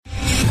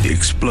The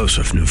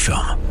explosive new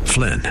film,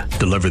 Flynn,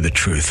 deliver the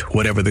truth,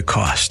 whatever the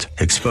cost,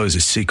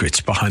 exposes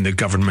secrets behind the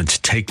government's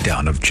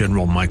takedown of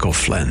General Michael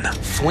Flynn.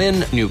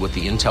 Flynn knew what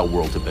the intel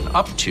world had been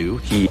up to.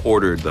 He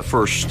ordered the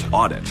first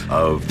audit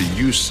of the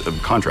use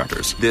of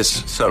contractors.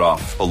 This set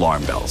off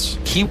alarm bells.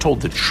 He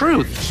told the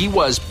truth. He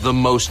was the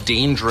most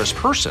dangerous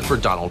person for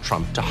Donald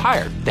Trump to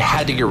hire. They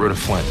had to get rid of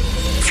Flynn.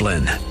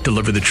 Flynn,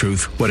 deliver the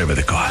truth, whatever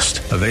the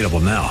cost. Available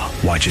now.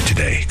 Watch it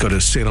today. Go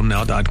to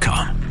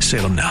salemnow.com.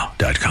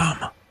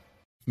 salemnow.com.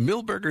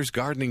 Millburgers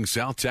Gardening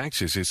South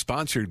Texas is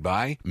sponsored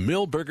by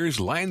Millburgers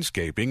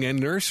Landscaping and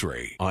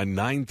Nursery on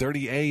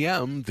 9:30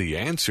 a.m. The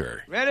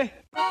Answer. Ready?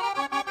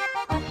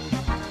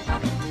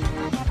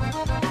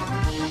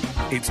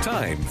 It's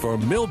time for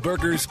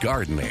Millburgers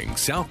Gardening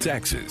South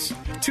Texas.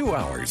 2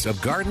 hours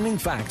of gardening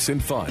facts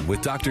and fun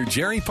with Dr.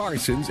 Jerry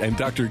Parsons and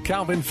Dr.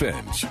 Calvin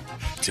Finch.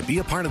 To be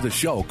a part of the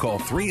show, call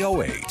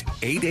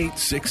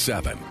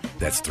 308-8867.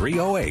 That's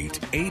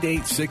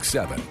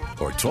 308-8867.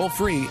 Or toll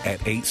free at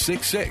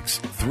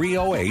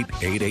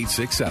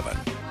 866-308-8867.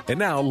 And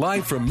now,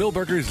 live from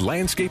Millburgers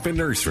Landscape and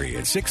Nursery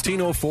at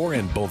 1604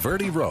 and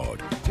Bulverde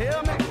Road.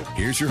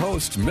 Here's your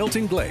host,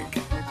 Milton Blake.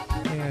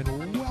 And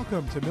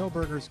welcome to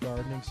Millburgers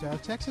Gardening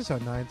South Texas on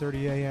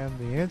 9:30 a.m.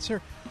 The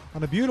Answer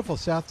on a beautiful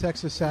South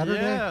Texas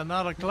Saturday. Yeah,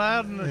 not a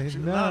cloud,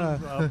 not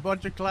a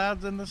bunch of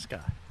clouds in the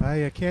sky.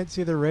 I can't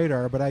see the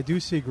radar, but I do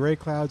see gray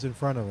clouds in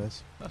front of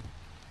us.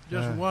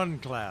 Just one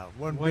cloud,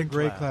 one big big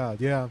gray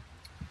cloud. Yeah.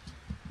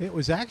 It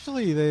was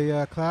actually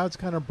the clouds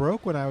kind of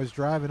broke when I was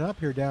driving up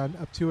here down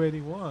up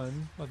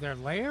 281. Well, there are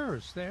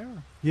layers there.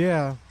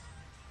 Yeah.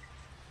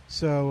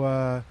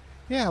 So,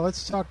 yeah,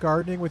 let's talk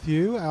gardening with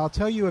you. I'll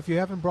tell you, if you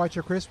haven't brought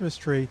your Christmas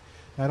tree,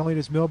 not only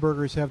does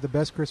Millburgers have the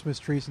best Christmas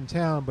trees in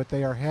town, but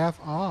they are half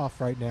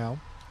off right now.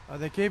 Are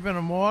they keeping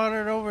them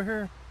watered over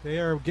here? They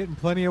are getting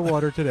plenty of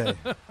water today.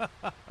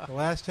 The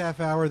last half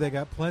hour, they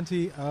got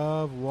plenty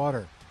of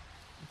water.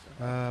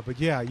 But,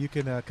 yeah, you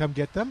can come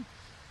get them.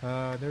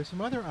 There's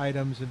some other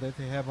items that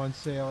they have on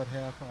sale at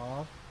half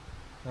off.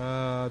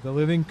 The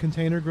living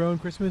container-grown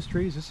Christmas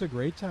trees. This is a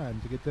great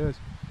time to get those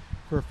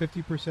for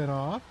 50%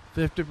 off.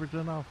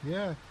 50% off.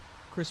 Yeah.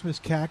 Christmas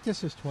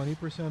cactus is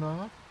 20%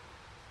 off.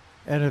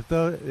 And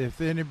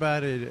if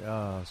anybody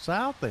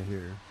south of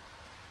here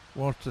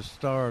wants to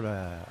start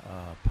a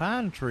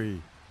pine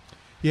tree,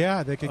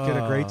 yeah, they could get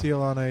a great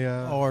deal on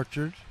a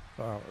orchard.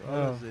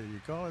 What is it?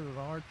 You call it an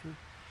orchard?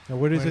 Now,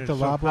 what is it? The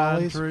loblollies?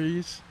 Pine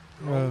trees,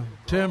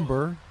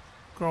 timber,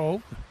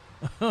 grove.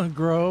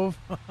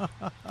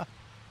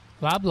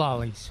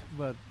 Loblollies.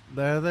 But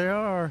there they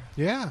are.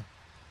 Yeah.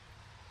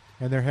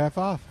 And they're half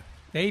off.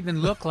 They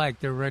even look like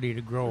they're ready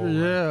to grow.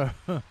 Yeah.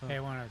 They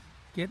want to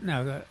get in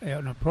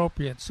an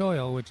appropriate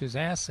soil, which is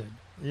acid.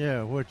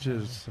 Yeah, which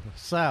is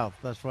south.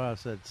 That's why I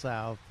said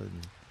south,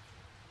 and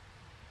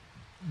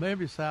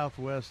maybe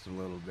southwest a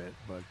little bit,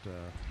 but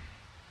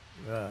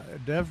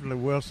definitely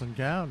Wilson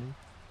County.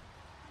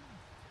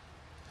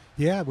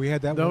 Yeah, we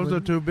had that. Those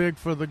are too big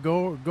for the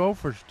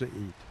gophers to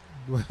eat.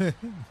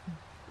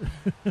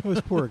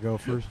 Those poor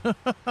gophers.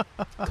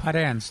 Cut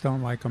ends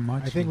don't like them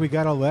much. I think we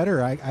got a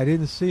letter. I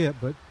didn't see it,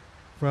 but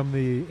from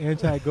the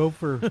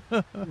anti-gopher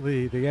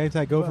league, the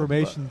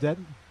anti-gophermation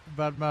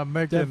about my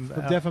making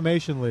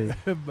defamation league.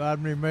 About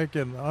me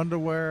making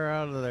underwear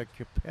out of their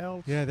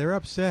pelts. Yeah, they're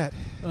upset.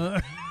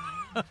 Their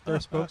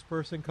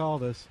spokesperson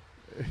called us.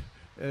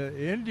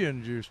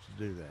 Indians used to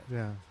do that.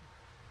 Yeah.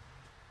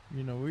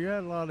 You know, we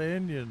had a lot of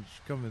Indians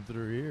coming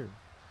through here,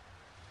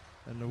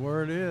 and the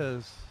word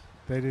is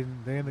they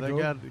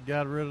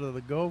got rid of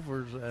the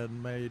gophers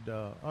and made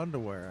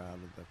underwear out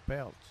of the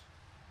pelts.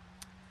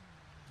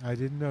 I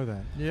didn't know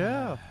that.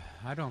 Yeah.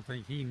 I don't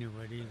think he knew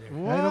it either.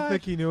 What? I don't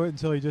think he knew it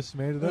until he just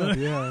made it up.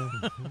 Yeah.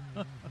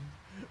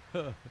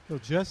 So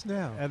just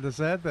now. And the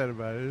sad thing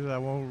about it is I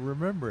won't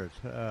remember it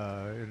in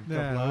a couple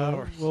of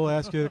hours. We'll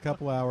ask you in a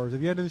couple hours. At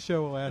the end of the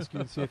show, we'll ask you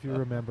and see if you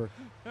remember.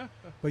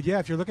 But, yeah,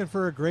 if you're looking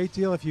for a great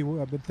deal, if you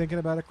have been thinking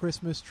about a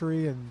Christmas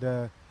tree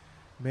and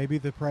maybe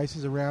the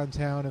prices around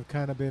town have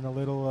kind of been a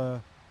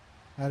little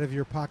out of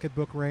your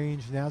pocketbook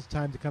range, now it's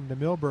time to come to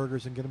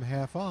Millburgers and get them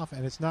half off.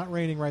 And it's not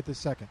raining right this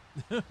second.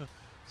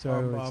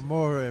 So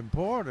more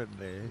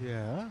importantly,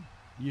 yeah,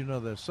 you know,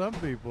 there's some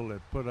people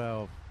that put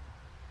out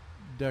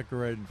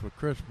decorating for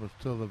Christmas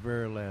till the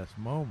very last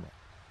moment.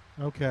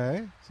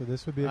 Okay, so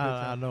this would be a good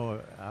time.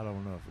 I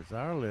don't know if it's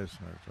our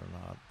listeners or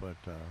not, but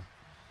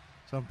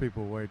some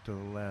people wait till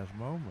the last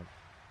moment.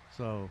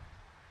 So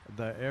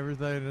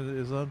everything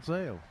is on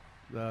sale.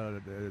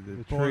 The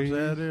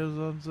poinsettia is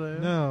on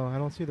sale. No, I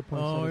don't see the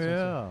poinsettia. Oh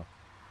yeah.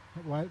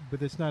 Why?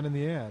 But it's not in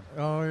the ad.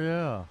 Oh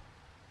yeah.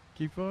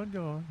 Keep on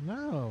going.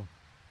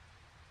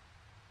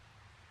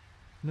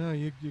 No,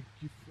 you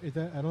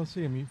I don't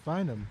see them. You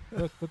find them.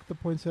 Look at the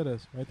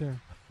poinsettias right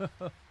there.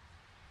 It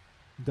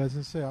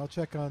doesn't say. I'll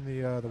check on the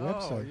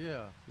website. Oh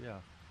yeah.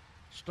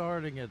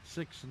 Starting at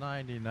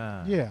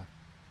 $6.99. Yeah.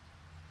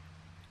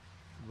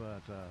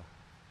 But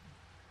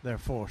they're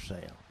for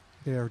sale.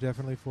 They are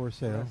definitely for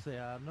sale. Let's see.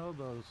 I know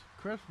those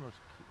Christmas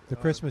The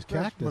Christmas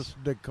cactus. Christmas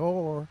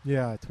decor.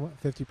 Yeah,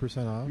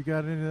 50% off. You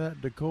got any of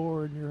that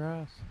decor in your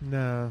house?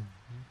 No.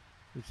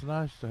 It's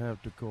nice to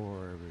have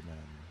decor every now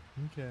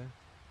and then.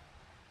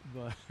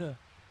 Okay. But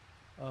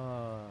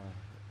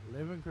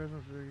living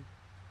Christmas tree,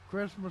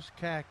 Christmas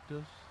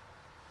cactus,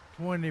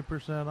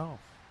 20% off.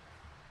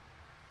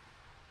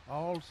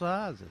 All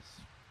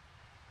sizes.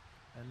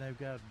 And they've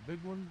got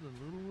big ones and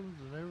little ones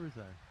and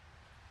everything.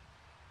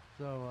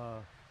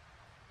 So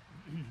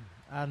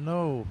I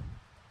know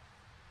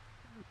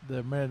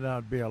there may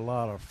not be a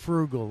lot of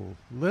frugal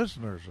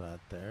listeners out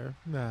there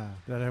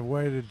that have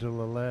waited till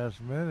the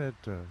last minute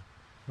to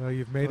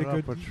you've made put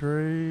up a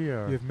tree.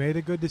 Or you've made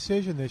a good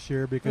decision this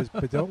year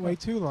but don't wait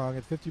too long.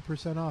 At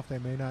 50% off, they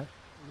may not.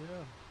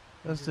 Yeah.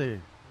 Let's see.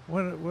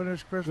 When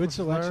is Christmas? Good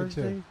selection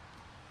Thursday? too.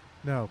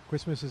 No,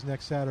 Christmas is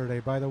next Saturday.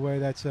 By the way,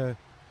 that's a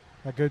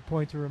good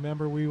point to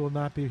remember. We will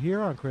not be here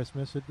on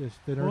Christmas. The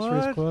nursery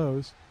is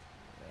closed.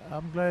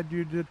 I'm glad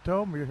you did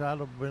told me. I'd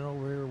have been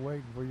over here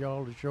waiting for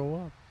y'all to show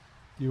up.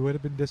 You would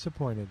have been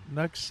disappointed.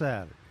 Next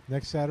Saturday.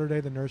 Next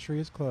Saturday, the nursery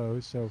is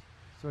closed. So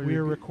we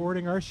are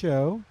recording our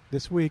show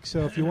this week.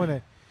 So if you want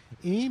to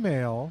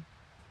email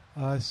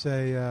us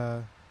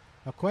a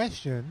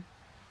question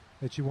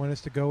that you want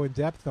us to go in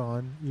depth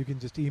on, you can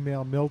just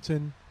email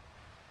Milton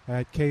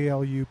at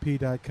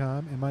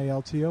KLUP.com,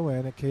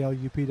 MILTON at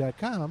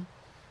KLUP.com,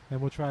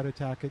 and we'll try to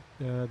attack it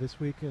this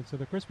week into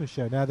the Christmas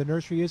show. Now, the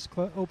nursery is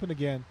open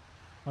again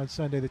on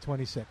Sunday the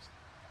 26th.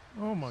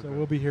 Oh, my God. So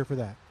we'll be here for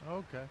that.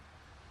 Okay.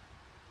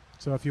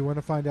 So if you want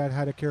to find out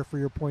how to care for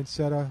your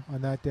poinsettia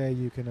on that day,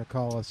 you can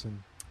call us.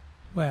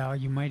 Well,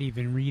 you might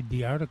even read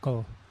the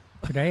article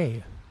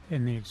today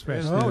in the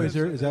Express. Oh, News.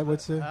 is that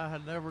what's the... I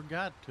had never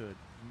got to it.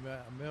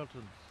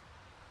 Milton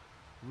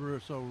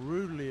so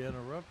rudely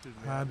interrupted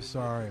me. I'm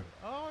sorry.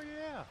 Oh,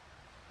 yeah.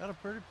 Got a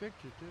pretty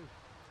picture, too.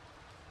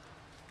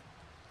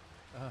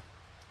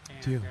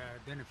 And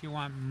then if you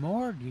want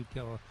more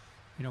detail,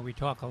 we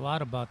talk a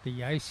lot about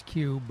the ice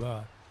cube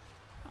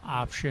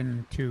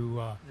option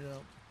to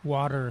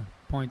water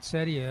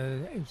poinsettia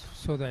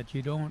so that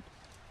you don't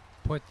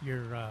put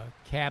your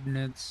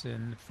cabinets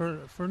and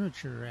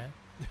furniture at.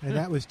 And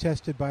that was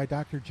tested by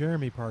Dr.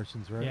 Jeremy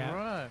Parsons, right? Yeah,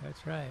 right.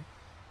 That's right.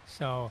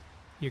 So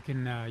you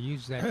can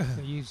use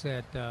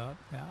that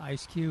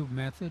ice cube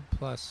method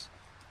plus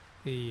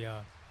the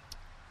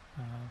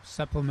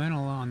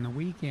supplemental on the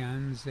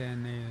weekends,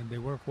 and they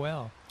work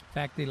well. In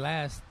fact,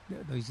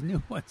 these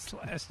new ones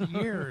last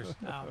years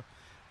now.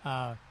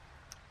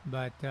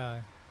 But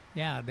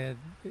the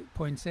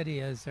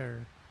poinsettias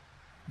are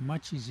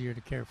much easier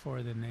to care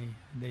for than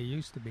they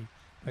used to be.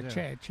 But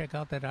check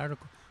out that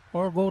article,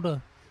 or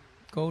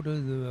go to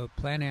the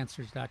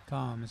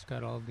plantanswers.com. It's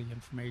got all the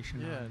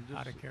information on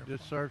how to care for them.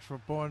 Just search for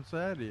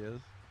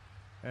poinsettias,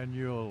 and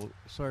you'll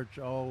search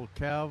all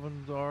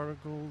Calvin's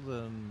articles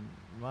and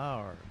my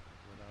articles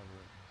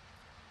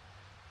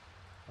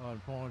that I've written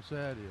on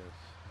poinsettias.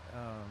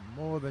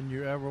 More than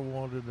you ever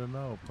wanted to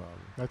know, probably.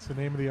 That's the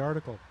name of the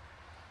article.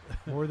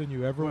 More than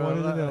you ever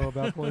wanted to know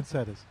about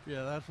poinsettias.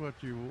 Yeah, that's what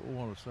you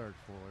want to search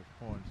for is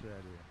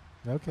poinsettia.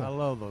 Okay. I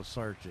love those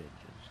search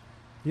engines.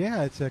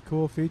 Yeah, it's a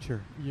cool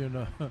feature.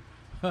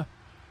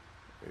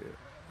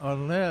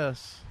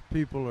 Unless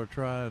people are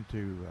trying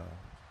to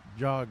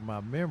jog my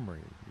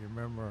memory. You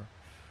remember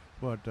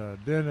what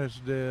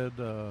Dennis did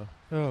when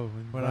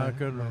I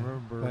couldn't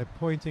remember. By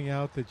pointing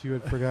out that you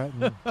had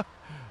forgotten.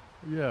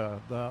 Yeah,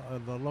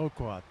 the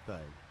loquat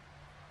thing.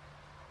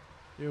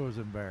 It was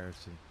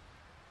embarrassing.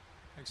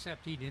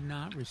 Except he did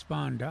not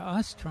respond to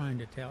us trying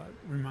to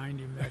remind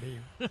him that he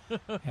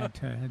had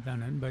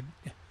done it. But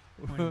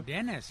when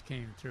Dennis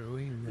came through,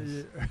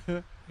 he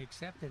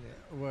accepted it.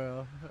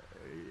 Well,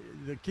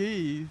 the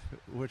key,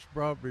 which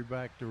brought me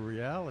back to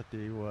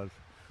reality, was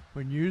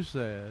when you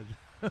said,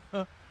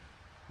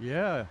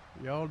 yeah,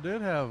 y'all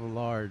did have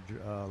large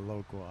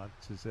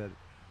loquats. He said,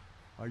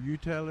 are you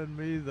telling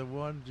me the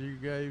ones you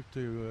gave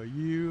to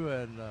you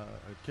and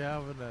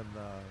Calvin and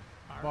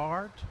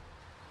Bart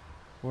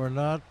were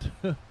not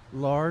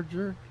large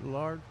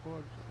ones?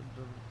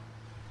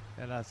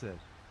 And I said,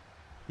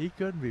 he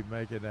couldn't be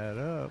making that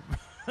up.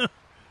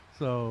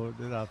 So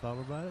then I thought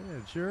about it,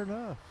 and sure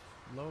enough,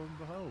 lo and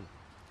behold,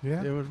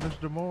 it was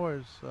Mr.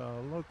 Moore's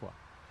loquat.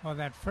 Well,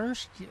 that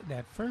first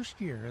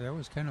year, there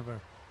was kind of a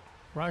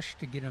rush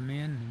to get them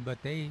in, but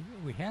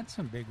we had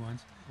some big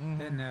ones. Mm-hmm.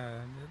 Then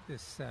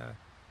this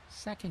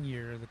second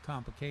year, the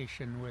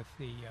complication with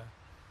the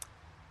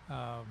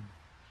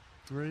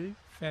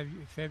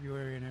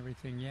February and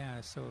everything,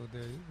 so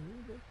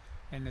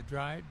the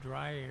dry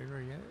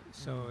area,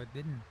 so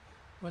it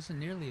wasn't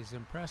nearly as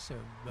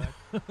impressive. But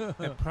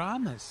the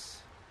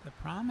promise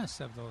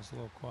of those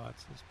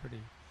loquats is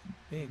pretty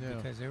big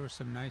because there were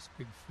some nice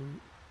big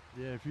fruit.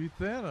 Yeah, if you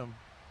thin them,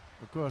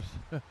 of course,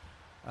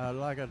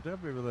 like I tell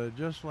people, they're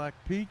just like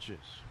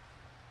peaches.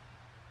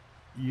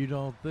 You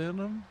don't thin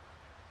them,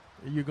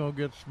 you're going to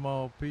get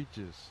small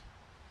peaches.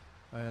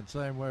 And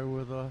same way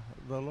with the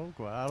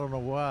loquat. I don't know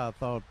why I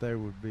thought they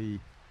would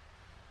be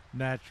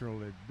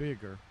naturally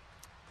bigger.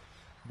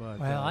 But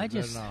well, I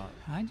they're just not.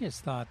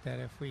 thought that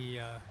if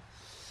we,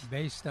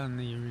 based on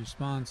the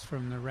response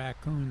from the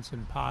raccoons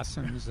and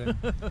possums and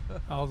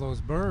all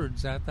those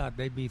birds, I thought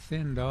they'd be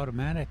thinned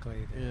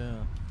automatically.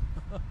 Yeah.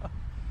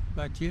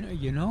 But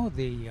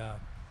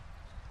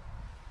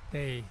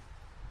they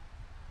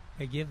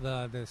give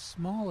the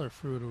smaller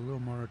fruit a little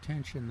more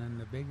attention than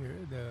the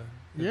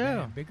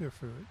bigger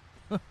fruit.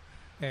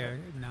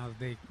 Now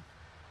they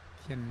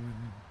can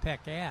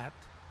peck at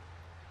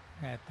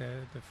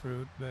the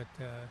fruit, but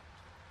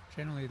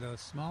generally those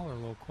smaller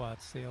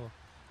loquats, they'll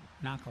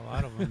knock a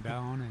lot of them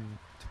down and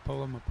to pull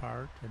them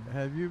apart. And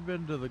Have you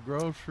been to the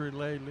grocery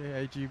lately,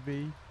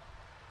 HEB?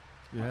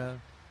 Yeah.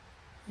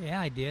 yeah,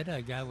 I did.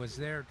 I was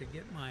there to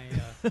get my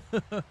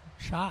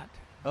shot.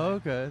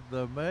 Okay.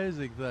 The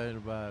amazing thing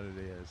about it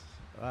is,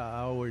 I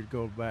always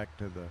go back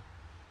to the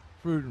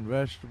fruit and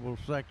vegetable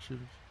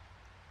sections,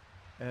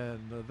 and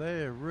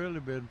they have really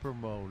been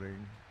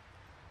promoting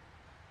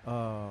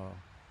a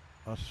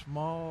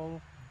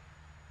small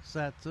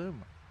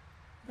satsuma,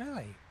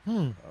 Really?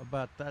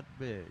 about that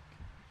big,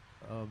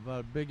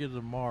 about big as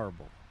a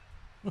marble.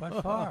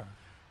 What for?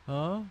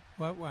 Huh?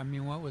 What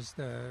was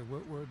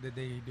what did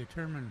they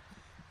determine?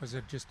 Was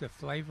it just a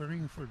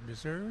flavoring for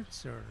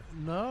desserts, or?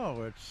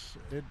 No,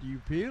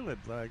 you peel it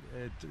like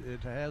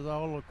it has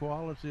all the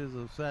qualities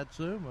of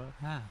satsuma,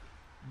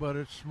 but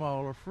it's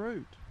smaller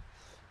fruit.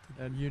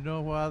 And you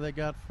know why they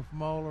got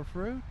smaller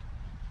fruit?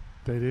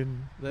 They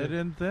didn't. They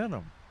didn't thin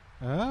them.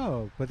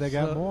 Oh, but they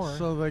got more.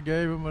 So they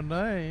gave them a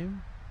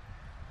name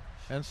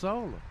and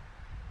sold them.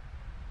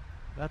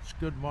 That's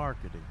good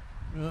marketing.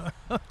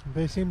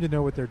 They seem to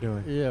know what they're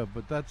doing. Yeah,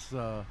 but that's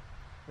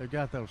they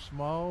got those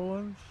small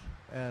ones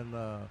and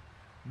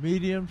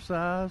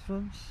medium-sized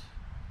ones,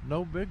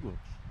 no big ones.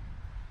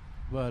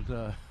 But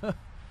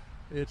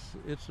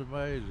it's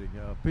amazing.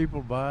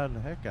 People buying the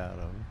heck out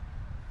of them,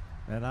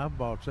 and I've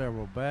bought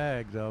several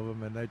bags of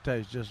them, and they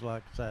taste just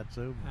like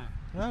satsuma.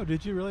 Oh,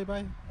 did you really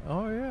buy?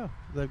 Oh yeah,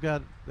 they've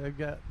got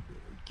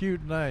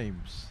cute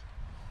names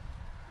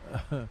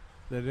that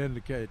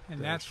indicate. And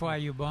that's why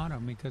you bought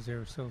them, because they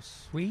were so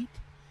sweet.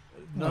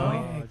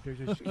 No, they're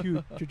just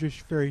cute. They're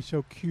just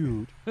so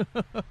cute.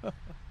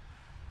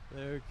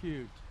 They're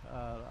cute.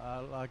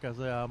 Like I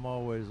say, I'm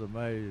always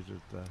amazed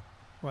at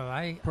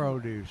the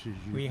produces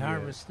you We get.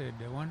 harvested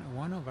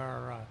one of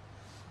our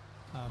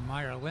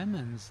Meyer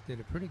lemons. Did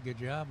a pretty good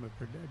job of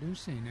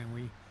producing, and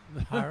we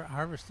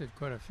harvested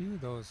quite a few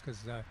of those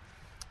because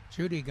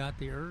Judy got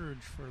the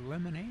urge for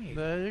lemonade.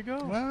 There you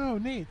go. Wow,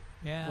 neat.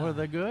 Yeah, Were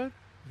they good?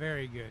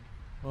 very good.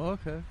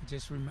 Okay.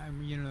 Just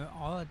remember,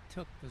 all it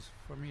took was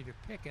for me to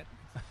pick it.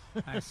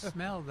 I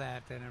smelled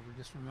that, and it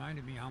just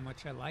reminded me how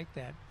much I like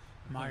that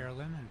Meyer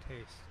lemon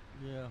taste.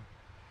 Yeah.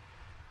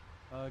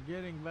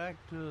 Getting back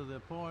to the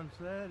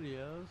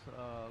poinsettias,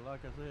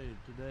 like I said,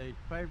 today's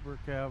paper,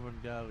 Calvin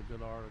got a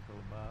good article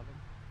about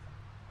them,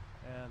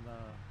 and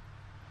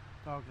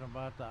talking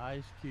about the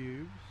ice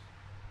cubes.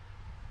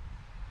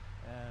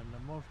 And the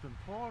most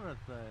important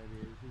thing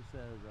is, he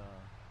says,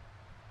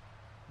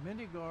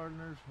 many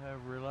gardeners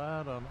have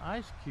relied on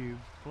ice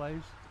cubes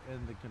placed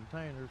in the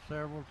container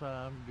several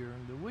times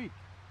during the week.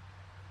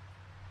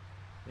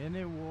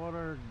 Any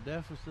water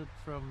deficit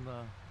from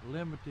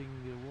limiting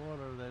the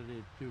water that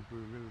is to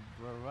be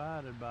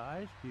provided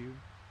by ice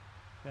cubes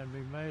can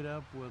be made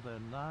up with a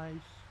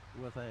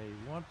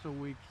once a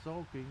week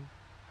soaking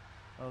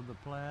of the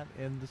plant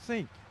in the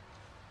sink.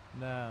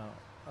 Now,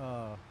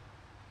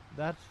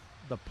 that's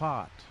the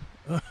pot.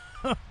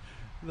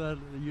 That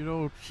you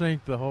don't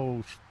sink the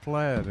whole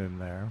plant in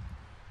there,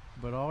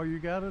 but all you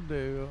got to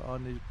do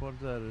on these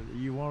poinsettias,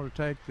 you want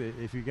to take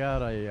if you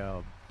got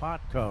a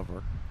pot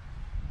cover,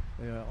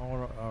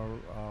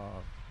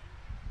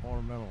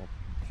 ornamental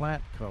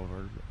plant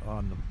cover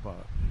on the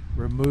pot,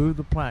 remove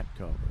the plant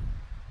cover,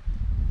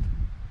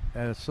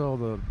 and so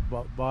the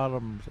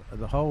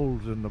the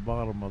holes in the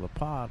bottom of the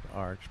pot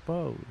are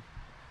exposed,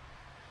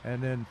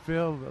 and then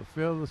fill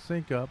the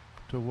sink up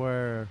to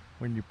where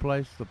when you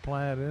place the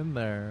plant in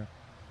there,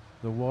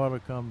 the water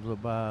comes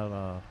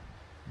about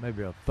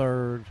maybe a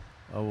third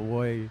of the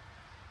way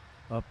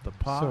up the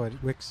pot. So it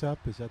wicks up?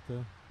 Is that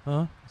the...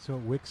 Huh? So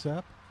it wicks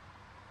up?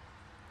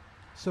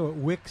 So it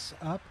wicks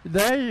up?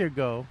 There you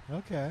go.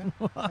 Okay.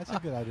 That's a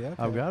good idea.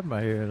 Okay. I've got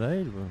my hearing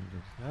aid.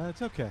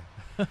 That's okay.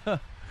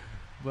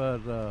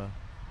 But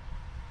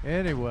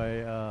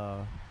anyway,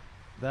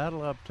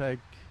 that'll uptake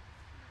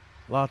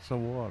lots of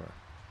water.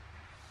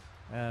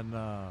 And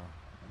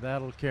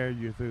that'll carry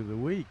you through the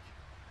week.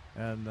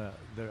 And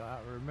I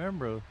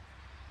remember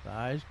the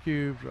ice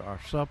cubes are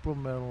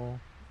supplemental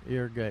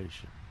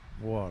irrigation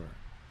water.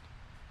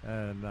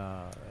 And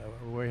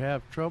we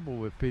have trouble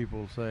with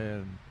people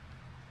saying,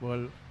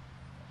 well,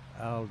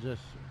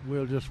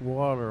 we'll just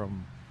water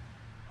them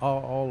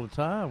all the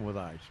time with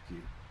ice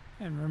cubes.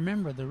 And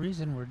remember, the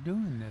reason we're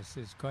doing this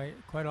is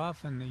quite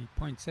often the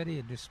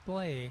poinsettia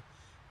display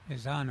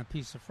is on a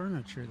piece of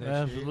furniture.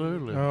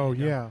 Absolutely.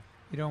 Yeah.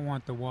 You don't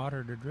want the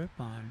water to drip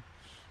on.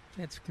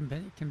 It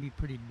can be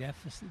pretty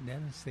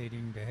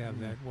devastating to have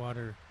that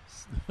water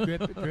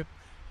drip.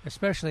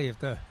 especially if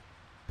the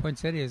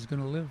poinsettia is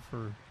going to live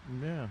for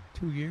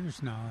 2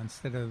 years now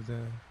instead of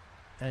the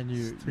and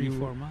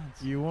 3-4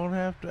 months. You won't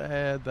have to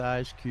add the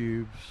ice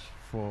cubes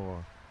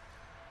for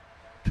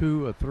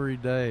 2 or 3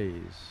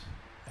 days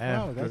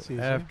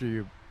after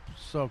you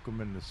soak them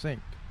in the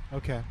sink.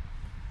 Okay.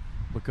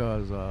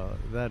 Because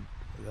that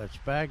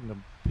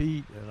sphagnum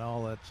peat and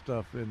all that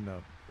stuff in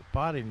the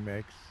potting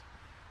mix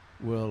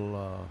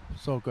will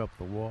soak up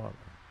the water.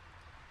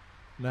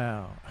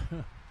 Now,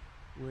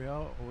 we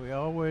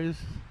always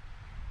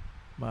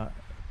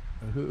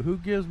who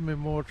gives me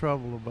more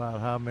trouble about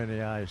how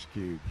many ice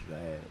cubes to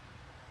add?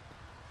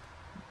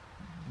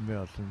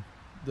 Milton,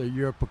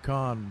 your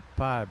pecan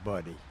pie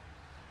buddy,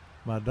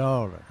 my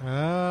daughter.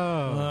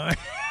 Oh.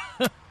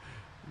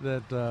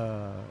 That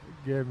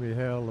gave me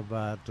hell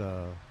about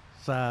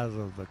size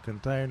of the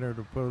container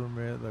to put them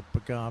in, the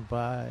pecan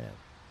pie,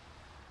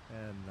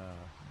 and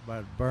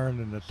about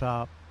burning the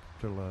top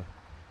till the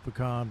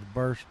pecans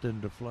burst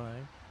into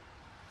flame.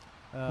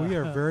 We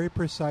are very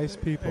precise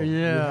people. Yeah,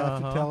 you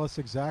have to tell us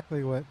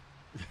exactly what.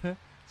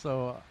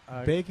 So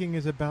baking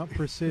is about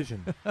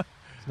precision.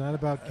 It's not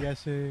about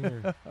guessing.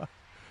 Or...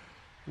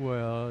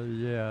 Well,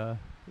 yeah,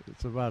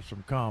 it's about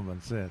some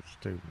common sense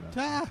too.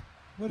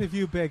 What have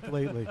you baked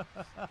lately?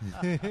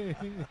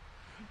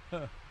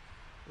 But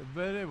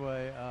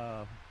anyway,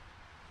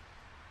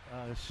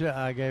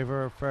 I gave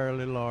her a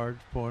fairly large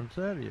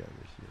poinsettia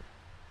this year.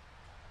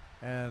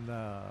 And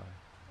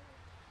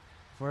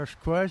first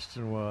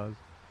question was,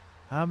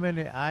 how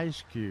many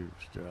ice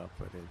cubes do I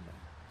put in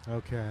there?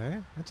 Okay,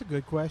 that's a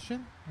good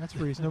question. That's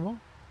reasonable.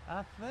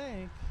 I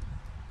think.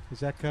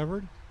 Is that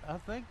covered? I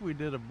think we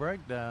did a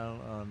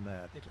breakdown on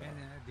that.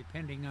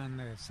 Depending on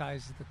the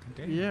size of the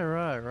container. Yeah,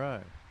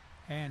 right.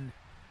 And,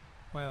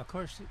 well, of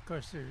course,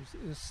 there's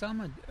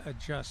some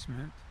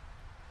adjustment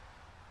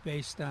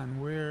based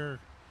on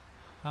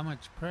how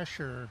much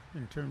pressure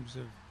in terms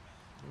of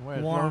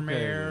warm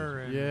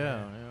air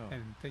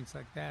and things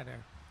like that.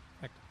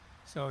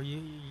 So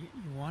you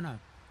want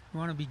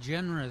to be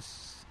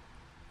generous,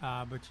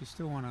 but you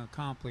still want to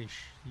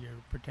accomplish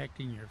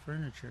protecting your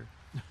furniture.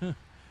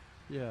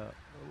 Yeah.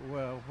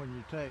 Well,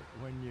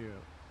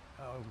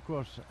 of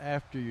course,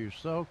 after you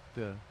soak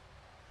the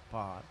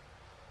pot,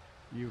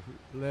 you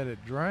let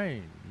it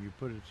drain. You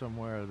put it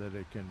somewhere that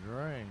it can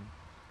drain,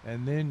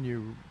 and then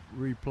you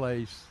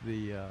replace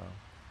the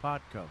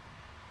pot cover.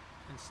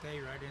 And stay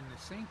right in the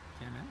sink,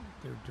 can it?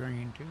 They're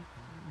drained too.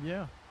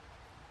 Yeah.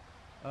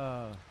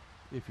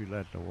 If you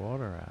let the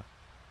water out,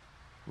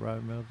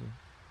 right, Milton?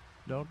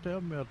 Don't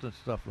tell Milton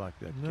stuff like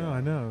that. No,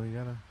 I know.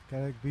 You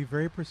gotta be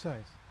very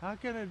precise. How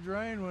can it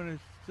drain when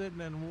it's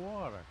sitting in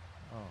water?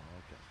 Oh,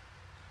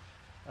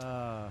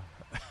 okay.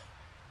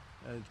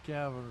 As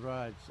Calvin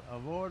writes,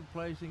 avoid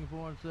placing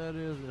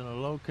poinsettias in a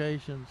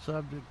location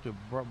subject to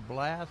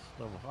blast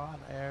of hot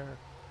air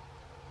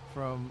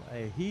from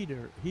a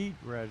heat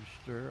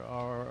register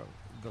or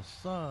the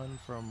sun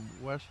from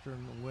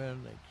western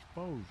wind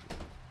exposure.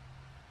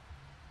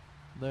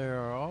 They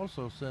are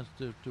also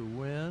sensitive to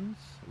winds,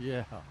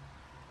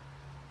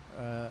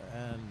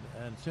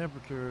 and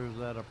temperatures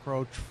that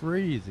approach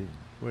freezing,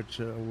 which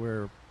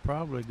we're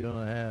probably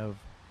going to have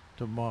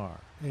tomorrow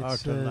or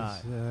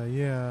tonight.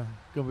 Yeah.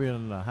 It's going to be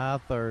in the high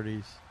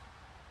 30s.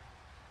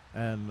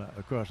 And,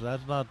 of course,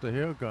 that's not the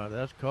hill country.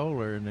 That's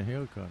colder in the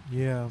hill country.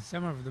 Yeah.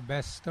 Some of the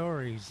best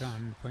stories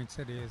on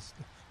poinsettias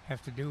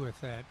have to do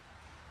with that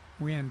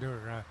wind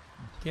or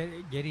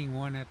getting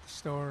one at the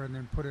store and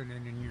then putting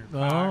it in your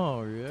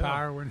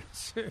car when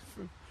it's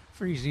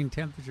freezing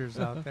temperatures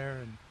out there.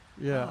 And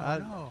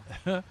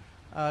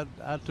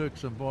I took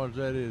some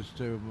poinsettias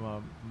to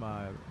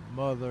my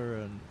mother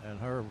and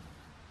her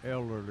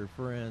elderly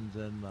friends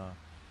in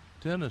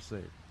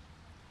Tennessee,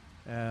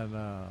 and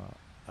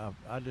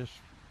I just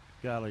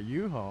got a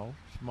U-Haul,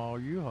 small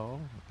U-Haul,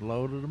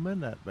 loaded them in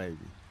that baby.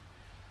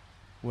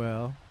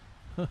 Well,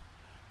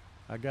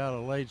 I got a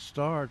late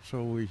start,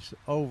 so we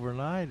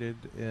overnighted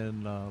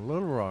in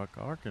Little Rock,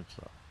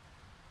 Arkansas,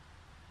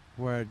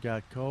 where it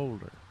got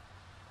colder.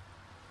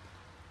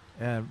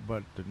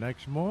 But the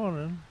next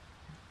morning,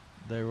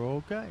 they were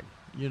okay.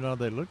 They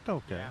looked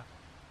okay. Yeah.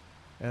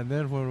 And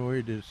then when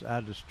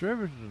I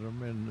distributed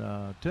them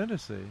in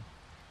Tennessee,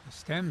 the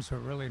stems were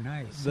really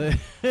nice.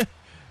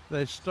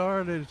 They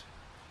started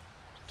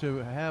to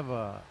have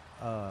a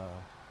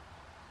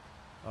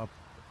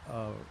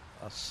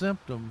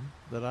symptom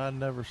that I'd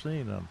never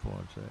seen on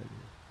poinsettias.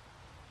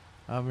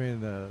 I mean,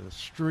 the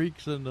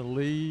streaks in the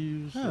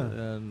leaves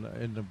and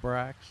in the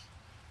bracts,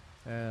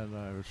 and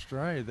it was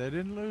strange. They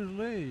didn't lose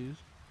leaves,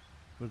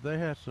 but they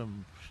had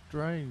some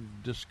strange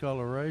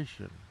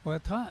discoloration. Well,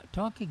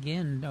 talk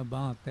again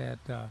about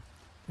that. The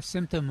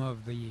symptom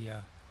of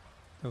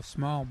those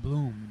small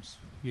blooms.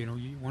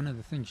 One of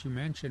the things you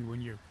mentioned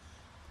when you're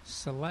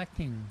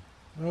selecting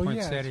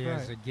poinsettia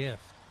as a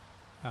gift,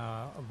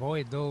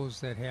 avoid those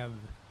that have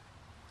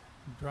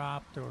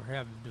dropped or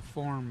have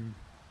deformed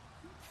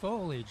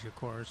foliage, of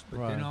course,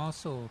 but then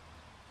also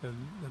the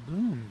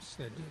blooms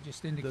that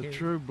just indicate the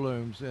true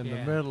blooms in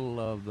the middle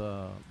of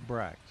the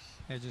bracts.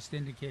 It just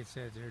indicates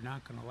that they're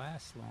not going to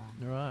last long.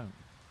 Right.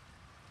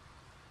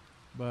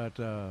 But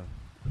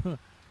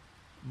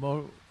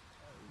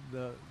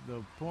the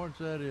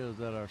poinsettias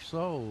that are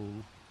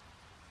sold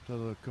to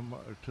the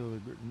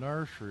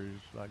nurseries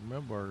like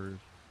Milberger's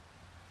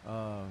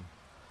are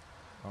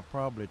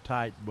probably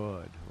tight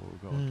bud.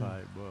 We'll go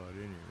tight bud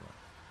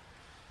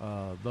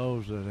anyway.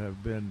 Those that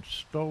have been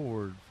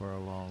stored for a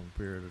long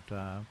period of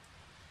time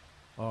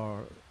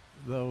are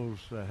those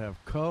that have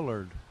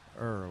colored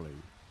early.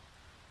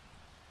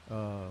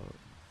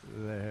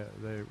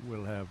 They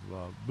will have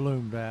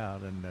bloomed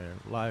out and their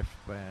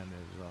lifespan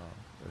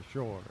is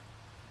shorter.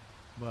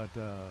 But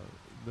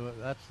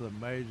that's the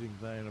amazing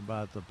thing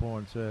about the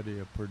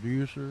poinsettia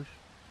producers.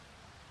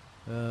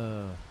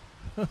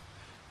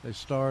 They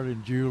start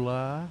in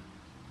July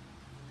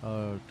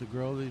to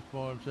grow these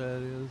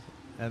poinsettias,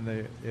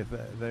 and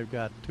they've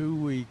got 2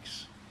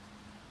 weeks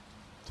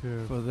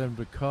for them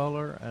to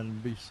color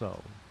and be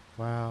sold.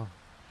 Wow.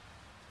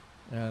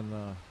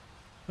 And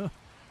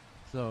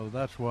so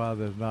that's why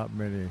there's not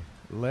many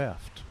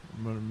left.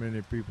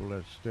 Many people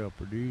that still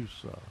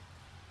produce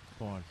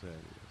poinsettias.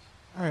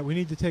 All right, we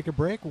need to take a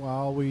break.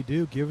 While we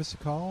do, give us a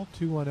call,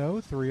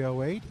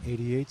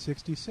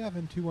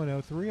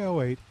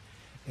 210-308-8867,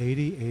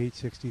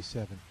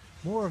 210-308-8867.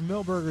 More of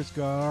Milberger's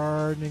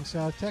Gardening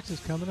South Texas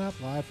coming up,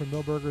 live from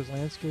Milberger's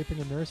Landscaping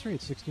and Nursery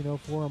at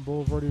 1604 on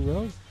Boulevardy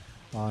Road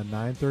on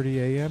 9:30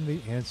 a.m. The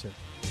Answer.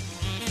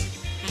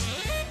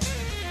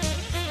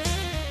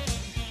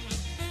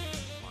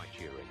 My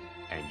children,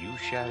 and you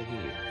shall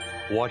hear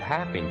what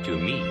happened to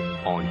me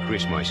on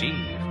Christmas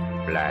Eve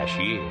last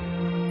year.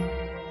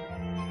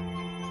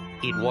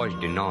 It was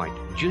the night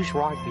just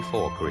right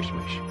before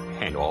Christmas,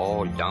 and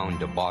all down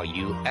the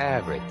bayou,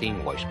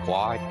 everything was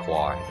quite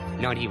quiet.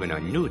 Not even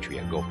a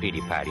nutria go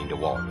pitty-pat in the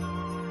water.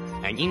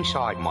 And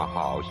inside my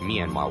house, me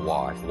and my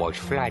wife was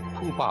flat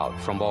poop out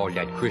from all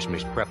that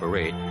Christmas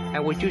preparation,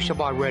 and was just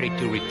about ready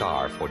to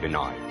retire for the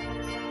night.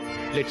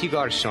 Le petit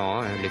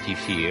garçon and le petit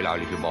fille, our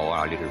little boy,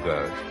 our little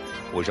girl,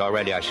 was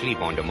already asleep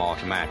on the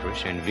moss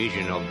mattress, and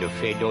vision of the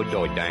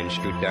Fedo-Do dance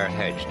stood their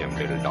heads, them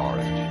little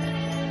darlings.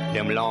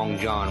 Them long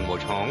John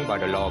was hung by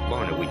the log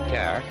burner with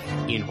care,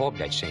 in hope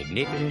that St.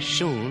 Nicholas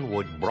soon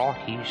would brought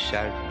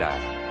himself down.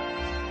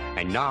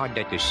 And now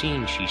that the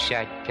scene she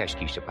said, qu'est-ce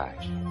qui se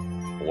passe?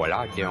 Well,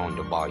 out there on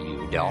the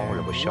bayou, there all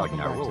of a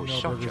sudden arose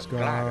such a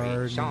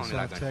clatter, it sounded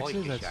like an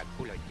oyster shot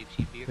full of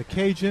Dixie beer. The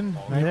Cajun,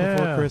 Night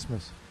Before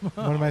Christmas.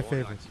 One of my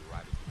favorites.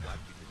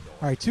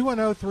 All right,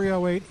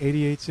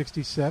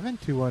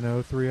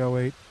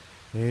 210-308-8867,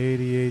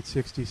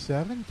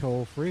 210-308-8867,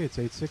 toll free, it's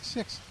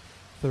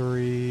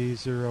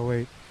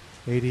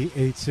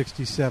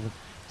 866-308-8867.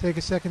 Take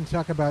a second to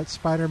talk about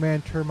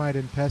Spider-Man Termite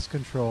and Pest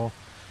Control.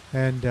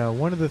 And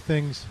one of the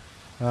things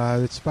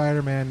that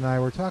Spider-Man and I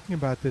were talking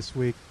about this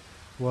week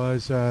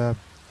was,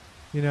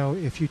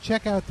 if you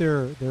check out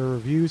their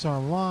reviews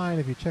online,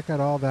 if you check out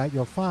all that,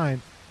 you'll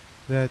find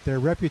that their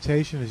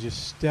reputation is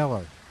just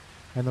stellar.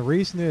 And the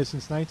reason is,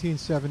 since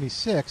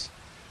 1976,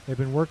 they've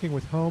been working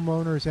with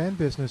homeowners and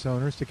business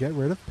owners to get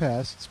rid of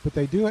pests, but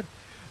they do it.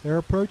 Their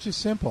approach is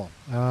simple.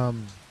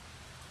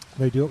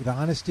 They do it with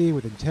honesty,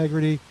 with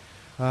integrity.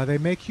 They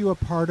make you a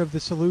part of the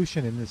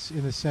solution in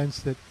the sense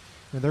that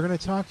they're going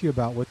to talk to you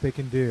about what they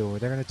can do. Or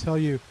they're going to tell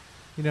you,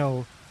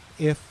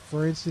 if,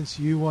 for instance,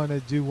 you want to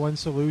do one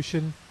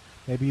solution,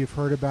 maybe you've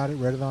heard about it,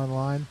 read it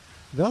online,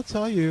 they'll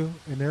tell you,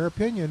 in their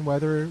opinion,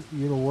 whether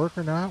it'll work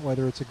or not,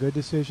 whether it's a good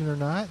decision or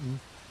not,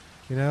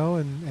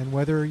 and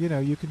whether, you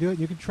can do it,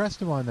 you can trust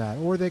them on that.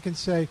 Or they can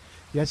say,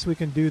 yes, we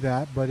can do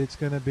that, but it's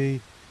going to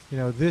be,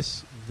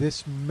 this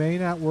may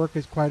not work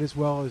quite as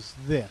well as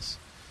this.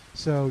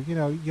 So,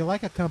 you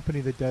like a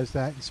company that does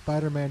that, and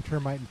Spider-Man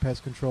Termite and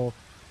Pest Control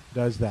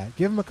does that.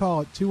 Give them a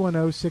call at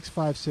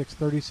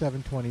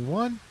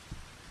 210-656-3721,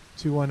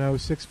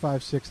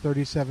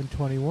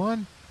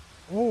 210-656-3721,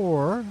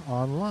 or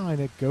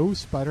online at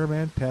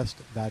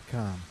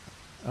GoSpidermanPest.com.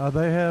 Are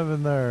they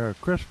having their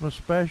Christmas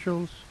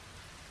specials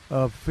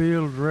of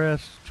field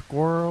dressed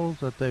squirrels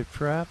that they've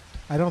trapped?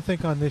 I don't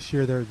think on this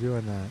year they're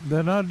doing that.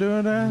 They're not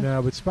doing that?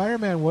 No, but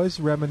Spider-Man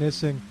was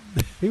reminiscing.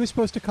 He was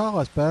supposed to call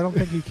us, but I don't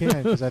think he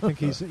can because I think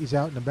he's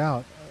out and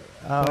about.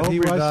 I hope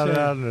he's not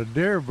out in a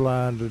deer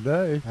blind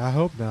today. I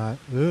hope not.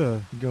 Ugh.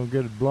 You're going to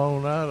get it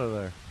blown out of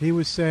there. He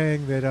was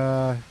saying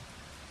that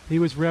he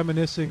was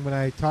reminiscing when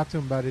I talked to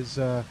him about his,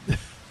 I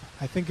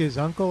think his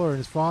uncle or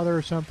his father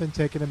or something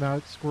taking him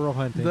out squirrel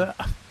hunting.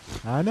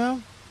 I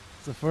know.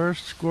 It's the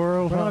first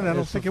squirrel hunt. I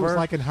don't think it was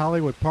like in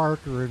Hollywood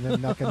Park or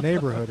in like a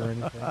neighborhood or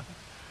anything.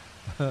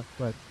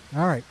 But,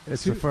 all right.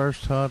 It's the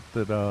first hunt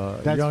that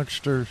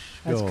youngsters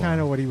go. That's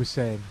kind of what he was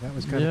saying. That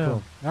was kind of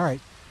cool. All right.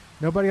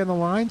 Nobody on the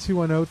line,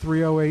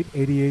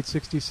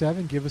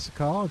 210-308-8867. Give us a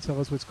call and tell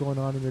us what's going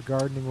on in your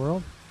gardening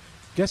world.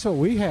 Guess what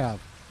we have?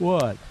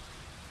 What?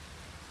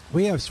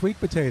 We have sweet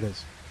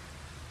potatoes.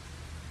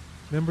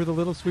 Remember the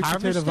little sweet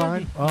Harvested? potato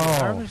vine? Oh,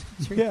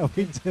 harvested sweet yeah,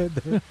 we did.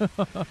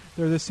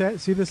 They're the set.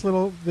 See this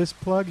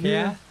plug here?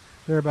 Yeah.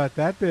 They're about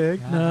that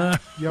big. Uh-huh.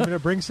 You want me to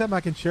bring some? I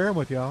can share them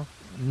with y'all.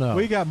 No.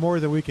 We got more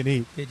than we can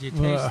eat. Did you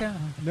taste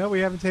them? No, we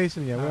haven't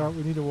tasted them yet.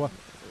 We need to.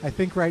 I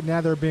think right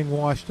now they're being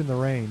washed in the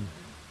rain.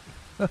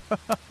 But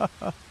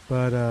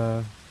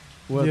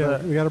we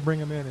got to bring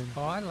them in.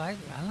 Oh, I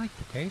like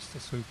the taste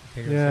of sweet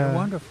potatoes. Yeah. They're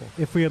wonderful.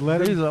 If we had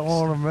let These them, are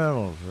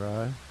ornamentals,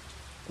 right?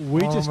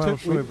 we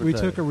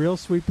took a real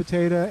sweet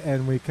potato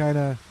and we kind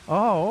of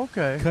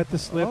cut the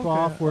slip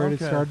off where it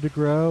started to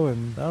grow,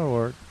 and that'll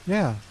work.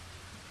 Yeah.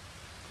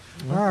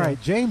 Okay. All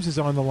right, James is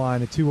on the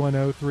line at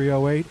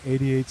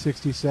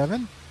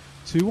 210-308-8867.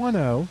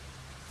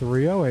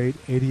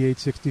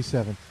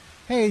 210-308-8867.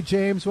 Hey,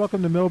 James,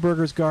 welcome to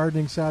Milberger's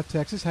Gardening, South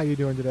Texas. How you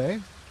doing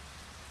today?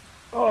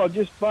 Oh,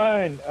 just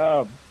fine.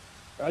 I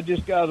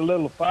just got a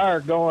little fire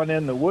going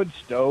in the wood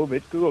stove.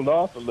 It cooled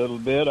off a little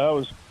bit. I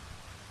was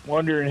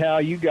wondering how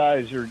you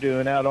guys are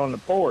doing out on the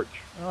porch.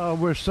 Oh,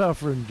 we're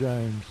suffering,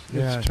 James.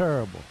 Yeah. It's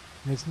terrible.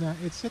 It's not.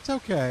 It's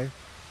okay.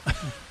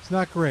 It's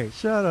not great.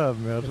 Shut up,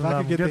 Milton.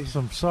 I'm getting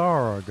some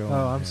sorrow going.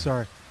 Oh, I'm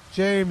sorry.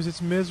 James,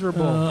 it's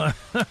miserable.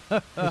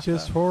 It's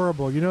just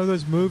horrible. You know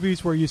those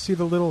movies where you see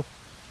the little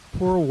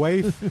poor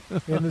waif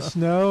in the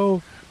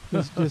snow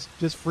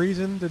just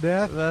freezing to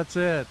death? That's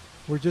it.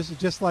 We're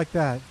just like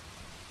that.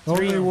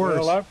 Only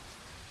worse. Well,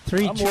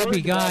 Three I'm chubby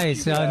worried about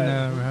guys you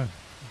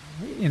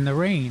in the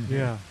rain.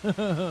 Yeah.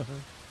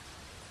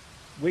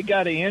 We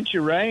got an inch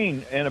of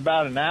rain in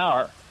about an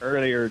hour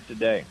earlier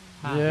today.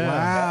 Yeah.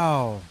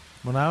 Wow.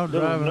 When I was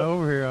driving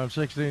over here on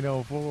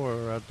 1604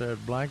 right there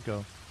at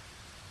Blanco,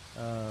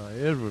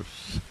 it was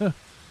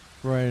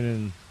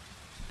raining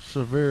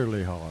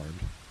severely hard.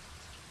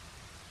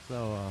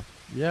 So,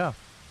 yeah.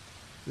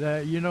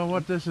 You know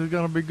what this is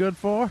going to be good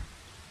for?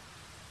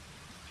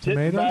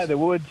 Sitting by the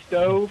wood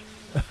stove.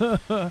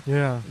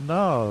 Yeah.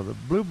 No, the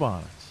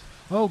bluebonnets.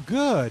 Oh,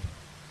 good.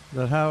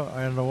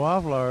 And the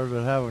wildflowers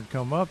that haven't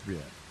come up yet,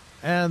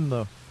 and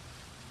the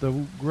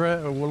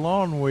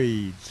lawn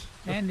weeds.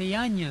 And the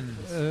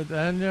onions.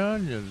 And the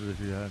onions, if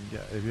you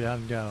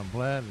hadn't got them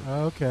planted.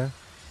 Oh, okay.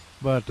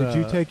 But did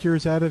you take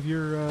yours out of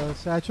your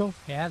satchel?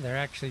 Yeah, they're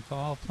actually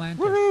all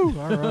planted. Woohoo!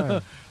 All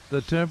right.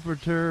 The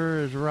temperature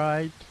is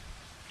right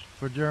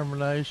for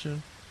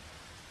germination,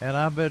 and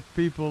I bet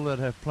people that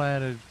have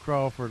planted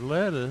Crawford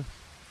lettuce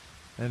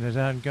and it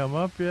hasn't come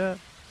up yet,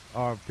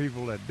 or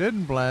people that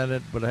didn't plant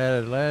it but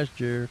had it last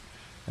year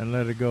and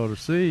let it go to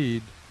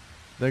seed,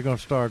 they're going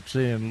to start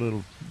seeing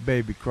little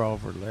baby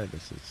Crawford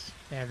lettuces.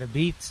 Yeah, the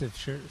beets have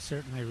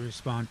certainly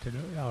responded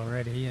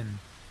already, and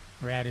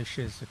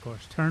radishes, of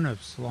course.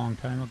 Turnips a long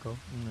time ago.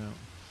 Yeah.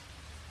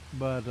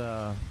 But,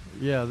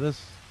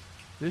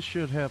 this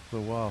should help the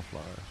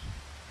wildflowers.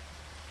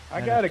 I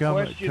got a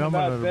question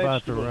about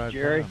vegetables, right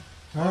Jerry.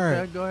 All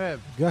right. Go ahead.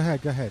 Go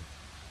ahead.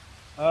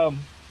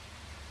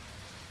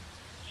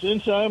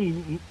 Since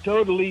I'm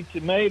totally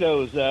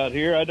tomatoes out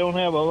here, I don't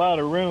have a lot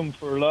of room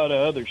for a lot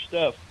of other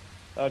stuff.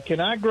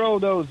 Can I grow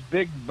those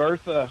big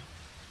Bertha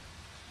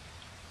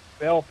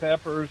bell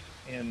peppers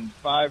in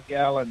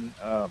 5-gallon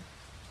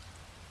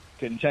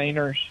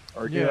containers,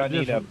 or do I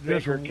need a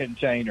bigger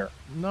container?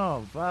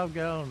 No, 5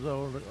 gallons is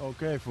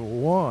okay for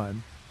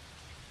one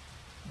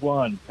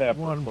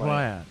pepper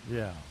plant.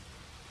 Yeah,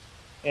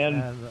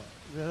 and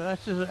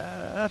that's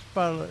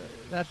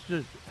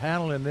just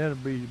handling it. It'll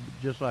be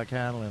just like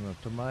handling a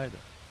tomato.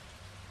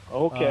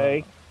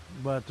 Okay,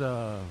 but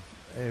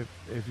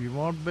if you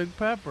want big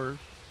peppers,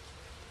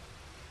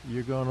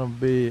 you're gonna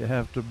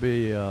have to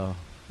be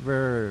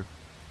very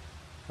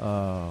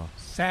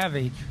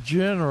savage,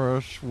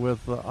 generous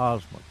with the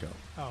Osmocote.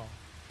 Oh,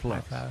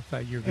 plus I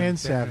thought you were going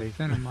to savvy.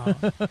 thin them out.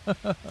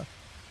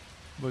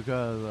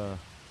 Because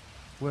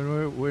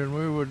when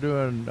we were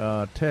doing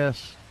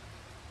tests,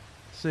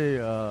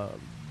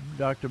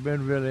 Dr.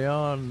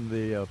 Benvillion,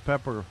 the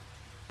pepper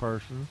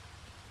person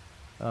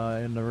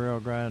in the Rio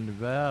Grande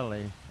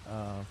Valley,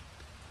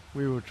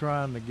 we were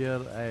trying to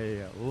get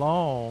a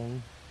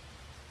long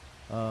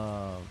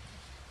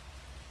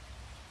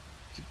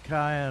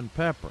cayenne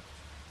pepper,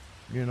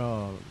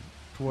 10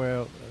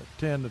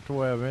 to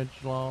 12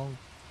 inch long,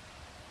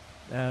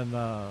 and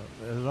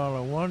there's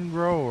only one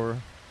grower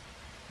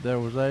that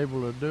was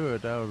able to do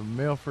it. That was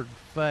Milford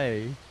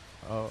Fay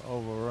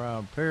over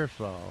around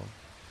Pearsall,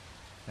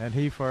 and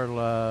he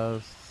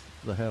fertilized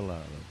the hell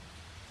out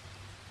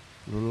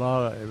of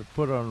them.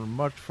 Put on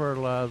much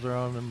fertilizer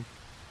on them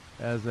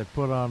as they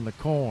put on the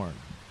corn.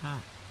 Huh.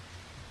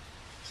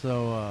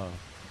 So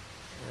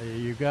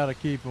you got to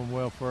keep them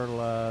well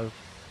fertilized,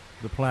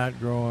 the plant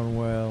growing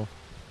well,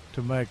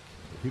 to make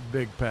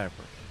big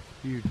peppers,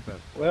 huge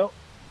peppers. Well,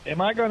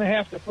 am I going to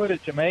have to put a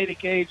tomato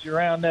cage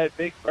around that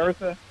big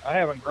Bertha? I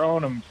haven't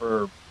grown them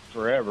for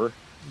forever.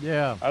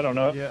 Yeah. I don't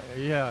know. Yeah.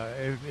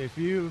 If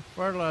you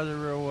fertilize it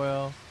real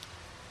well,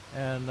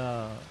 and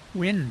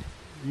wind.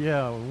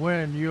 Yeah,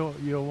 wind.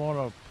 You'll want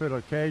to put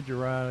a cage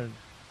around it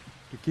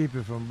to keep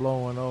it from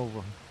blowing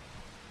over.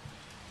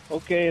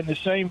 Okay, and the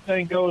same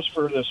thing goes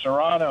for the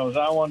serranos.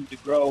 I wanted to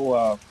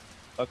grow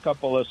a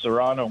couple of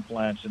serrano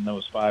plants in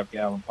those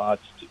 5-gallon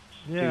pots.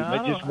 Yeah,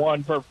 but just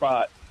one per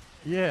pot.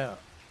 Yeah.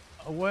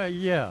 Well,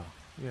 yeah.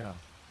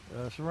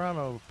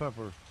 Serrano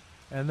pepper.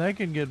 And they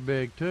can get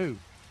big, too.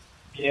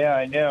 Yeah,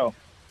 I know.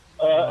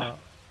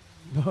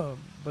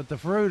 But the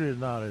fruit is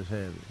not as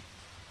heavy.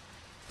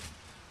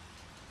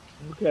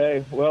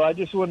 Okay. Well, I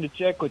just wanted to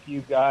check with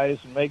you guys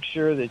and make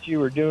sure that you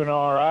were doing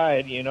all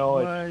right. You know,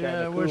 it's kind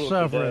of cool we're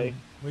suffering. today.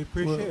 We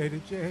appreciate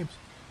it, James.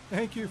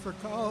 Thank you for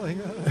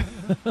calling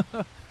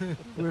us.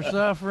 We're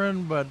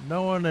suffering, but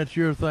knowing that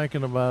you're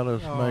thinking about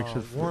us makes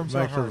us warm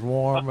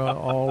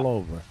all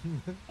over.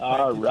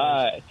 All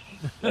right.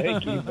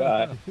 Thank you.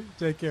 Bye.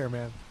 Take care,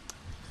 man.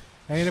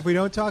 And if we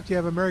don't talk to you,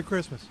 have a Merry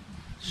Christmas.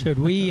 Should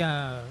we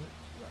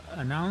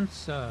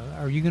announce,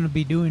 are you going to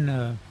be doing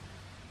a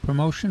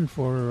promotion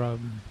for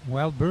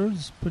Wild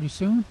Birds pretty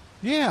soon?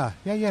 Yeah.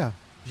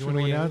 Should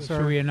we announce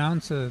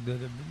the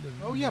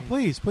Oh, yeah,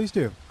 please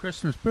do.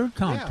 Christmas bird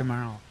count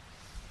tomorrow?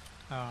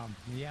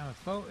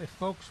 If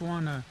folks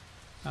want to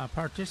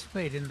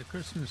participate in the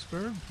Christmas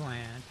bird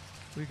plant,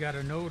 we got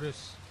a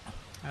notice,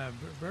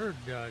 bird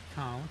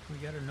count. We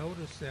got a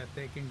notice that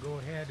they can go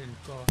ahead and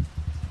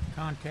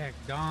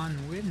contact Dawn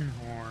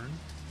Widenhorn,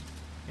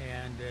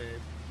 and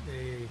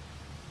they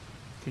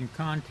can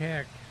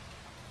contact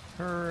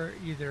her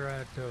either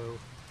at the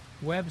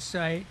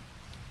website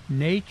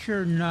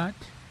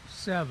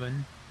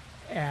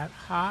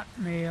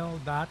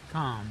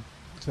naturenut7@hotmail.com.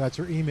 So that's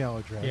her email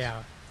address.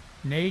 Yeah.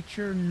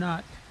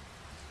 naturenut7.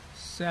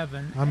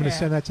 I'm going to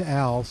send that to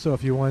Al. So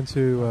if you want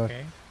to,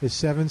 is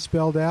 7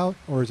 spelled out,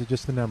 or is it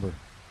just the number?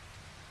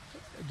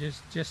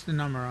 Just the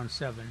number on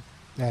 7.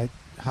 At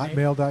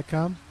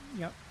hotmail.com?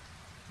 Yep.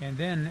 And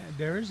then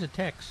there is a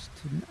text,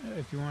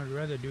 if you want to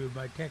rather do it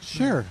by text.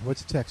 Sure.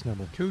 What's the text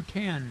number?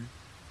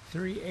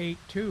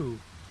 210-382.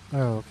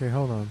 Oh, okay.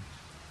 Hold on.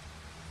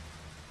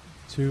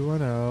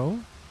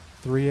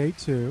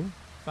 210-382.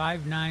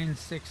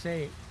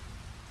 5968.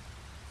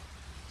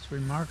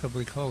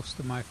 Remarkably close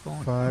to my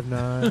phone.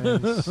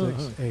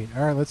 5968.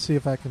 All right, let's see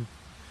if I can.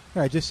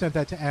 All right, I just sent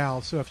that to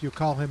Al. So if you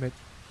call him at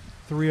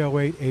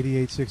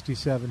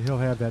 308-8867, he'll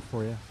have that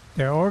for you.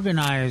 They're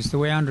organized, the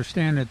way I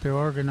understand it, they're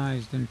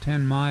organized in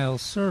 10-mile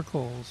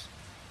circles,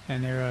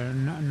 and there are a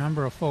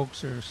number of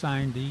folks that are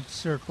assigned to each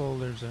circle.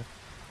 There's a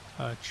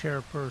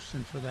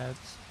chairperson for that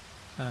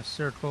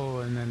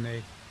circle, and then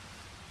they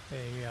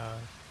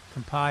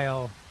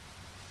compile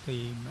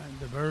the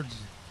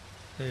birds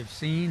they've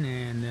seen,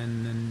 and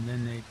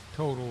then they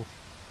total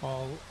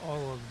all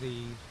of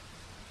the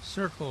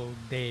circle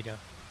data.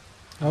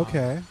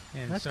 Okay,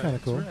 and that's so kind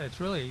of cool. It's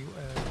really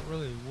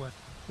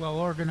well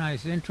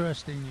organized,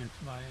 interesting, and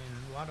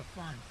a lot of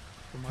fun.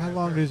 How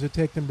long does it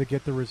take them to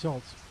get the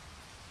results?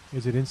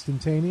 Is it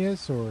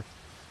instantaneous, or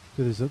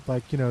is it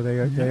like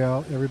they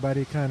all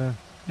everybody kind of?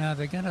 No,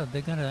 they gotta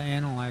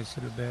analyze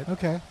it a bit.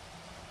 Okay.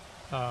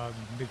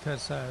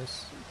 Because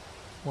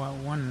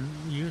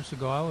years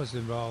ago I was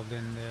involved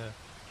in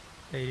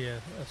they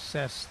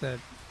assessed that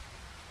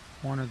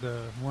one of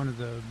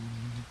the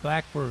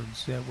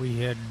blackbirds that we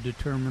had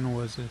determined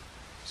was a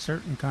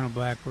certain kind of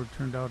blackbird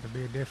turned out to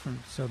be a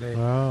different. So they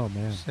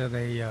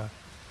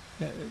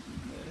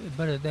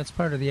but that's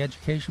part of the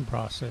education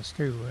process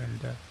too,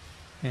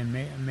 and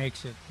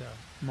makes it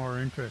more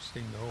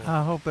interesting.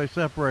 I hope they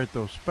separate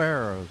those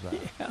sparrows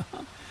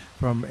out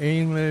from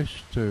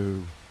English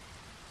to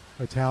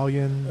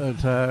Italian,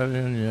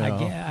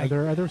 yeah.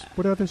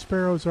 What other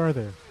sparrows are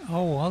there?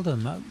 Oh, all the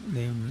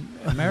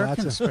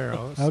American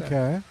sparrows.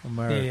 Okay.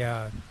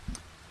 The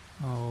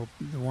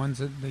ones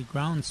that the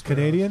ground sparrows.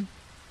 Canadian?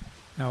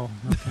 No,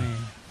 okay.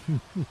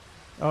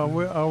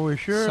 Are we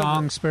sure?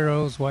 Song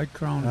sparrows,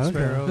 white-crowned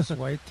sparrows,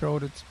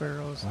 white-throated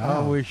sparrows.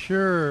 Wow. Are we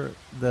sure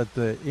that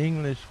the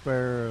English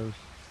sparrows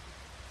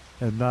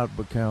have not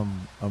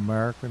become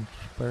American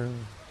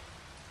sparrows?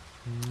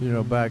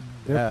 Back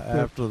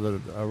after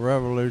the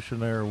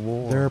Revolutionary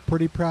War. They're a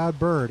pretty proud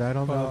bird. I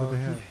don't know that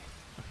they have.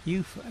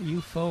 You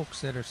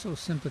folks that are so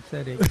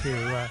sympathetic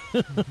to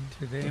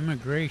the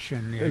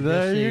immigration.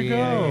 There you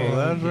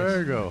go.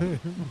 There you go.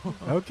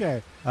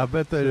 Okay. I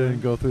bet they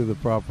didn't go through the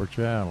proper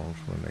channels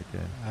when they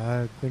came.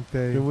 I think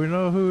they. Do we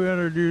know who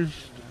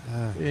introduced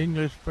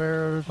English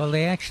sparrows? Well,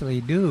 they actually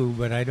do,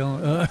 but I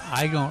don't.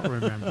 I don't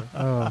remember.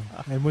 Oh,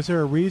 and was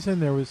there a reason?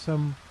 There was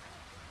some.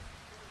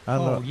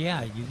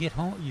 Yeah, you get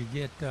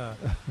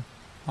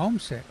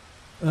homesick.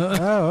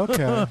 Oh,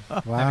 okay.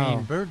 Wow. I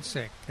mean, bird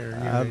sick,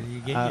 or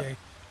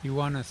you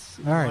want to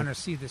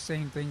see the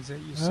same things that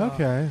you saw.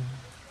 Okay.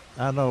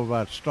 I know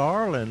about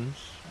starlings.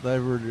 They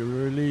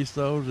released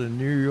those in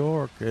New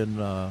York in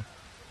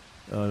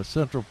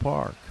Central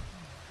Park,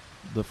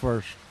 the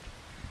first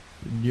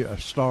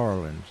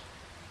starlings,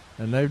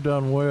 and they've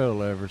done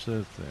well ever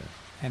since then.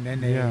 And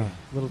then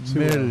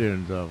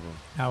millions of them.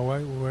 Now,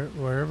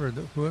 whoever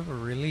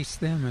released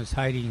them is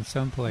hiding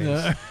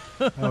someplace.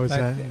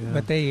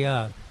 But they,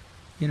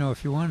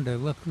 if you wanted to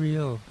look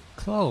real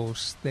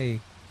close,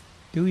 they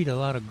do eat a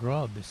lot of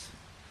grubs.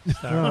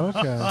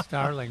 Okay.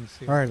 Starlings.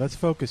 All right, let's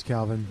focus,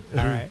 Calvin.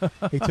 All right.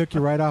 He took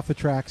you right off the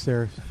tracks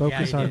there.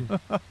 Focus Yeah, he on. did.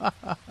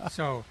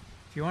 So,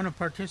 if you want to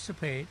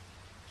participate,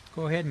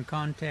 go ahead and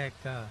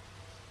contact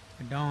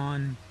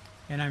Dawn,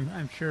 and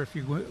I'm sure if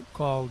you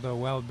call the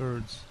Wild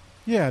Birds,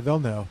 Yeah, they'll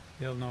know.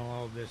 they'll know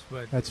all of this.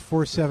 But That's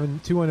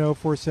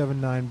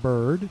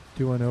 210-479-BIRD,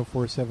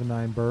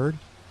 210-479-BIRD.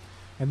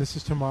 And this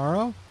is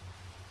tomorrow?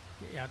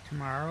 yeah,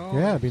 tomorrow.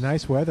 Yeah, it'd be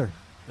nice weather.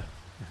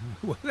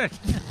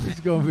 It's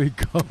going to be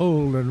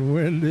cold and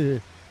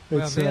windy.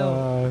 It's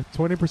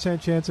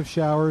 20% chance of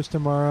showers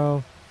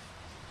tomorrow.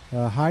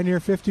 High near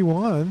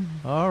 51.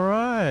 All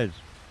right.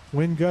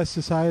 Wind gusts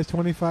as high as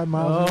 25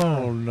 miles an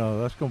hour. Oh,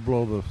 no. That's going to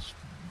blow the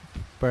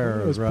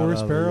sparrows Those right poor out of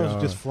the sparrows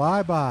yard. just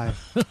fly by.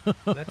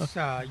 Let's.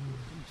 So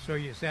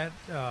is that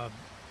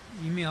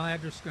email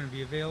address going to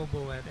be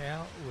available at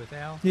Al?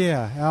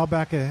 Yeah, Al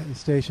back at the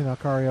station,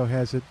 Alcario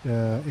has it.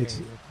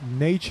 It's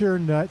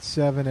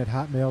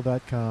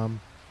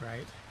naturenut7@hotmail.com.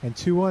 Right. And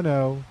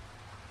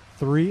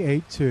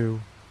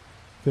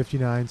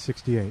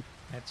 210-382-5968.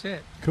 That's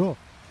it. Cool.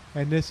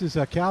 And this is,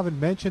 Calvin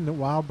mentioned that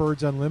Wild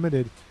Birds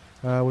Unlimited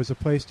was a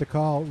place to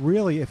call.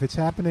 Really, if it's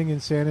happening in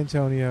San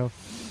Antonio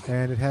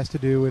and it has to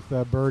do with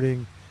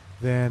birding,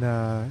 then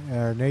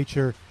our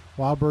nature,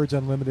 Wild Birds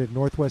Unlimited,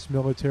 Northwest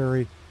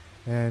Military,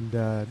 and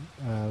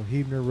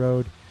Huebner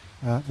Road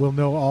will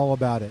know all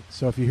about it.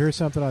 So if you hear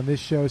something on this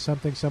show,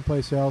 something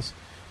someplace else,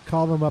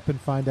 call them up and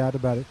find out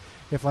about it.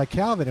 If like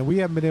Calvin, and we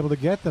haven't been able to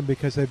get them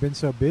because they've been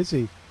so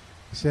busy,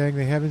 saying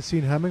they haven't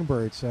seen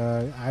hummingbirds.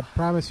 I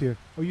promise you.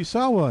 Oh, you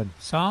saw one?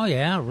 Saw,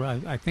 yeah.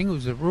 I think it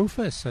was a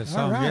Rufus. I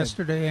saw him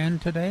yesterday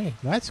and today.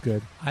 That's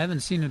good. I haven't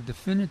seen a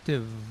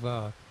definitive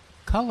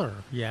color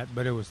yet,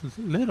 but it was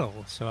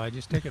little, so I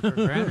just take it for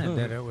granted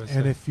that it was.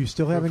 And if you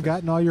still haven't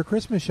gotten all your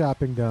Christmas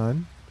shopping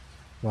done,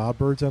 Wild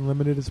Birds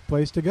Unlimited is a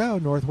place to go.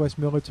 Northwest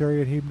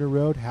Military and Huebner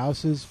Road,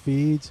 houses,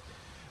 feeds,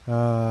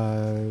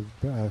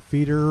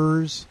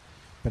 feeders,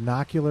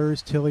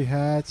 binoculars, tilly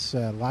hats,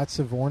 lots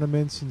of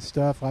ornaments and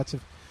stuff, lots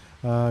of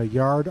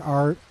yard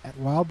art at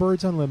Wild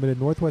Birds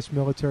Unlimited, Northwest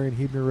Military and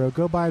Huebner Road.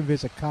 Go by and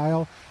visit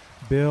Kyle,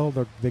 Bill,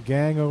 the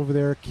gang over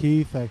there,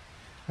 Keith. I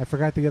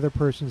forgot the other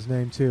person's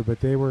name too,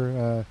 but they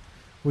were.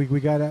 We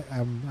got.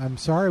 I'm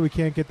sorry we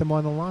can't get them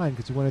on the line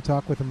because we want to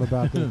talk with them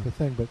about the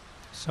thing. But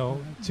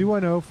so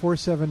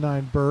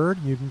 210-479-BIRD.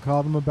 You can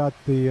call them about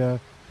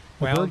the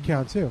bird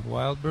count too.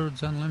 Wild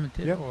Birds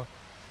Unlimited. Yep.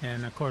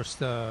 And, of course,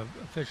 the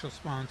official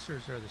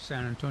sponsors are the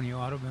San Antonio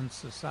Audubon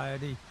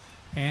Society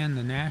and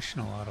the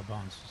National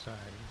Audubon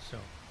Society. So,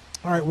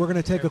 all right, we're going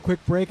to take a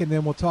quick break, and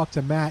then we'll talk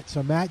to Matt.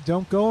 So, Matt,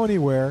 don't go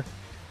anywhere.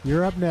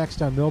 You're up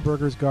next on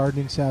Milberger's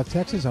Gardening, South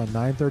Texas on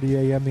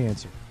 9:30 a.m. The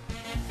Answer.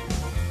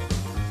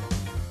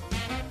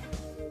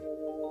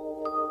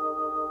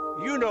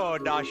 You know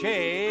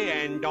Daché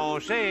and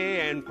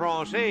Dansé and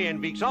Francais and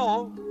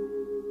Vixen,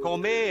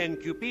 Comet and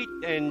Cupid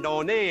and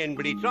Donné and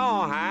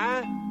Blitzon,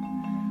 huh?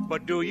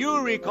 But do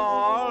you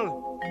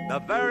recall the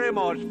very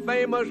most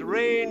famous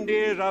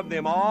reindeers of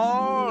them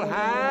all,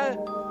 huh?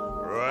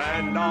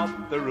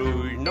 Randolph the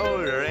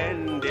Rouge-Nosed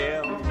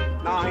Reindeer.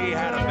 Now he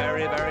had a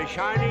very, very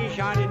shiny,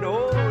 shiny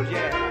nose,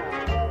 yeah.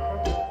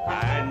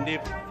 And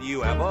if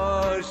you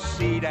ever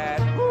see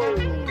that,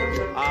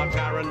 I'll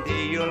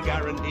guarantee you'll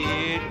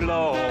guarantee it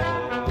glows.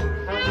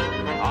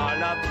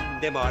 All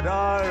of them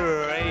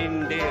other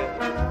reindeer,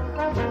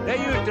 they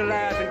used to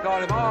laugh and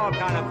call him all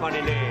kind of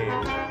funny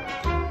names.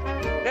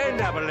 They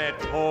never let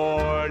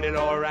poor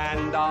little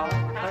Randolph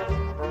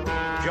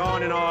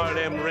join in all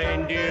them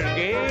reindeer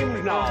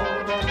games now.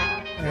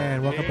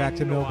 And welcome back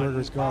to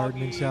Milberger's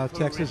Gardening, South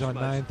Texas on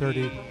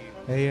 9:30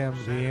 a.m.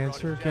 The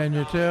Answer. Can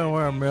you tell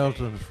where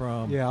Milton's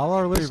from? Yeah, all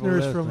our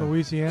listeners from listening.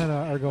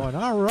 Louisiana are going,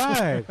 all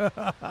right.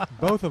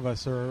 Both of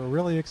us are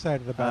really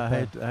excited about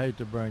that. I hate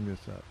to bring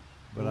this up,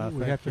 but I We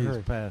think have to he's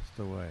hurry. passed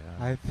away.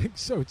 I think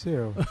so,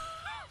 too.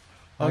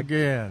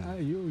 Again. Are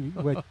you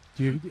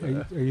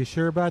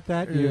sure about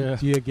that? Yeah.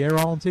 Do you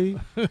guarantee?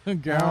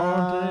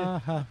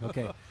 Guarantee?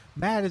 Okay.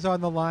 Matt is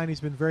on the line. He's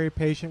been very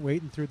patient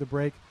waiting through the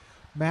break.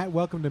 Matt,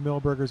 welcome to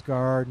Milberger's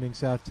Gardening,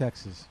 South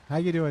Texas. How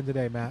you doing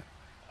today, Matt?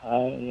 I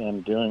am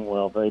doing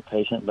well, very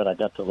patient, but I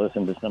got to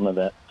listen to some of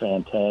that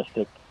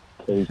fantastic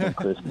Asian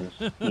Christmas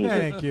music.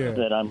 Thank you.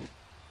 That I'm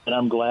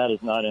glad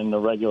is not in the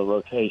regular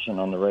rotation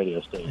on the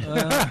radio station.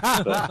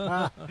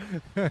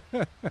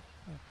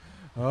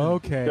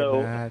 Okay,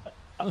 So, Matt.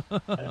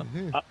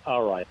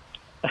 All right.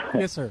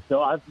 Yes, sir.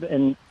 So I've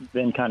been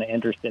kind of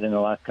interested in the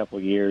last couple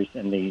of years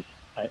in these,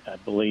 I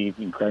believe,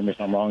 you can correct me if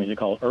I'm wrong, is it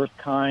called Earth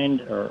Kind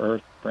or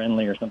Earth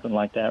Friendly or something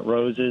like that,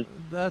 roses?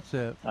 That's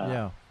it,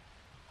 yeah.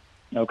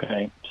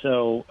 Okay,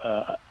 so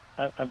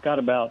I've got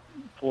about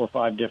 4 or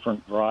 5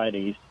 different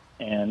varieties,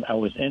 and I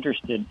was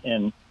interested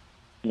in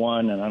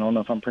one, and I don't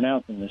know if I'm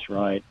pronouncing this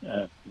right.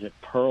 Is it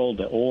Pearl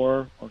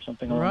d'Or or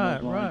something along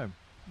those lines?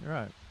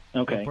 Right.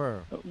 Okay.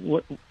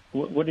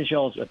 What is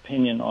y'all's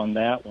opinion on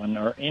that one,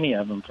 or any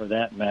of them for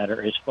that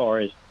matter, as far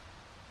as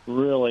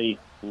really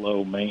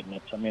low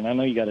maintenance? I mean, I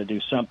know you got to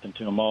do something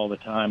to them all the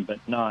time,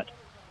 but not.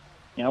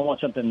 I want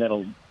something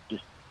that'll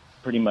just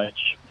pretty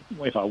much,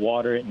 if I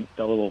water it and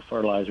throw a little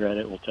fertilizer at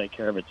it, it will take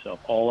care of itself.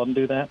 All of them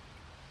do that?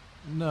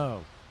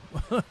 No.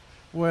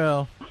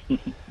 Well,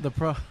 the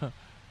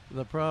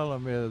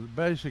problem is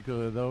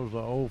basically those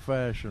are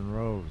old-fashioned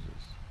roses.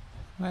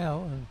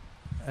 Well,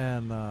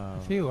 and a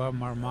few of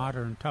them are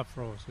modern tough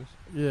roses.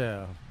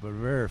 Yeah, but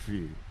very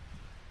few.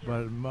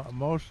 But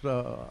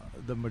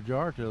the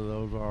majority of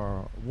those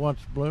are once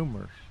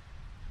bloomers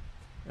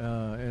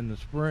in the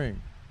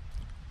spring.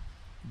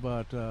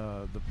 But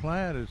the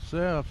plant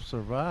itself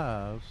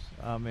survives,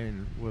 I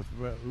mean, with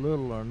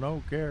little or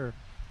no care,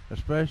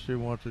 especially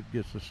once it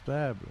gets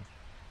established.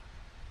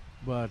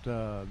 But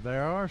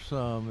there are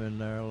some in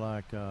there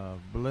like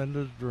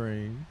Belinda's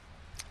Dream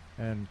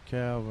and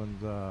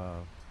Calvin's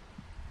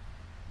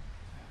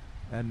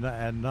and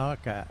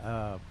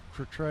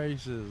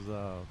Trace's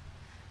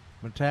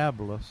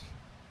Metabolus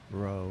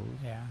rose.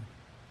 Yeah.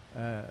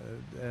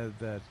 And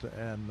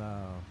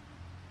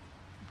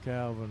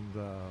Calvin's.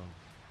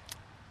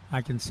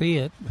 I can see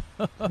it.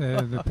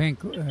 The pink.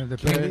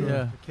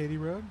 Katie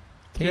Road.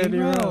 Katie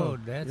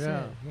Road. That's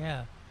it.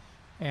 Yeah.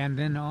 And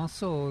then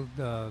also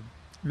the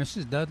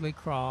Mrs. Dudley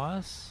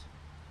Cross.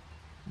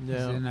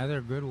 Is another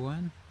good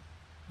one.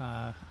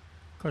 Of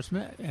course,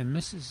 and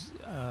Mrs.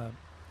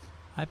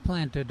 I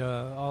planted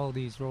all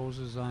these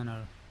roses on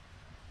a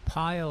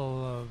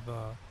pile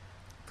of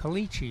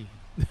caliche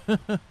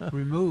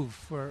removed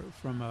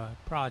from a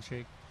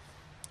project,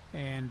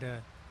 and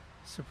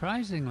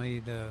surprisingly,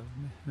 the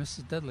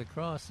Mrs. Dudley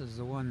Cross is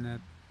the one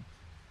that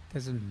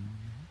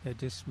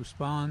just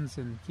responds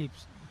and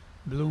keeps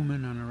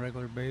blooming on a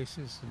regular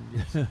basis, and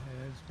just,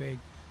 it's big.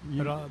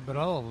 But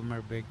all of them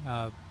are big.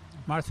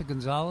 Martha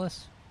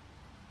Gonzalez,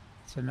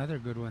 it's another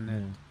good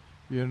one.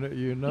 That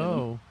you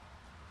know.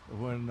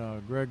 When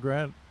Greg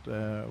Grant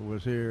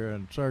was here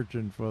and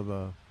searching for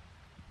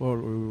what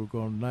we were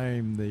going to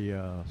name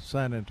the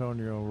San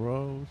Antonio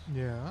Rose,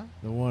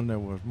 the one that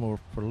was more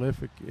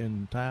prolific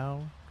in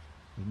town,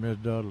 was Miss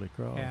Dudley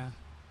Cross. Yeah.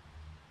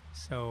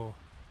 So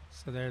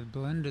there's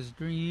Belinda's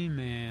Dream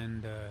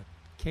and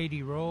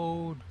Katie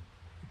Road,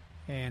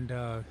 and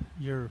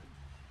your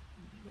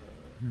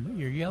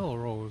yellow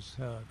rose,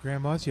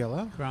 Grandma's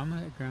Yellow.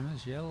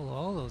 Grandma's Yellow.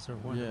 All those are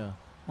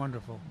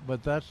wonderful.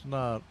 But that's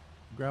not.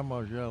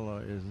 Grandma's Yellow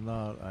is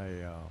not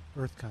a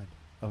earth kind,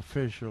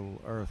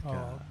 official earth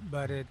kind.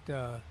 But it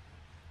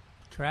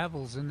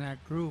travels in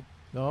that group.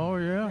 Oh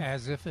yeah,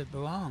 as if it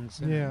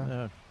belongs.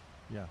 Yeah.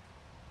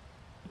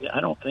 I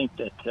don't think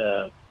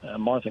that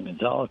Martha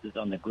Gonzalez is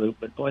on the group,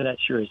 but boy, that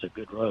sure is a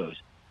good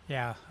rose.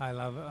 Yeah, I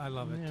love it. I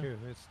love it too.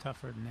 It's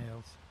tougher than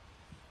nails.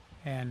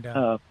 And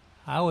I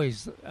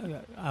always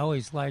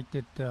liked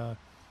it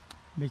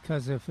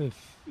because if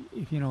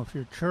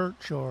your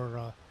church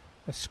or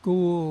a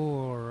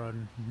school or a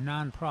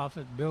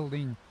non-profit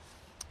building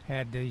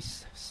had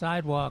these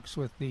sidewalks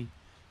with the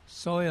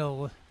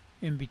soil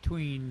in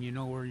between,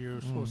 where you're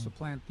supposed to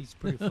plant these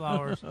pretty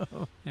flowers.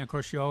 And, of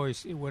course,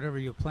 whatever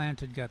you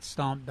planted got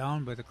stomped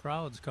down by the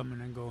crowds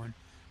coming and going.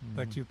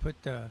 But you put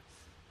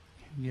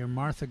your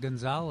Martha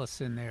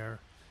Gonzalez in there,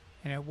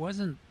 and it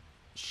wasn't,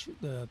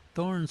 the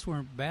thorns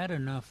weren't bad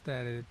enough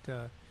that it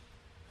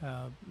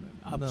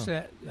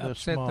upset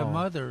small, the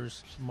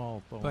mothers,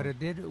 small thorns. But it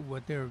did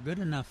what they were good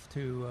enough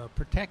to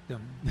protect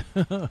them.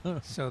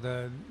 So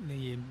the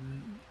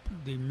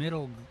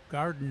middle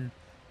garden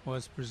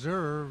was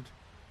preserved,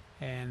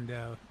 and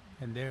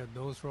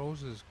those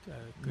roses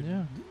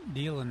could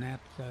deal in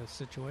that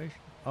situation.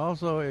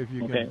 Also, if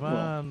you can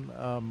find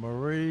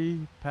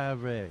Marie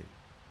Pavey,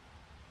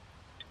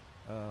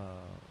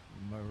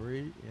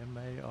 Marie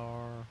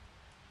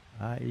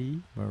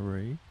Marie,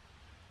 Marie.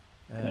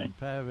 And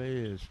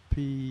Pavey is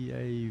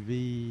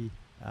Paveier,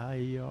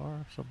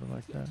 something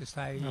like that. Just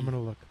I-E. I'm going to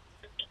look.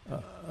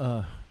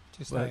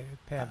 Just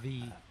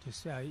Pavey,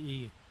 just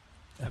I-E.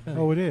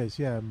 Oh, it is,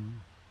 yeah.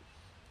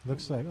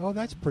 Looks like,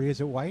 that's pretty.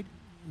 Is it white?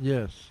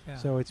 Yes. Yeah.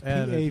 So it's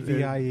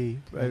Pavie.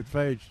 It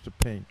fades to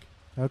pink.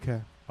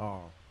 Okay.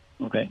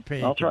 Okay.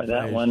 Pink I'll try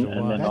that one.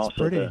 And then that's also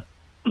pretty.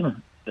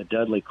 The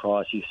Dudley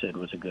Cross you said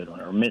was a good one,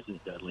 or Mrs.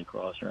 Dudley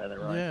Cross, rather,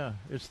 right? Yeah,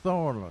 it's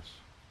thornless.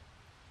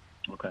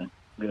 Okay,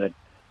 good.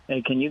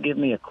 Hey, can you give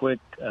me a quick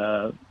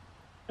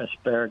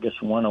asparagus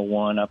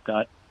 101? I've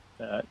got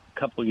a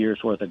couple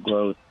years' worth of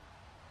growth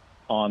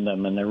on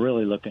them, and they're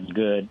really looking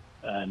good.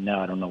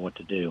 Now I don't know what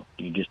to do.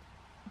 Do you just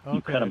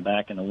you cut them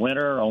back in the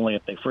winter, only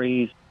if they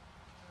freeze?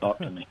 Talk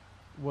to me.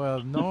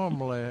 Well,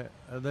 normally,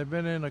 they've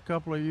been in a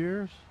couple of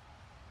years?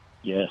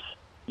 Yes,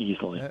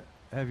 easily.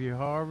 Have you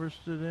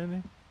harvested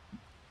any?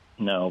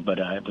 No,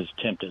 but I was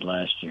tempted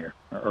last year,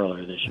 or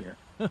earlier this year.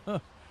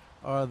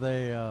 Are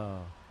they,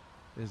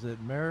 is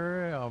it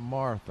Mary or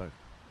Martha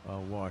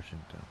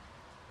Washington?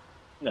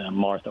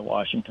 Martha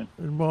Washington.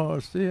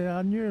 See,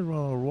 I knew it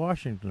was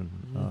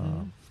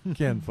Washington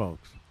kin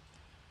folks.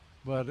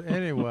 But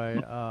anyway,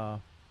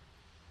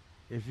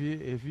 if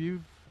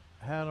you've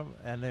had them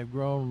and they've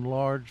grown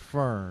large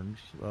ferns,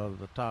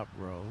 the top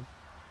growth,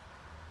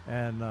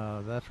 and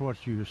that's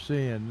what you're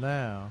seeing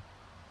now.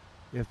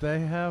 If they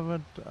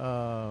haven't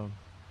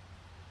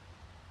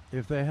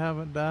if they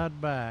haven't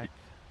died back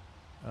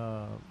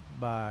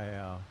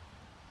by,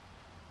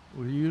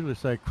 we usually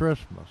say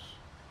Christmas,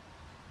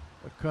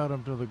 cut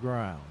them to the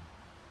ground.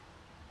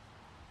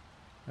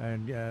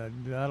 And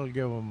that'll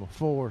give them a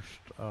forced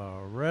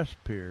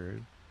rest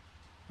period,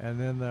 and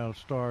then they'll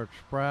start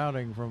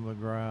sprouting from the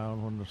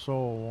ground when the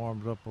soil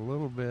warms up a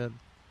little bit,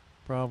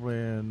 probably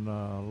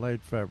in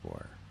late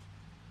February.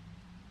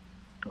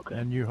 Okay.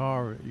 And you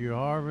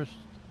harvest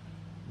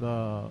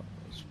the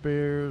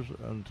spears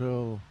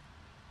until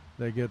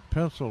they get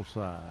pencil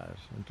size,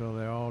 until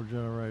they all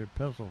generate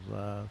pencil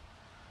size,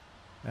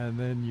 and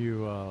then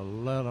you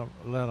let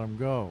them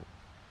go.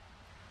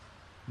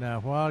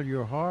 Now, while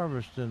you're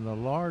harvesting the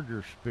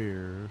larger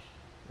spears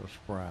or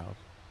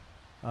sprouts,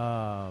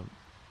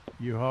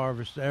 you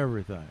harvest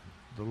everything,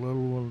 the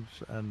little ones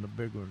and the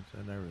big ones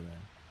and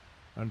everything,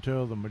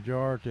 until the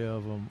majority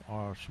of them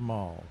are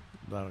small,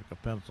 like a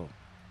pencil.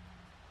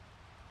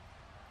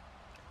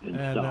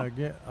 And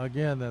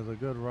again, there's a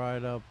good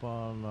write-up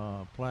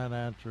on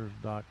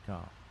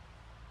plantanswers.com.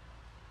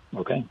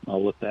 Okay,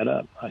 I'll look that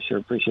up. I sure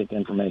appreciate the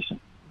information.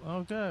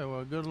 Okay,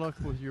 well, good luck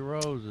with your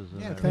roses.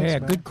 And Yeah,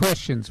 good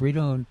questions. We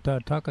don't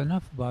talk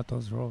enough about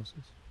those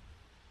roses.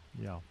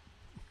 Yeah.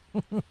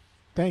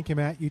 Thank you,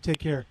 Matt. You take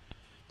care.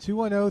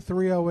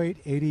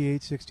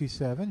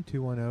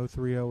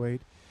 210-308-8867,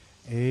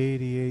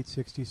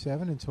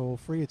 210-308-8867, and toll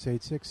free, it's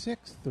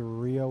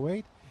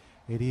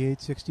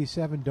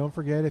 866-308-8867. Don't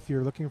forget, if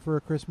you're looking for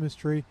a Christmas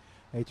tree,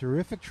 a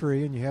terrific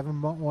tree, and you haven't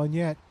bought one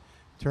yet,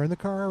 turn the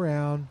car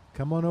around,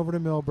 come on over to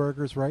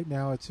Millburgers right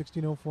now at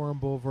 1604 on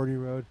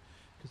Boulevardy Road,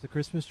 because the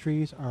Christmas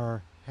trees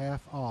are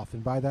half off.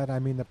 And by that, I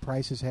mean the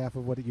price is half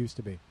of what it used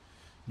to be.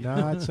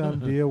 Not some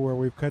deal where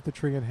we've cut the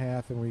tree in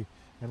half and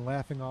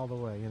laughing all the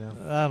way, you know.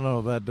 I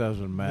know that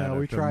doesn't matter. No,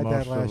 we tried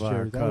that last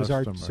year. That was our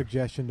customers.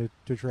 suggestion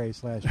to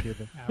Trace last year.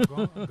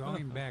 Now,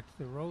 going back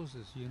to the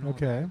roses, you know,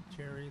 Okay. that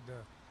Jerry,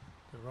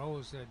 the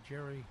rose that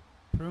Jerry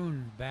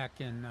pruned back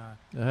in.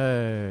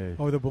 Hey.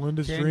 Oh, the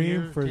Belinda's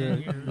Dream for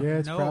the. Yeah,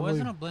 it's no, probably. it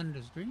wasn't a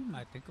Belinda's Dream.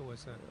 I think it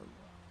was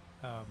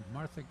a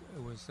Martha.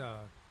 It was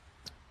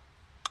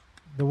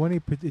The one he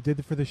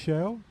did for the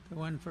show? the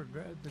one for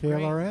the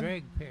KLRN?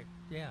 Greg picked.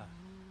 Yeah.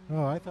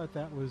 Oh, I thought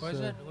that was.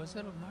 Was it a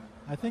Martha?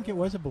 I think it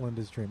was a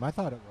Belinda's Dream. I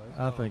thought it was.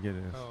 I think it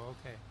is. Oh,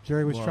 okay.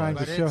 Jerry was trying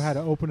to But show how to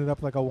it's- open it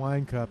up like a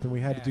wine cup, and we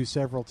had to Yeah. do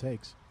several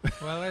takes.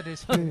 Well, it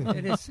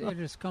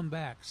has come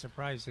back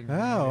surprisingly.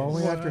 Oh,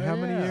 only Well, after how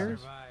many yeah. years?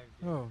 Survived.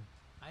 Oh,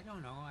 I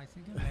don't know. I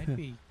think it might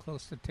be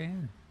close to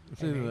 10.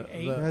 See,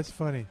 Maybe 8. that's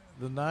funny.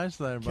 The nice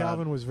thing about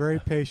Calvin was very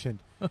patient.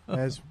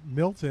 As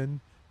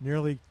Milton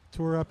nearly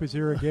tore up his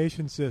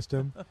irrigation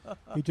system,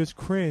 he just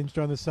cringed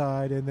on the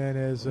side, and then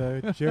as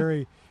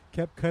Jerry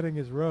kept cutting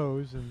his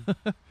rose, and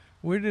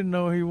we didn't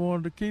know he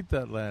wanted to keep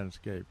that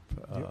landscape.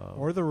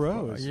 or the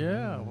rose.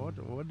 Yeah,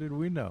 what did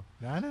we know?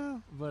 I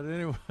know. But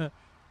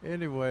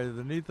anyway,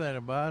 the neat thing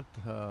about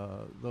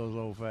those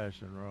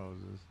old-fashioned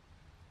roses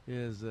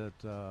is that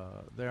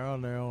they're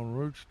on their own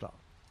rootstock.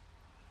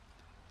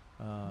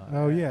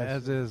 Oh, yes.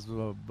 As is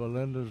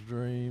Belinda's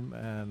Dream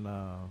and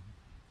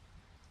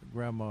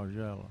Grandma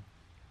Jella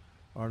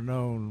are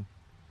known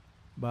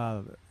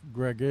by the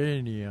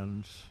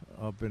Gregarians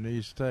up in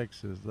East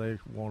Texas. They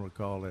want to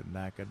call it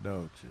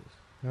Nacogdoches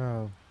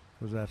Oh.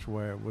 because that's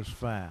where it was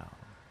found.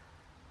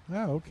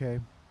 Oh, okay.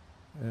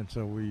 And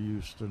so we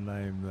used to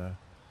name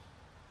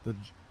the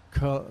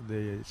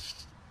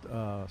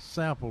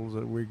samples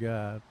that we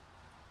got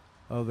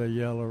of the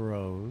yellow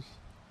rose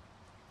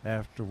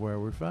after where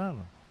we found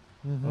them.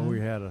 Mhm. We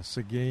had a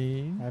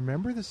Seguin. I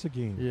remember the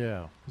Seguin.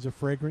 Yeah. It was a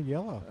fragrant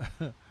yellow.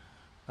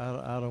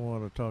 I don't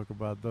want to talk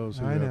about those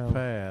who I know. have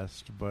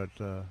passed, but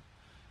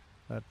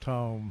that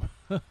Tom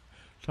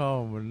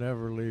would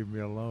never leave me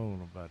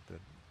alone about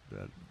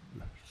that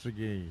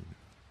Seguin.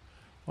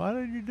 Why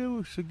did you do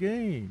a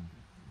Seguin?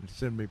 And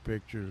send me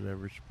pictures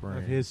every spring.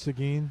 Of his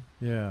Seguin?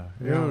 Yeah,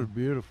 it Yeah. was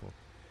beautiful.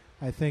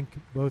 I think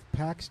both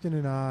Paxton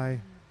and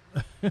I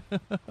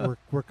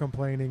were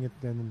complaining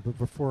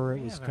before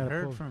it was kind of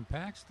heard cool. from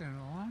Paxton in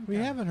a long time. We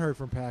haven't heard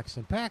from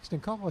Paxton. Paxton,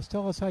 call us.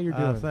 Tell us how you're I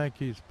doing. think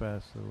he's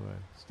passed away.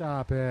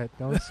 Stop it.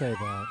 Don't say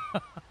that.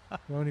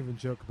 Don't even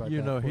joke about that.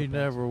 You know, Poor he Paxton.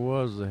 never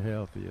was the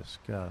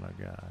healthiest kind of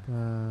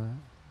guy.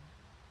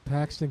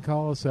 Paxton,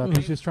 call us up.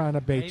 He's just trying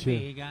to bait Maybe you.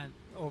 he got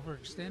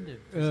overextended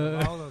because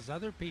of all those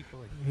other people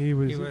He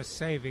was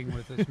saving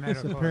with his It's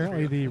medical.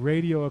 apparently the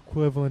radio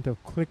equivalent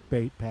of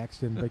clickbait,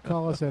 Paxton. But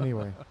call us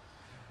anyway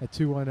at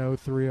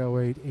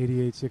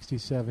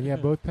 210-308-8867. Yeah,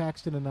 both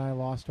Paxton and I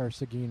lost our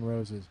Seguin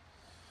roses.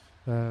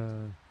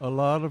 A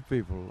lot of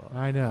people.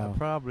 I know.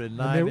 Probably And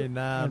they were-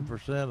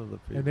 99% of the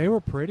people. And they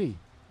were pretty.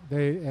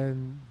 They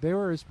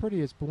were as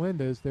pretty as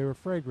Belinda's. They were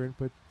fragrant,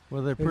 but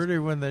were they pretty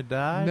when they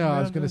died? No, I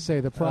was Brenda? going to say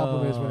the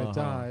problem is when it Oh.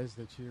 dies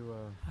that you.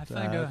 I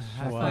find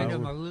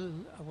them a little.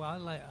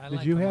 Well, I Did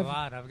like you them have- a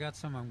lot. I've got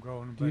some of them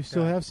growing. Do you but,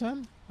 still have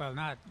some? Well,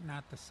 not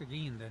the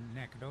Seguin, the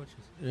Nacogdoches.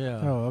 Yeah.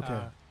 Oh,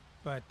 okay.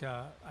 But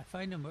I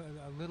find them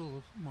a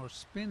little more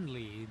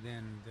spindly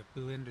than the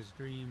Belinda's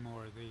Dream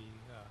or the.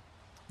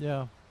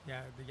 Yeah.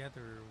 Yeah, the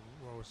other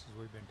roses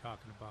we've been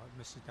talking about,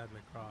 Mrs.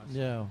 Dudley Cross.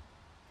 Yeah.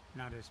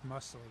 Not as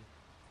muscly.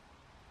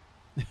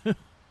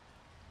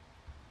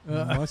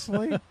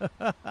 Muscly?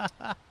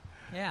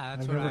 Yeah,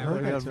 that's I've what never I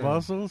heard heard. that term.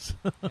 Muscles?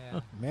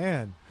 Yeah.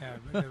 Man, Yeah,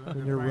 but when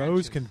the your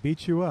rose branches. can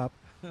beat you up.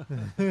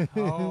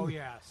 Oh,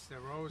 yes, the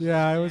rose.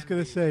 Yeah, I was can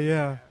going be- to say,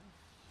 yeah.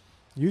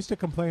 Used to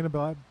complain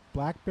about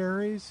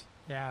blackberries.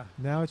 Yeah.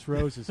 Now it's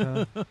roses,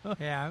 huh?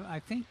 Yeah, I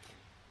think.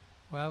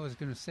 Well, I was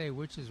going to say,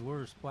 which is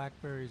worse,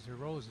 blackberries or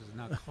roses?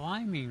 Now,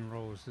 climbing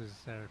roses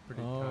are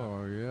pretty tough.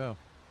 Oh, yeah.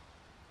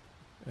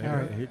 All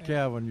right.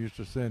 Calvin used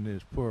to send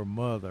his poor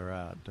mother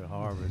out to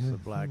harvest the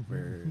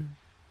blackberries.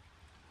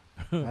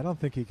 I don't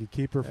think he could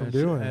keep her from and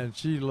doing it. And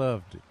she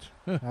loved it.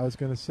 I was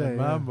going to say, And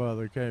my yeah.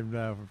 mother came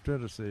down from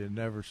Tennessee and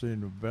never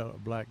seen a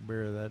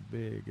blackberry that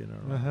big in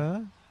her life.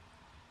 Uh-huh.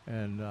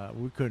 And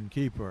we couldn't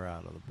keep her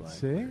out of the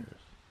blackberries. See?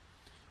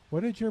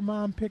 What did your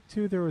mom pick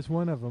too? There was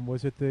one of them.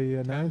 Was it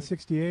the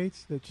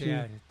 968s that she?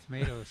 Yeah,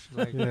 tomatoes.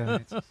 Like Yeah.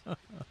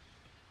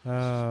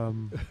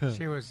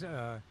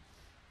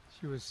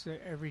 She was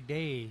every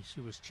day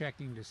she was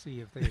checking to see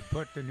if they had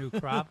put the new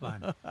crop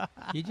on.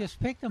 You just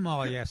picked them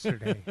all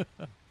yesterday.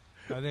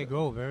 Oh, they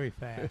grow very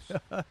fast.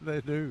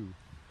 They do.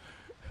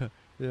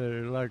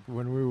 Yeah, like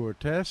when we were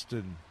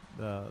testing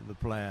the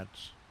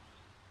plants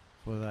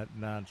for that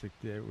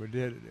 968, we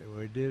did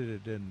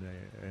it in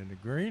the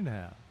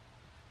greenhouse,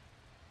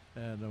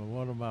 and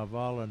one of my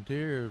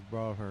volunteers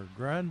brought her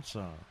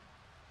grandson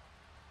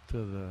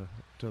to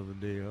the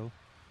deal,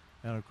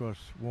 and of course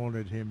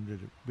wanted him to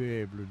be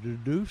able to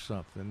do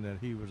something that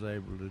he was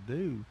able to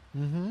do.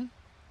 Mm-hmm.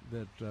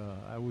 That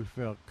we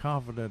felt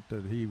confident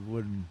that he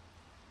wouldn't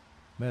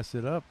mess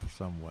it up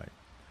some way.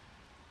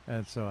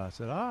 And so I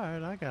said, all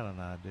right, I got an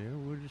idea.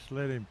 We'll just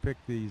let him pick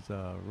these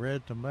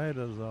red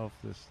tomatoes off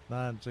this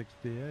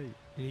 968.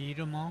 Did you eat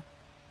them all?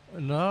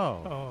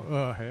 No.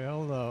 Oh,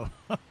 hell no.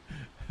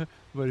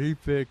 But he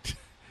picked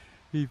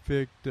and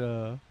picked.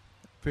 And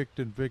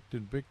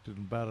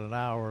about an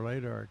hour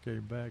later, I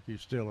came back.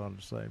 He's still on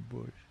the same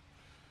bush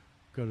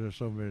because there's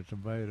so many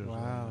tomatoes. Wow.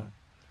 On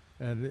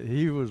there. And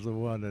he was the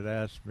one that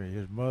asked me.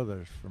 His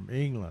mother's from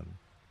England.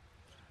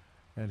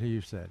 And he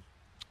said,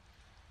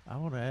 I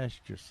want to ask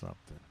you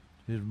something.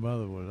 His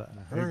mother was,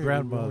 his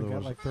grandmother got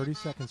was, like 30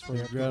 seconds for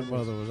you. his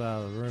grandmother was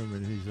out of the room,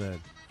 and he said,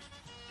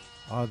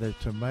 are they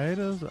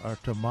tomatoes or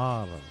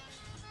tomatoes?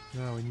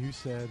 No, and you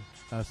said,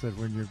 I said,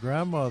 when your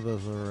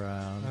grandmother's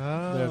around,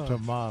 they're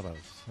tomatoes.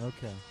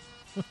 Okay.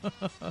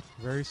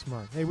 Very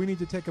smart. Hey, we need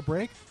to take a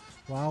break.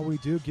 While we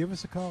do, give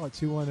us a call at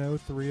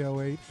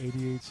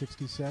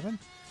 210-308-8867.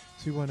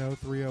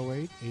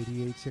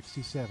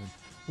 210-308-8867.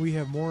 We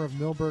have more of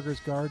Milberger's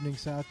Gardening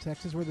South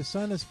Texas, where the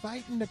sun is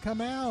fighting to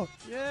come out.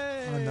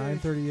 Yay! On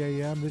 9:30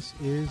 a.m. This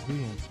is The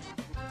Answer.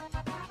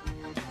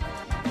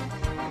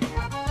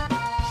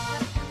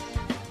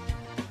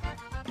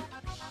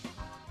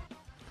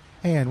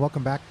 And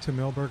welcome back to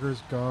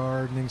Milberger's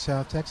Gardening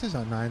South Texas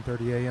on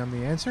 9:30 a.m.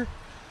 The Answer.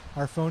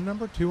 Our phone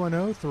number,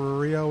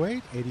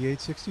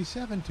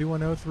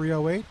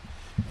 210-308-8867,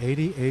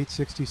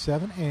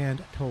 210-308-8867,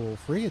 and toll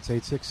free, it's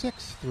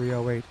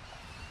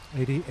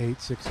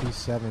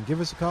 866-308-8867.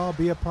 Give us a call,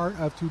 be a part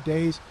of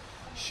today's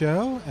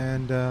show,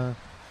 and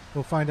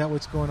we'll find out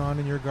what's going on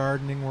in your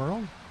gardening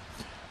world.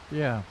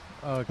 Yeah.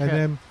 And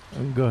then,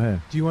 go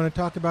ahead. do you want to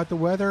talk about the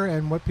weather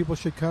and what people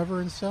should cover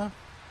and stuff?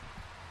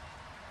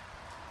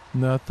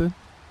 Nothing.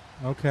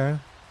 Okay.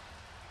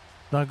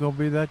 Not going to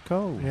be that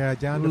cold. Yeah,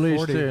 down at to least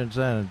 40. here in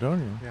San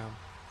Antonio. Yeah.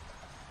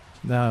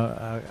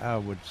 Now, I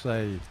would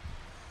say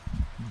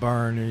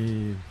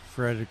Barney,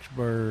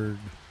 Fredericksburg,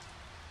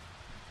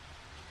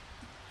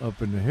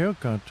 up in the hill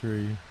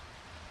country,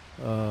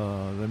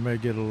 they may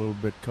get a little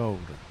bit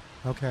colder.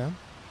 Okay.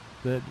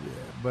 But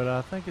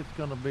I think it's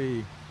going to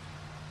be,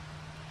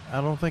 I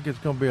don't think it's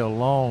going to be a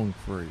long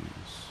freeze,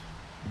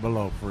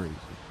 below freezing.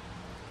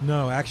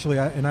 No, actually,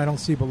 I don't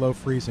see below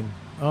freezing.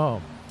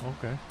 Oh,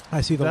 okay. I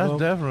see the That's low.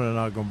 definitely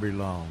not going to be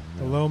long.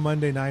 The low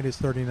Monday night is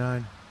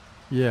 39.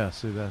 Yeah,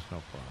 see, that's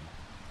no problem.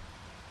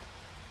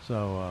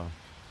 So,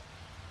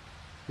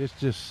 it's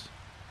just,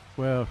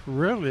 well,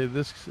 really,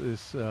 this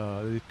is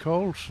the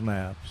cold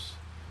snaps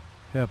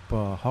help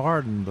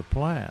harden the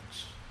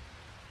plants.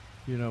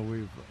 You know,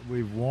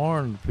 we've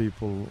warned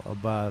people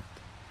about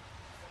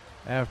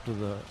after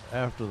the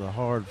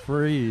hard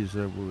freeze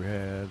that we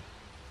had,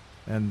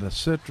 and the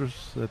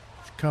citrus that's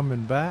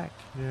coming back.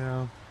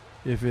 Yeah.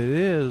 If it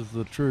is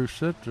the true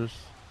citrus,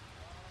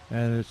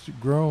 and it's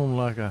grown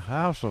like a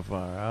house of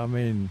fire, I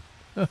mean,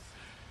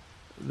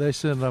 they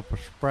send up a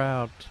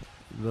sprout.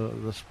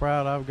 The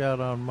sprout I've got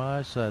on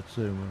my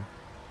satsuma,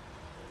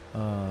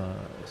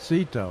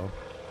 Cito,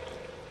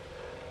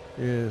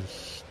 is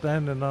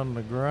standing on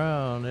the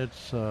ground.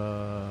 It's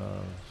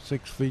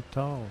 6 feet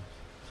tall,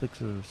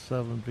 6 or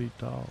 7 feet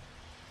tall,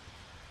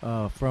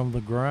 from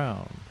the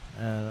ground,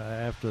 and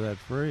after that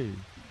freeze.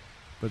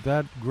 But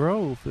that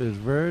growth is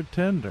very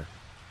tender.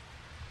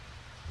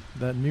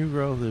 That new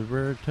growth is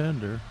very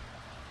tender,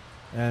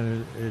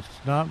 and it's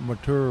not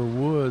mature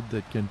wood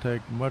that can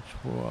take much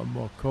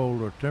more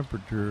colder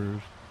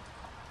temperatures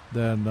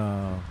than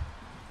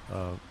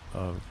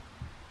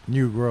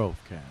new growth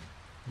can.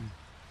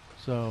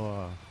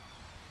 So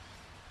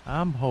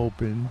I'm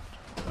hoping,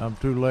 I'm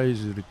too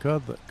lazy to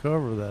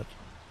cover that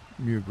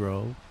new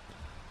growth,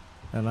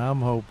 and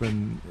I'm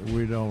hoping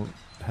we don't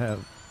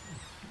have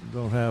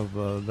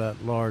that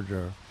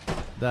larger,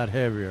 that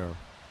heavier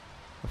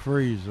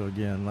freeze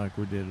again like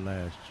we did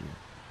last year.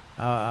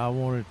 I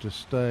want it to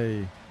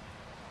stay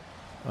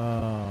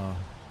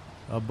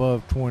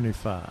above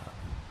 25,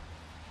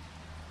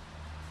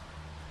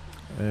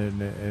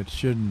 and it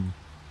shouldn't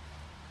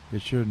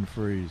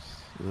freeze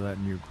that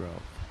new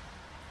growth.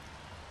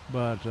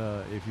 But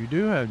if you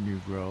do have new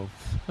growth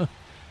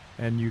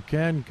and you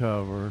can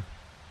cover,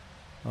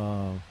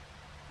 don't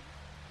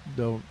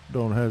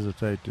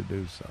hesitate to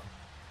do so.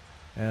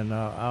 And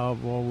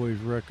I've always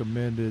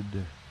recommended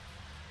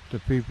to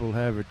people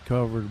have it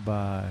covered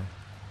by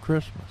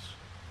Christmas.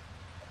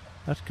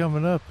 That's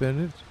coming up,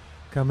 isn't it?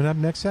 Coming up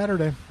next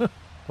Saturday.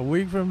 A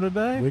week from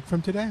today? A week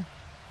from today.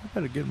 I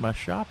better get my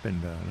shopping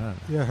done, huh?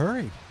 Yeah,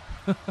 hurry.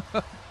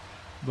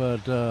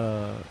 But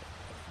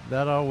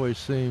that always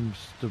seems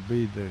to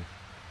be the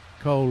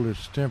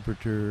coldest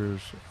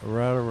temperatures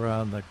right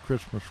around the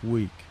Christmas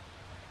week,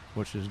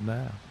 which is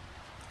now.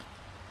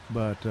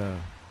 But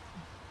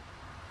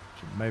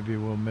maybe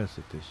we'll miss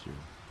it this year.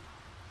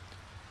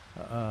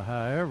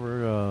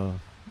 However,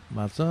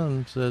 my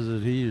son says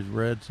that he has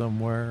read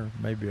somewhere,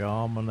 maybe an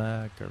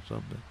almanac or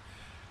something,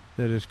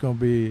 that it's going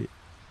to be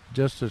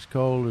just as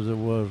cold as it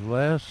was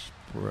last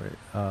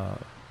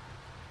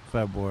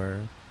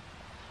February,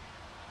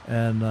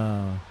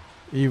 and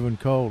even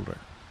colder.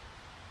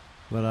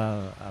 But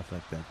I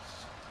think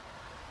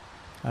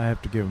I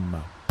have to give him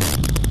a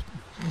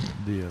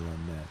deal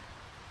on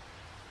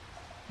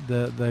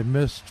that. They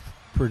missed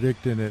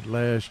predicting it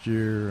last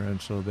year,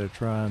 and so they're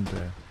trying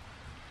to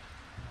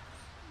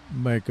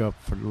make up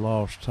for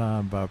lost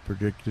time by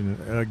predicting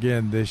it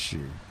again this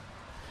year.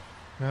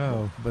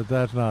 Oh, but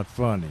that's not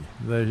funny.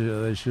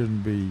 They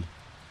shouldn't be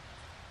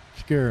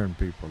scaring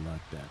people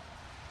like that.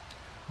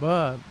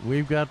 But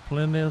we've got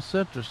plenty of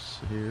citrus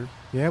here.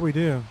 Yeah, we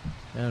do.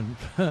 And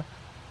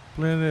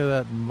plenty of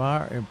that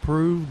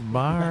improved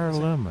Meyer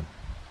lemon.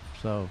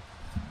 So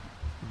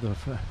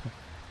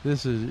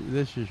this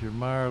is your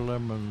Meyer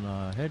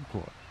lemon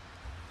headquarters.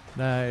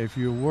 Now, if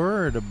you're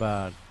worried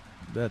about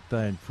that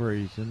thing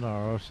freezing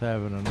or us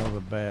having another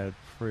bad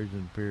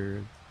freezing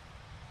period,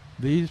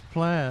 these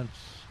plants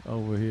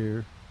over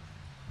here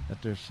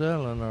that they're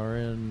selling are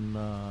in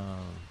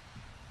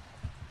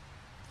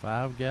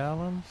 5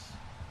 gallons.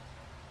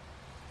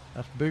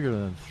 That's bigger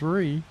than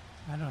 3.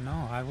 I don't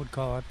know. I would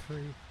call it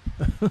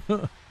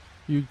 3.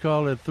 You'd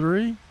call it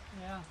 3?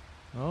 Yeah.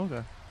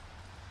 Okay.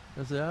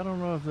 I say, I don't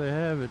know if they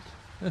have it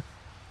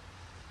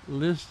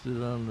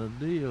listed on the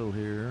deal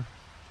here,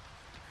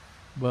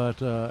 but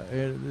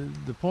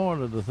the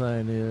point of the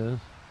thing is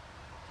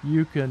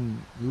you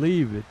can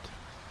leave it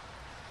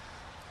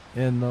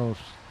in those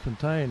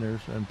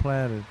containers and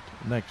plant it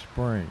next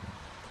spring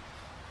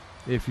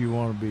if you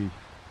want to be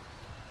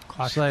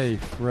cautious,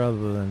 safe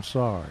rather than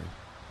sorry.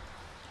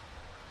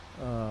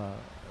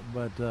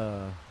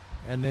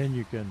 And then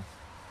you can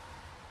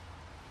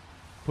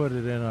put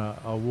it in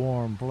a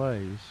warm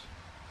place,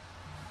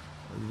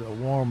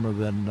 warmer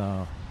than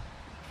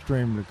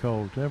extremely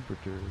cold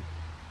temperatures.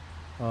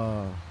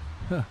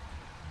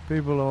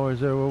 People always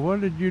say, well,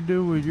 what did you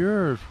do with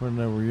yours when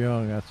they were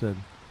young? I said,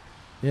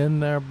 in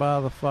there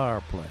by the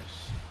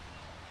fireplace.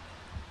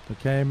 They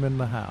came in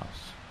the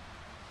house.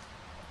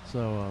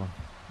 So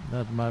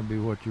that might be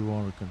what you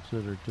want to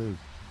consider too.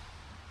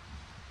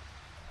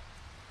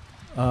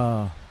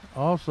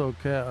 Also,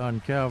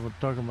 on Calvin,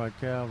 talking about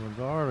Calvin's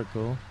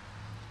article,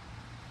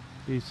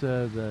 he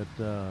said that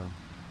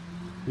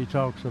he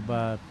talks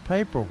about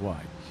paper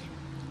whites.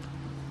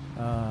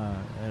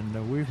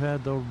 And we've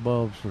had those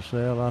bulbs for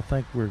sale. I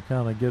think we're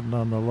kind of getting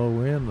on the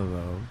low end of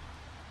those.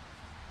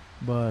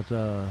 But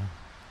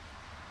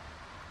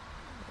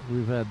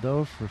we've had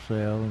those for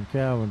sale, and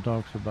Calvin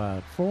talks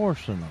about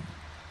forcing them.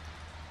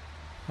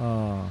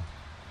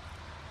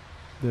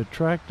 The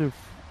attractive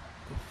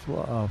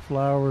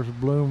flowers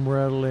bloom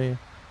readily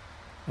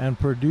and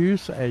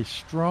produce a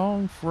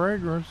strong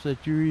fragrance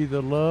that you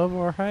either love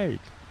or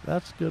hate.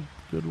 That's a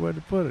good way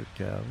to put it,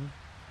 Calvin.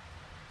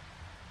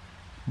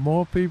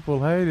 More people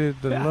hate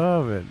it than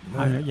love it.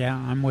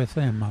 I'm with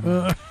him.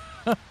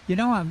 You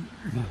know,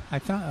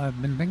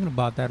 I've been thinking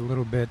about that a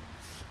little bit.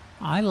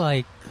 I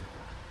like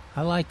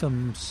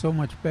them so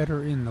much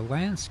better in the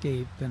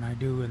landscape than I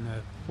do in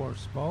the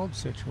forced bulb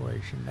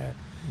situation. That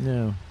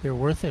they're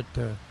worth it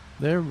to.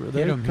 They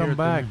come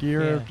back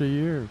year after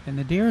year, and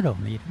the deer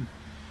don't need them.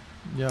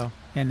 Yeah,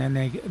 and then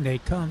they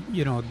come.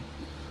 You know,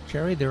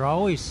 Jerry, they're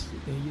always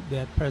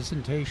that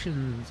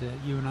presentations that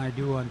you and I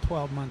do on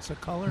 12 Months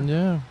of Color.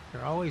 Yeah,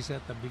 they're always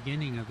at the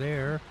beginning of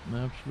there.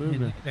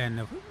 Absolutely.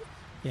 And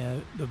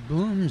the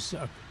blooms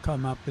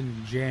come up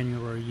in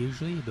January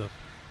usually. The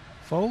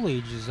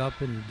foliage is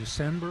up in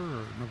December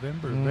or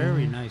November.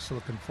 Very nice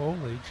looking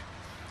foliage.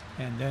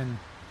 And then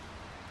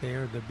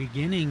they're the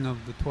beginning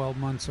of the 12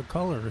 months of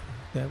color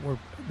that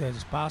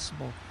is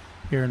possible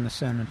here in the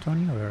San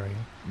Antonio area.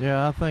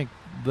 Yeah, I think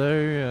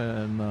they're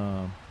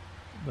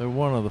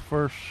one of the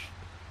first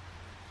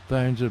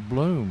things that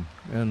bloom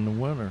in the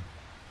winter,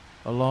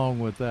 along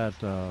with that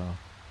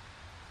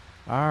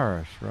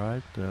iris,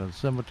 right?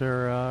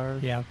 Cemetery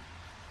iris. Yeah.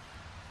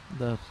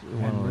 That's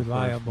one and of the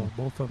reliable. first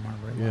Both of them are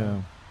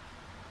reliable.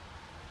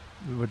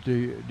 Yeah. But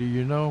do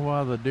you know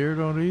why the deer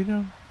don't eat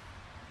them?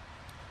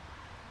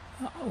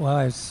 Well,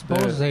 I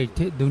suppose they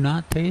do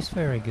not taste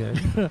very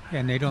good,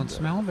 and they don't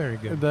smell very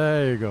good.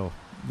 There you go.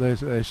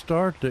 They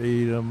start to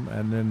eat them,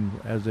 and then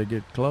as they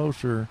get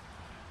closer,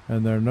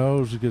 and their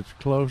nose gets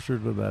closer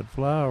to that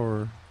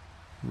flower,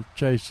 it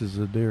chases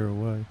the deer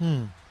away.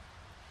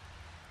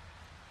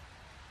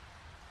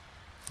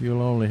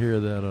 You'll only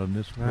hear that on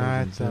this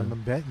program.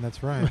 I'm betting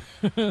that's right.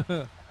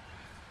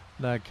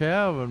 Now,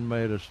 Calvin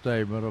made a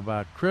statement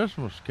about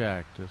Christmas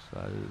cactus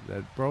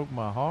that broke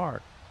my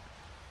heart.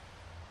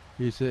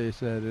 He said,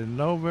 in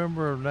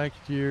November of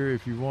next year,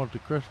 if you want the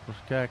Christmas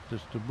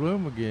cactus to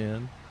bloom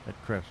again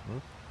at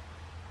Christmas,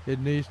 it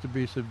needs to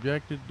be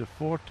subjected to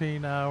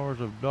 14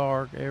 hours of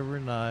dark every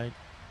night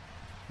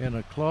in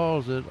a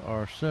closet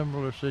or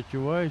similar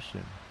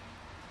situation.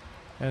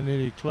 And then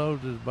he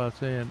closes by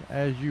saying,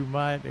 as you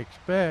might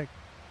expect,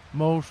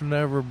 most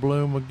never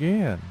bloom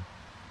again.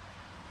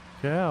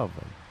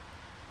 Calvin.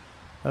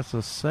 That's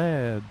a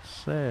sad,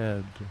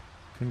 sad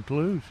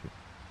conclusion.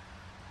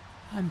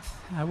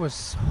 I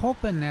was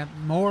hoping that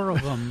more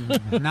of them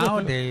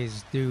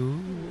nowadays do.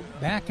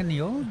 Back in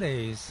the old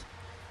days,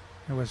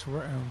 it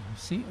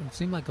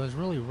seemed like it was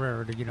really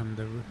rare to get them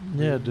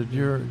to. Yeah, did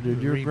your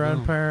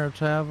grandparents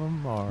have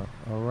them or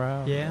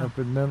around up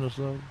in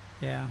Minnesota?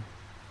 Yeah,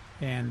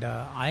 and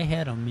I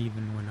had them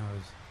even when I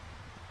was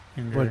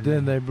younger. But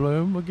then they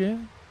bloom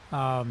again?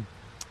 I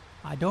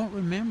don't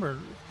remember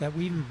that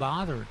we even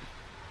bothered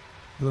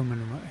blooming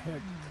them,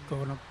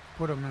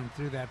 put them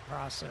through that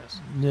process.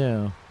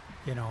 Yeah.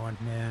 You know,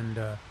 and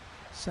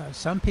so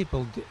some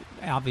people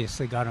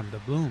obviously got them to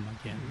bloom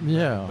again.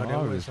 Yeah, but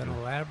obviously. It was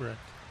an elaborate.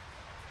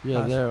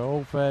 Yeah, they're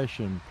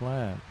old-fashioned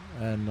plant,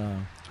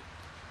 and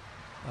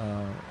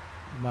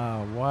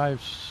my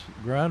wife's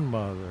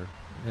grandmother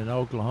in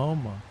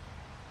Oklahoma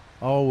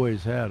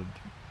always had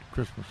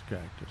Christmas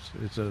cactus.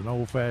 It's an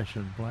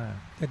old-fashioned plant.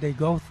 Did they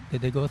go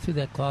through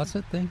that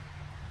closet thing?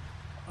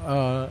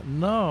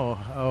 No.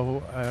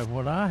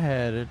 When I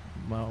had it,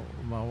 my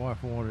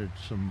wife wanted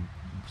some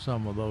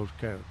of those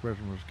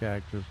Christmas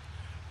cactus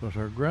because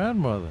her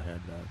grandmother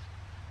had that.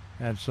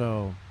 And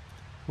so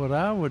what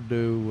I would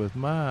do with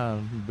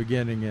mine,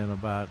 beginning in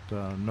about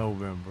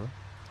November,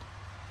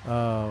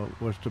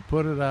 was to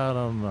put it out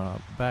on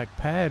the back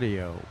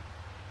patio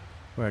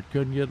where it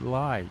couldn't get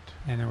light.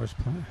 And there was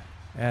plenty.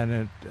 And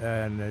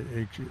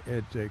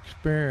it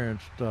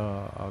experienced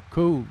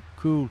cool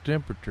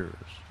temperatures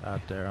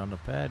out there on the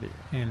patio.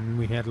 And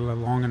we had a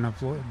long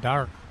enough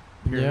dark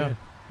period.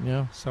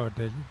 Yeah. So it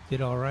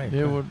did all right.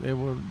 It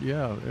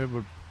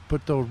would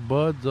put those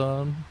buds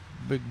on,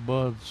 big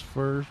buds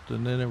first,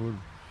 and then it would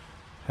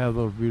have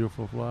those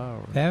beautiful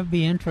flowers. That would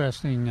be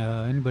interesting.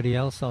 Anybody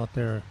else out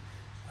there?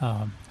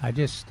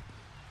 It's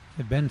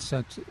been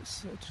such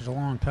a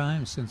long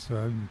time since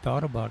I even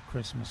thought about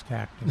Christmas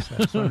cactus.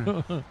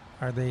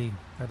 Are they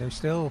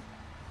still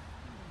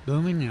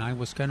blooming? And I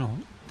was kind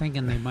of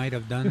thinking they might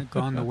have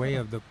gone the way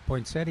of the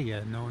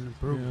poinsettia,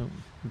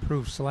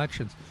 improved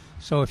selections.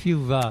 So if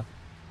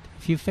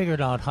you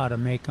figured out how to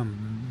make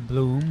them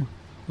bloom,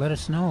 let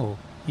us know.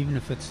 Even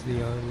if it's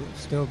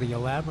still the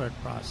elaborate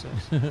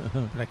process.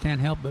 But I can't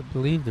help but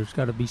believe there's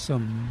got to be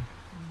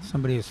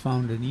somebody has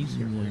found an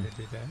easier way to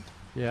do that.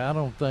 Yeah, I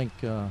don't think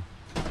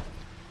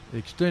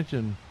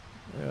extension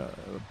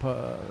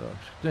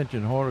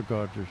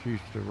horticulturists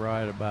used to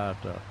write about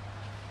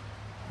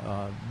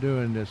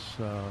doing this,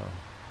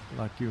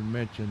 like you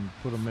mentioned,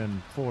 put them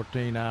in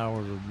 14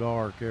 hours of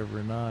dark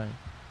every night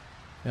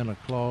in a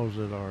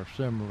closet or a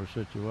similar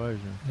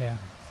situation. Yeah.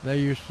 They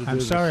used to.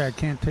 I'm sorry, I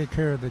can't take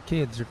care of the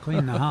kids or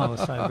clean the house.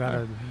 I've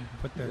got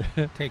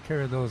to take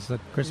care of those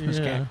Christmas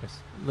cactus.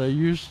 They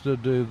used to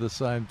do the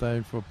same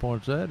thing for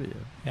poinsettia.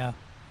 Yeah,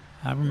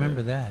 I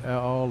remember that.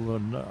 All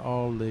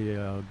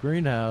the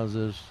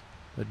greenhouses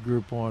that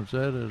grew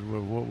poinsettias were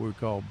what we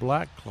call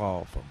black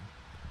cloth them,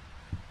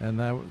 and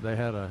they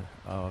had a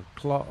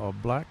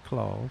black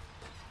cloth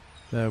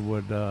that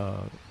would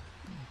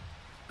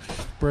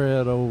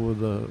spread over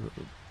the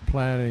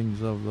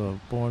plantings of the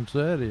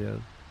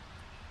poinsettias.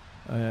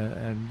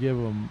 And give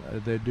them,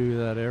 they do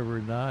that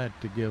every night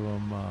to give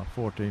them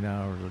 14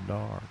 hours of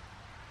dark.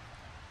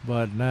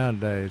 But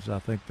nowadays, I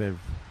think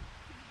they've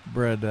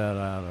bred that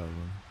out of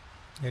them.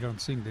 They don't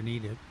seem to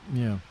need it.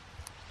 Yeah.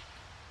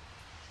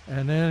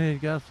 And then he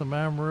got some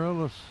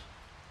amaryllis.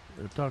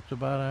 It talks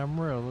about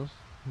amaryllis.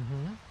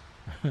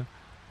 Mm-hmm.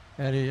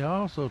 And he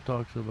also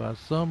talks about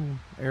some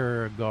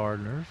area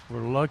gardeners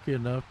were lucky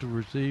enough to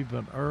receive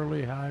an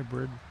early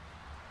hybrid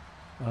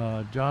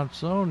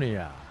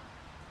Johnsonii,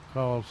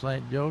 called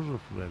St.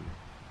 Joseph lily.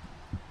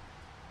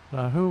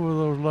 Now, who were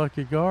those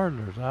lucky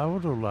gardeners? I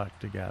would have liked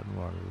to gotten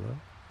one of those.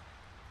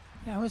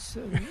 Yeah,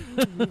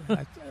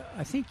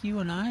 I think you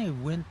and I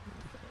went.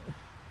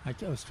 I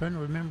was trying to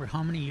remember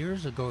how many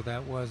years ago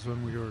that was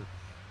when we were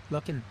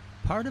looking.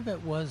 Part of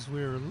it was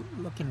we were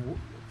looking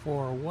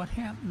for what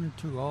happened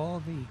to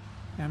all the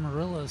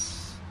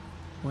amaryllis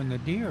when the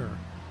deer.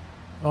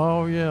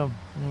 Oh, yeah.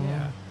 Mm-hmm.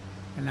 Yeah.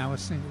 And I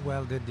was thinking,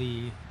 well, did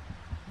the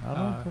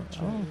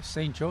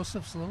St.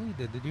 Joseph's lily,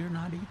 did the deer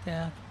not eat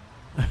that?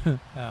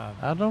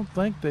 I don't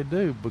think they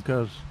do,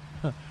 because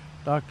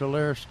Dr.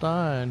 Larry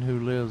Stein, who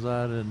lives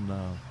out in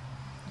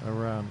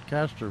around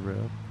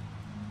Castroville,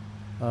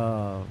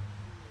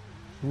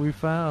 we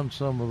found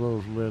some of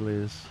those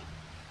lilies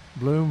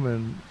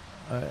blooming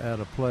at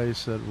a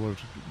place that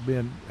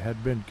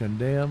had been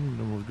condemned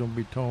and was going to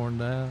be torn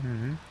down.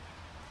 Mm-hmm.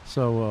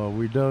 So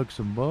we dug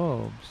some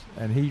bulbs,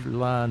 and he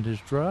lined his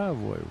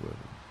driveway with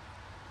them.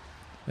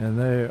 And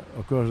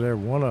of course,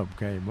 one of them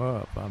came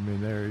up. I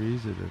mean, they're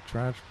easy to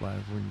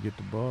transplant when you get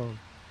the bulbs.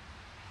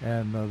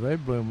 And they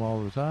bloom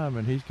all the time,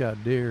 and he's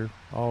got deer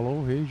all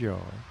over his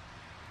yard.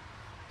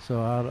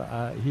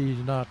 So he's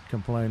not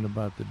complaining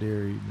about the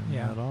deer eating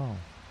them at all.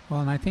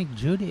 Well, and I think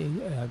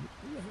Judy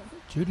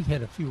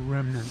had a few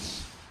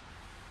remnants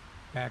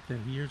back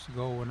years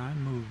ago when I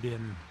moved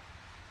in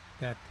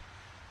that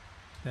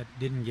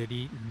didn't get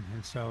eaten,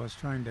 and so I was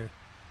trying to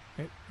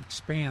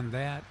expand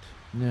that.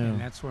 Yeah.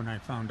 And that's when I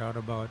found out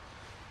about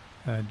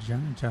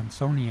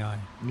Johnsonii.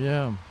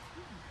 Yeah.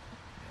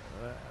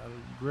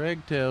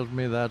 Greg tells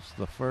me that's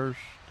the first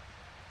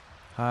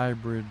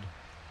hybrid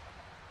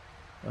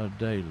a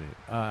lily.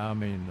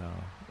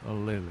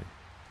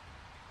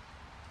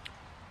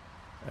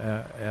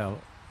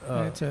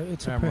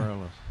 It's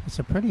amaryllis. It's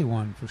a pretty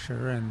one for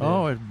sure. And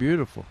it's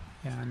beautiful.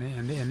 Yeah,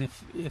 and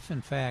if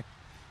in fact,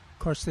 of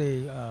course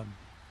they've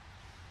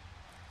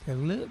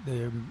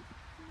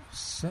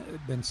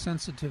been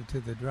sensitive to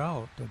the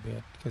drought a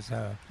bit, because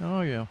the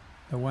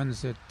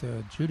ones that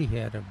Judy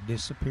had have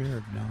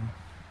disappeared now.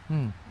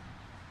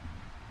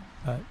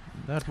 But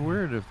that's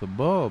weird if the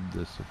bulb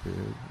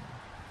disappeared.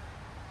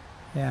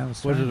 Yeah,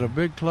 was it a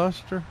big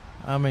cluster?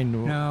 I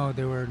mean, no,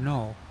 there were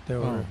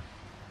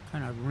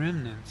kind of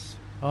remnants.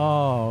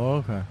 Oh,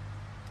 okay.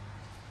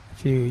 A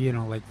few,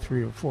 like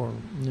 3 or 4,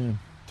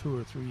 2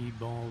 or 3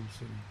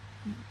 bulbs.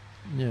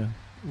 Yeah,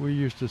 we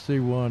used to see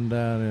one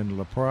down in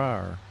La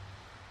Prairie,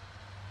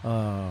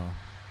 at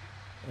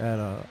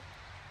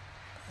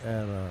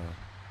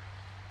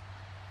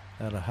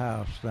a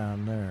house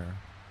down there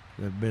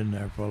that'd been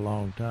there for a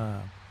long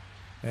time,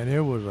 and it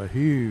was a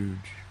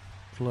huge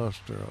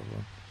cluster of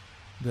them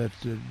that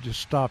just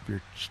stop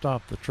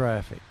the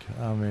traffic.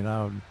 I mean,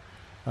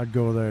 I'd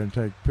go there and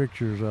take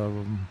pictures of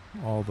them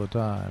all the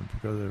time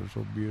because they were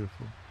so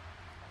beautiful.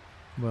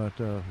 But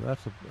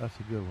that's a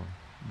good one.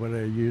 But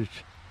they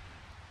used,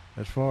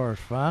 as far as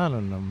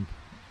finding them,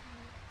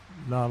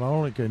 not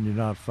only can you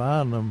not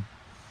find them,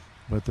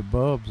 but the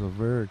bulbs are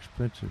very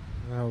expensive.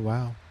 Oh,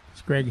 wow.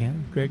 Is Greg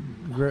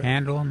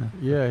handle them?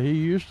 Yeah, he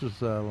used to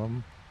sell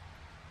them,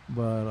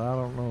 but I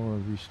don't know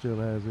if he still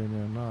has any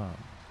or not.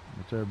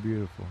 But they're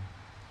beautiful.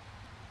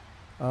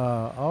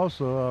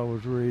 Also, I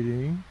was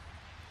reading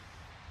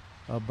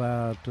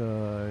about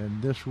in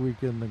This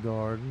Week in the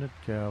Garden, at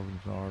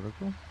Calvin's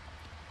article.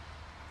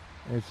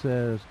 It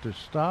says to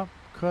stop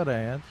cut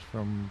ants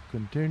from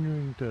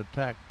continuing to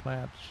attack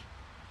plants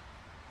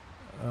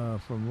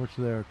from which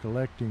they're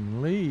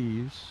collecting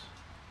leaves.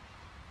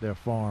 They're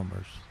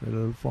farmers. They're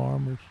little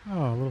farmers.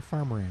 Oh, little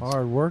farmer ants.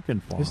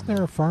 Hard-working farmers. Isn't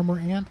there a farmer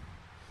ant?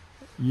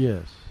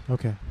 Yes.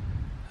 Okay.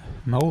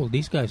 Mold.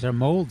 These guys are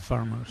mold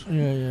farmers.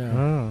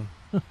 Yeah.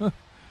 Oh.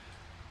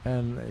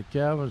 And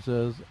Calvin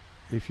says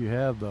if you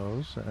have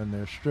those and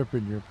they're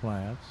stripping your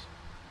plants,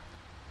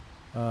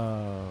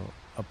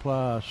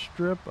 apply a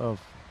strip of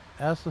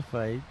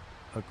acephate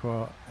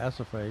across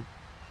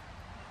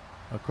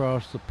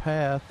the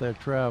path they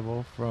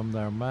travel from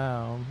their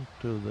mound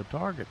to the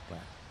target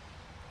plant.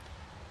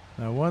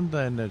 Now, one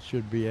thing that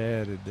should be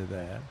added to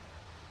that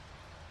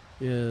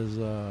is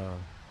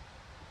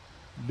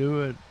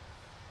don't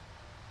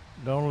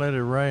let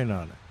it rain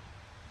on it.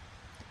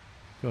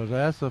 Because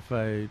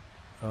acephate,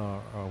 or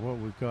what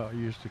we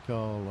used to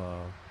call,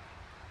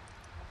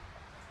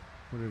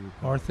 what did we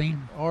call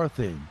Orthene?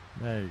 Orthene.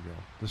 There you go.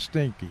 The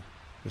stinky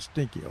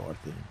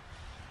orthene.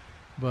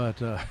 But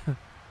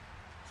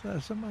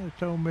somebody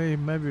told me,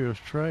 maybe it was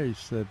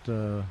Trace,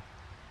 that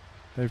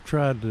they've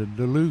tried to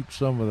dilute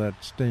some of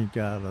that stink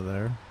out of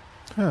there.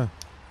 Huh.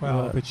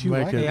 Well, but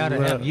they ought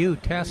to have you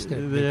test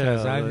it,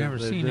 because I've never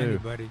seen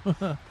anybody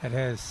that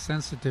has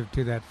sensitive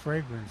to that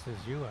fragrance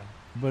as you are.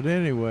 But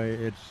anyway,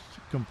 it's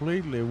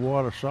completely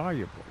water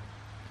soluble.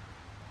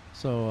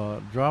 So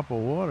a drop of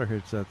water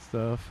hits that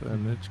stuff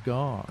and it's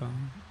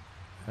gone.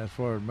 As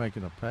far as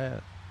making a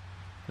path.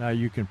 Now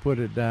you can put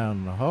it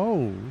down the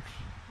holes.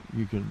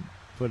 You can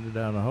put it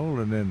down the hole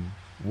and then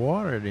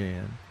water it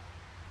in,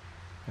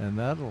 and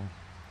that'll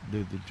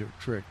do the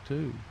trick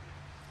too.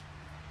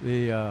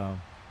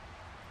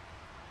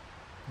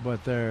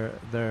 But there's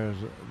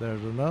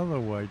another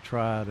way,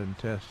 tried and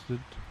tested,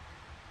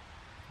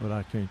 but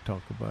I can't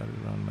talk about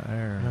it on the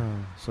air. No,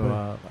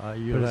 so but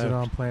is it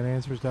on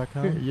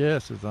plantanswers.com?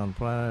 Yes, it's on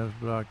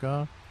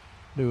plantanswers.com.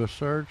 Do a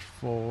search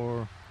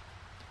for,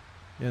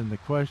 in the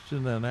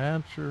question and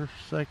answer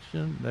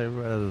section, they have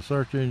a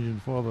search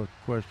engine for the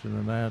question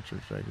and answer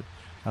section.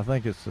 I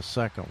think it's the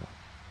second one.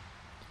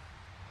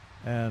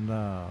 And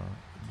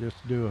just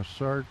do a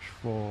search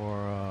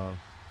for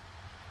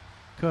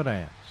cut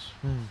ants.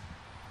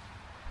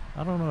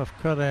 I don't know if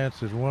cut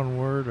ants is one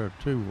word or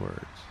two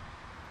words.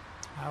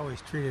 I always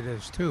treat it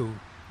as two.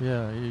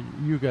 Yeah,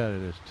 you got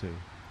it as two.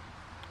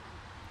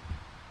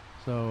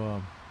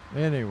 So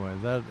anyway,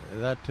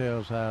 that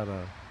tells how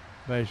to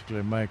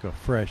basically make a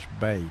fresh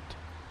bait.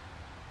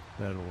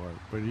 That'll work.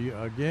 But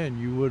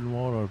you wouldn't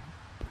want to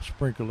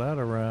sprinkle that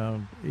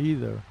around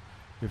either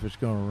if it's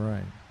going to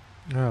rain.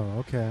 Oh,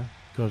 okay.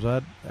 Because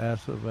that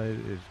acetate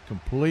is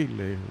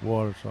completely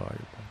water soluble.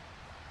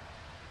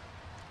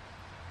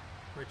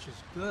 Which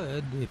is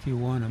good if you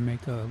want to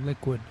make a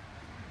liquid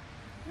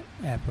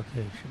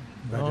application.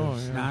 But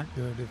it's not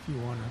good if you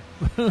want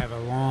to have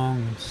a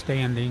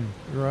long-standing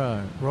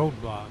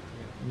roadblock.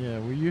 Yeah,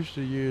 we used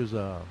to use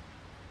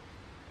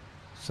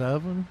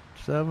seven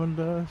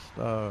dust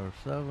or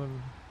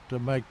seven to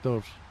make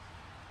those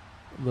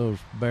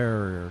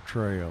barrier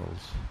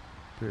trails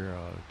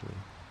periodically.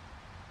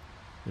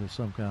 There's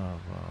some kind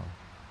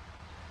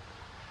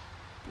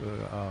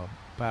of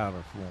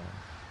powder form.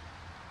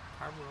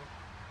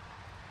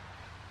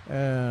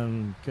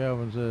 And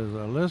Calvin says,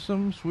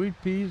 alyssum, sweet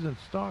peas, and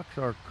stalks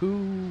are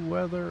cool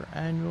weather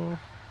annuals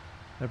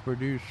that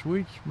produce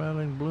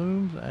sweet-smelling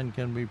blooms and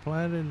can be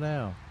planted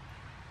now.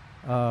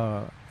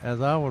 As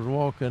I was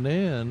walking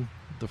in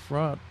the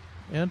front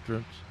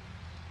entrance,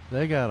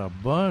 they got a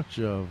bunch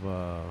of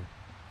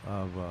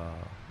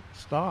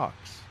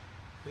stalks.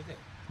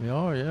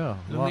 Oh yeah,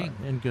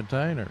 in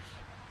containers.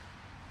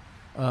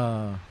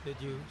 Did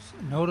you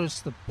notice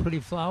the pretty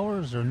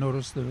flowers or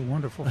notice the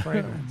wonderful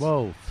fragrance?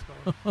 Both.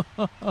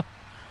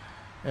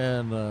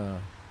 And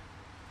there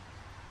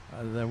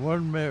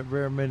weren't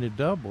very many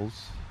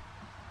doubles,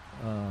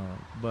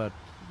 but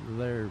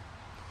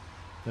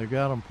they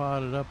got them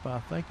potted up, I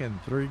think, in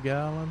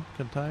 3-gallon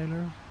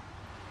containers.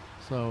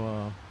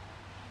 So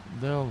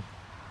they'll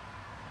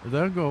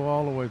go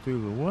all the way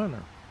through the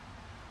winter.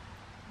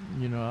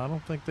 You know, I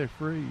don't think they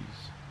freeze.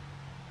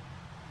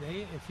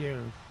 If you're,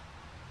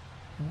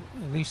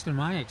 at least in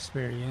my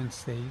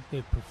experience,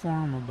 they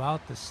perform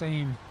about the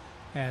same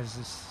as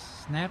the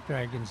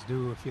snapdragons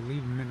do if you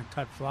leave them in a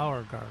cut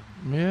flower garden.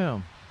 Yeah.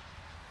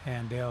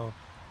 And they'll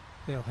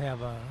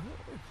have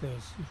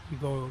if you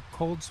go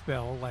cold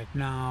spell like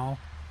now,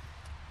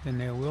 then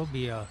there will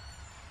be a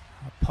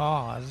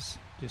pause,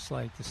 just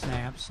like the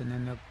snaps, and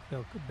then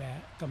they'll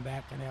come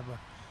back and have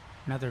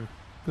another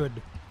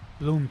good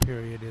bloom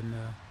period in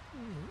the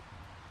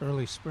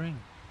early spring.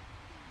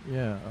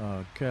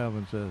 Yeah,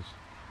 Calvin says,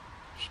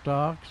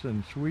 stalks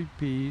and sweet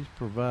peas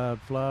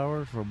provide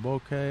flowers for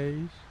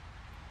bouquets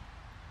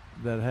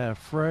that have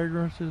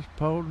fragrances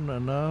potent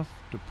enough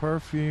to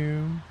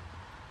perfume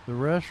the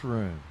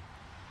restroom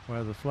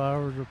where the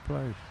flowers are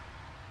placed.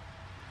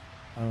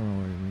 I don't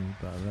know what he means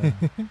by that.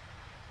 I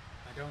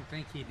don't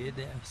think he did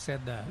that. He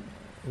said that.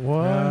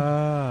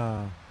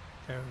 What?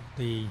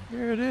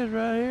 Here it is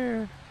right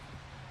here.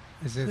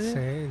 Does it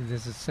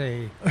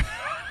say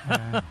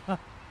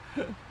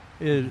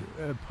is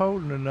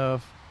potent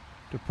enough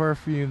to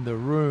perfume the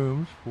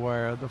rooms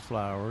where the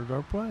flowers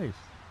are placed.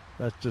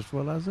 That's just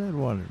what I said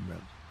 1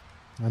 minute.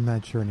 I'm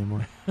not sure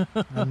anymore.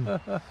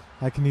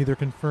 I can neither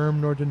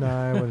confirm nor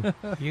deny. What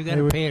you got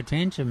to pay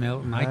attention,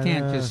 Milton. I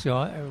can't just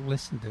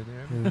listen to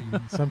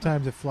them.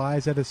 Sometimes it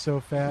flies at us so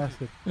fast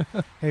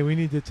that, hey, we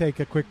need to take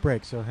a quick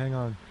break, so hang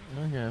on.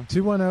 Okay.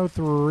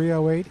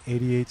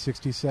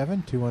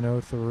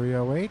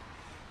 210-308-8867,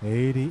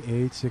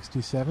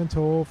 210-308-8867,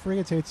 toll free.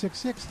 It's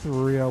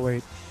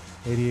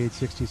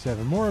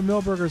 866-308-8867. More of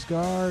Milberger's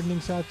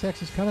Gardening South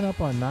Texas coming up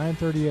on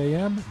 9:30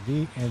 a.m.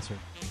 The Answer.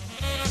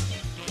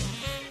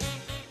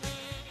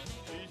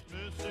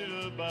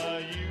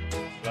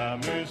 La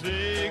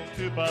musique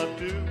tout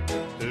partout,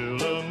 tout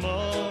le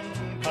monde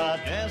va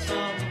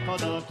descendre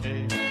pendant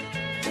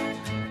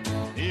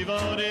ils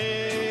vont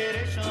rire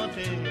et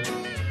chanter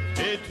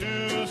et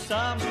tous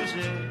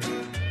s'amuser.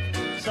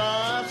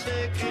 Ça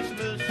c'est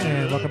Christmas.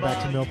 And welcome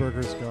back to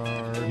Milberger's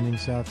Gardening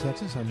South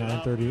Texas on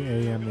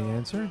 9:30 a.m. The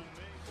Answer.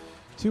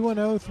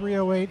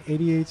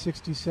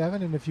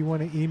 210-308-8867, and if you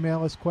want to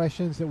email us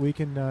questions that we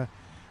can.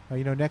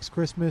 Next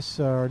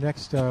Christmas or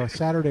next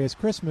Saturday is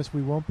Christmas.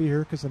 We won't be here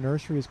because the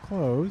nursery is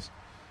closed.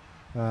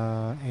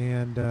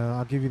 And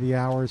I'll give you the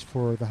hours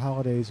for the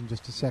holidays in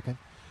just a second.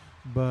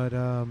 But,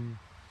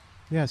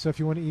 so if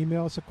you want to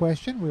email us a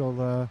question,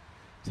 we'll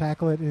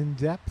tackle it in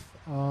depth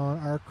on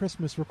our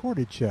Christmas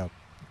recorded show.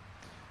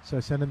 So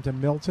send them to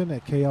Milton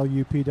at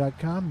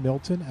KLUP.com,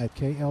 Milton at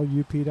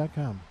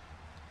KLUP.com.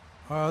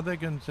 Or they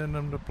can send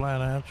them to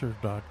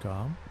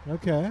plantanswers.com.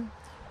 Okay.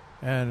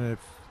 And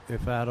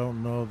if I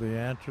don't know the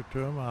answer to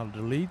them, I'll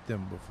delete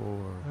them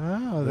before.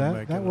 Oh,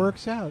 that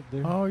works out.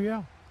 Oh,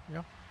 yeah.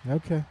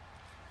 Okay.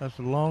 That's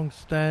a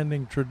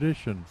long-standing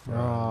tradition for.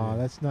 Oh,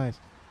 that's nice.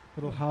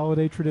 Little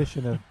holiday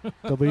tradition of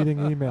deleting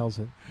emails.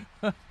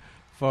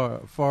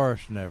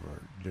 Forrest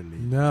never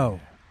deleted. No.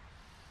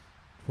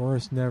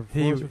 Forrest never.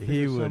 He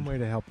would some way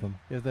to help them.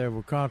 If they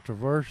were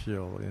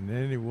controversial in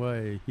any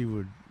way, he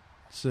would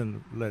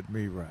let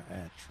me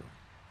answer them.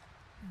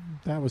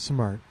 That was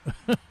smart.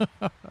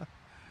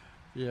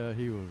 Yeah,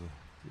 he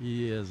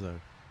is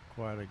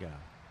quite a guy.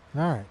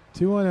 All right,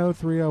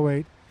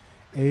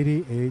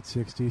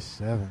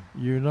 210-308-8867.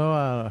 You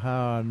know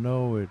how I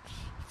know it's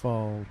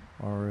fall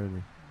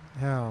already?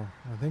 How?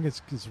 I think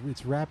it's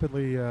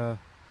rapidly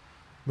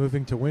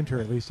moving to winter.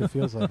 At least it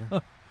feels like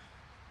it.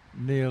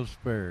 Neil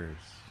Sperry's.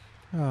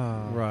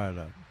 Oh. Right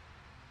up.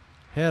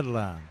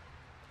 Headline.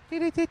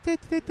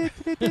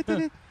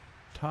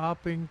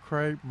 Topping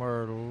crepe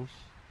myrtles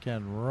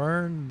can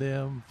ruin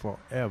them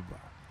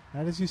forever.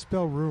 How does you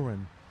spell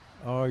ruin?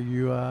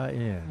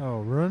 R-U-I-N.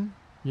 Oh, ruin?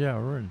 Yeah,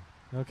 ruin.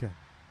 Okay.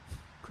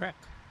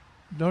 Correct.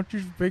 Don't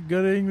you speak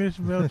good English,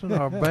 Milton,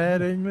 or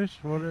bad English,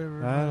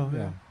 whatever? I don't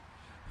know.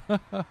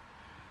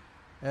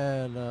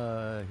 And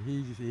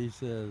he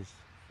says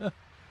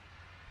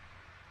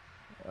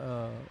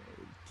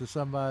to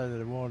somebody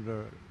that wanted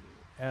to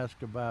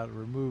ask about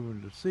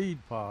removing the seed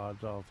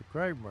pods off the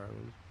crepe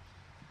myrtles,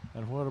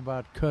 and what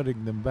about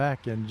cutting them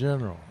back in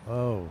general?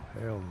 Oh,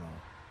 hell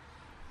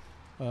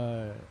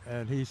no.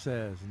 And he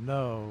says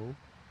no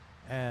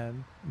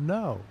and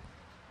no.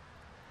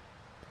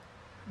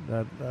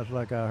 That's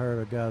like I heard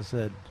a guy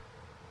said,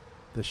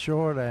 the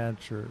short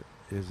answer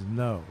is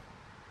no.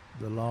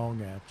 The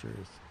long answer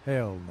is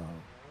hell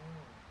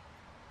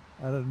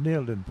no.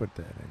 Neil didn't put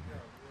that in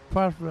there.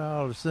 Possibly I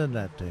ought to send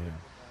that to him.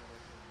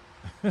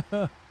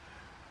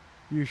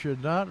 You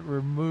should not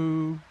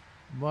remove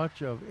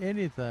much of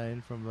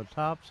anything from the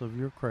tops of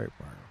your crepe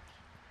myrtles.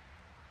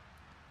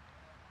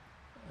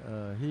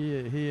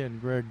 He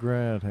and Greg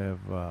Grant have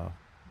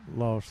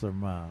lost their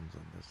minds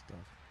on this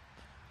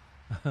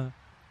stuff.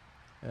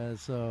 And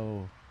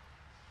so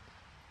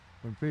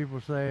when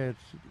people say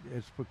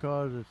it's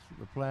because the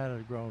plant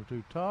has grown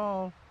too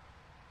tall,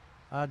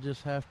 I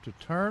just have to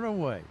turn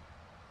away.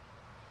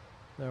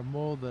 There are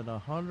more than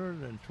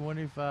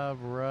 125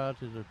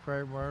 varieties of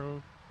crepe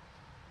myrtles,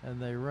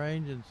 and they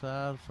range in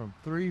size from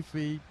 3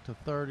 feet to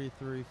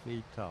 33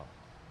 feet tall.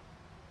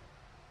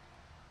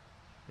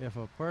 If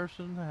a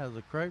person has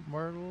a crepe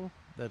myrtle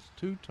that's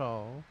too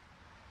tall,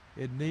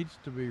 it needs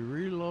to be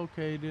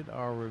relocated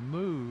or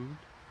removed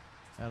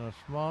and a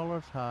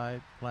smaller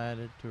type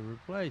planted to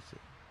replace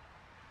it.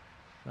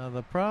 Now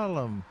the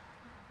problem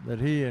that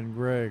he and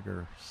Greg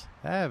are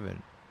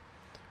having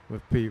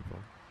with people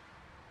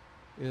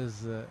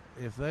is that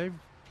if they've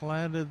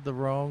planted the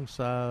wrong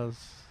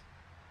size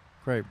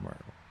crepe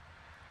myrtle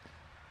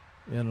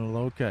in a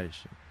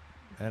location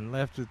and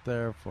left it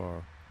there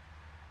for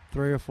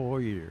 3 or 4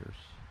 years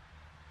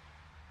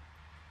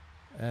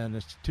and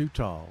it's too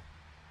tall,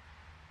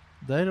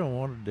 they don't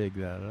want to dig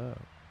that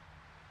up.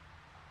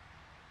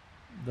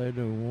 They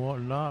do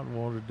not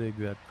want to dig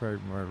that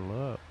crepe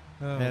myrtle up.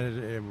 Oh.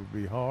 And it would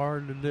be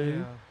hard to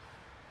do.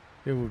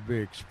 Yeah. It would be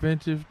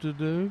expensive to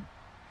do.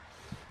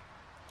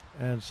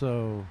 And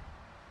so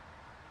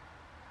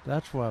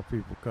that's why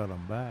people cut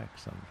them back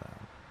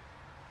sometimes.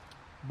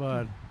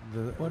 But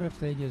what if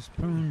they just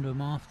pruned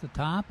them off the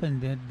top and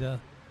did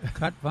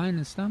cut vine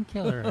and stump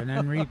killer and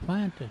then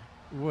replanted?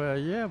 Well,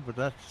 yeah, but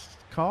that's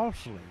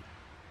costly.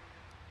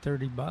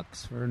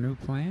 $30 for a new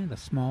plant, a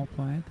small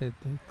plant that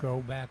they grow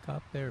back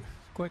up there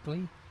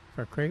quickly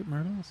for crepe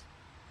myrtles.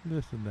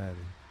 Listen at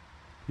him.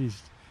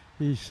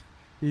 He's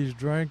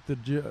drank drank the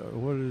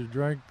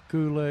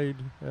Kool-Aid,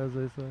 as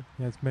they say.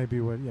 That's maybe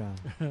what. Yeah.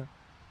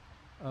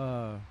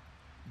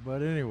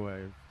 But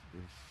anyway,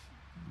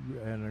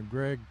 and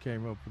Greg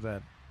came up with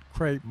that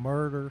crepe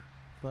murder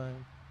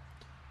thing.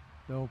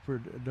 Don't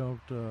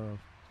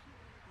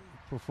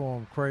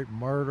perform crepe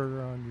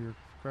murder on your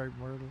crepe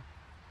myrtle.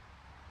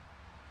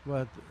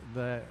 But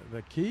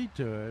the key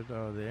to it,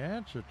 or the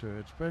answer to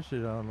it,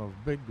 especially on those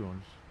big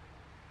ones,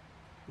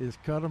 is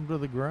cut them to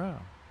the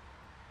ground.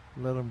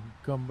 Let them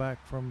come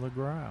back from the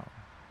ground,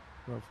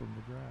 grow from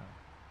the ground.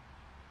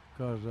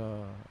 Because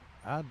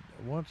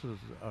once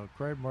a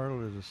crepe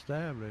myrtle is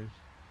established,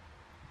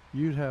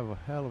 you'd have a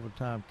hell of a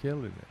time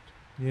killing it.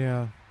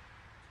 Yeah.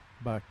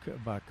 By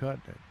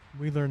cutting it.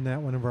 We learned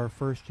that one of our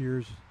first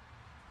years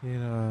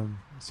in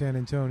San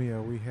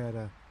Antonio. We had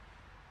a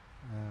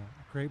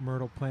crepe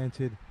myrtle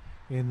planted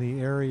in the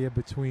area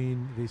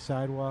between the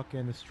sidewalk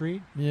and the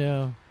street.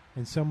 Yeah.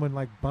 And someone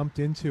bumped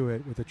into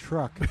it with a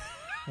truck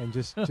and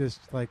just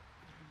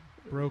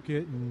broke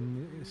it,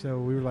 and so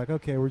we were like,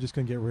 okay, we're just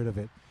going to get rid of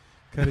it.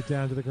 Cut it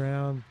down to the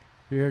ground.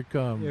 Here it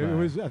comes. It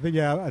was, I think,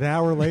 an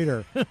hour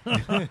later.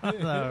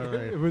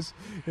 It was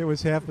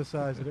half the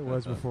size that it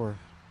was before.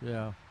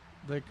 Yeah.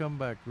 They come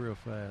back real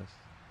fast.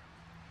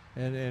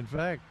 And in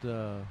fact,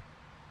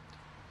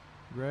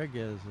 Greg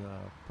has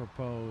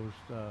proposed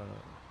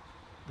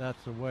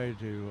that's a way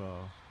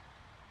to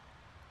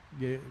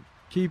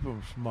keep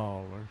them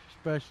smaller,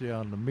 especially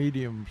on the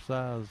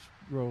medium-sized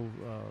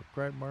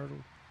crepe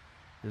myrtles.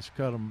 Just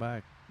cut them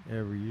back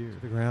every year. To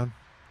the ground?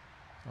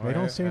 They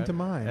don't seem to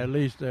mind. At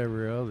least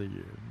every other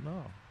year,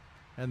 no.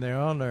 And they're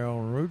on their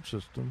own root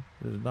system.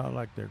 It's not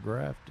like they're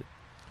grafted.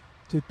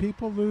 Did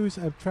people lose,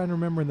 I'm trying to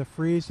remember in the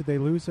freeze, did they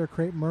lose their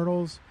crepe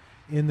myrtles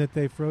in that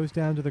they froze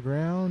down to the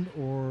ground,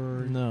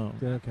 or? No.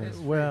 Okay.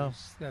 Well,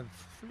 the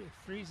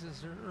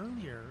freezes are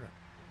earlier.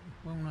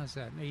 When was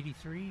that?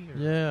 83?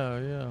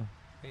 Yeah.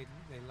 They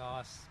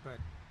lost, but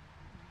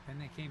then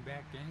they came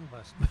back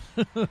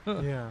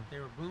gangbusters. Yeah. They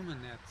were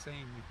booming that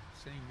same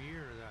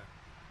year.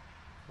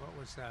 What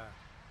was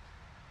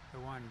the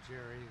one,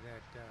 Jerry,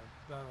 that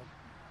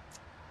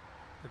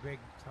the big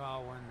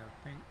tall one,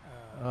 the pink?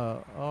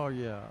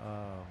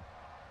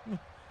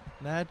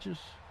 Natchez.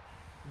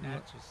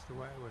 Natchez,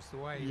 was the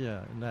white.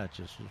 Yeah,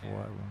 Natchez is the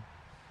white one.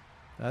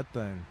 That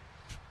thing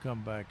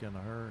come back in a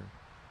hurry.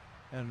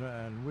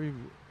 And we've,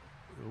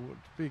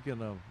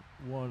 speaking of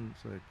ones,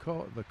 the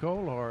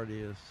cold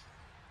hardiest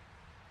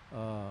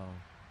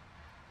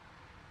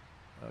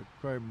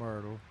crepe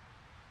myrtle,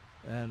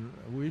 and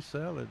we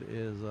sell it,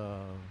 is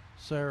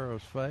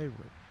Sarah's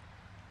Favorite,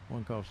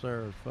 one called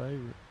Sarah's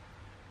Favorite,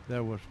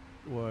 that was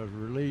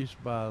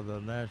released by the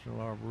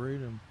National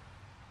Arboretum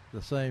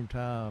the same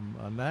time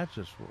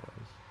Natchez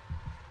was.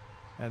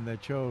 And they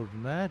chose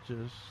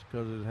Natchez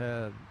because it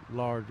had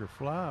larger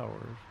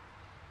flowers.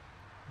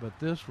 But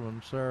this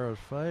one, Sarah's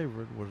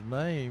Favorite, was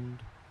named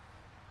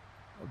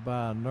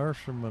by a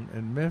nurseryman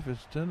in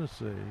Memphis,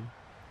 Tennessee,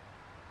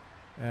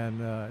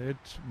 and it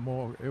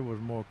was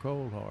more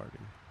cold hardy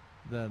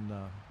than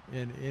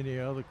in any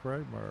other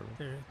crepe myrtle.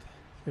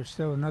 There's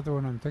still another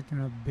one I'm thinking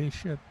of,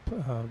 Bishop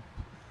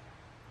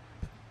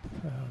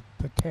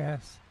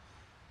Potasse.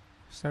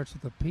 Starts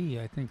with a P,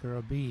 I think, or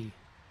a B.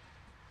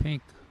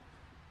 Pink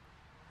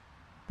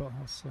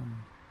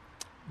balsam.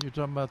 You're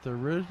talking about the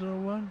original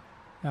one?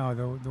 No,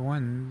 the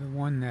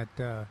one that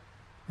the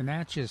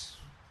Natchez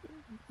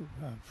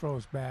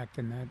froze back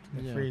in that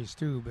freeze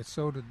too, but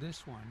so did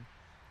this one,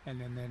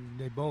 and then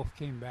they both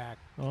came back.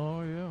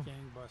 Oh yeah,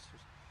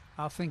 gangbusters.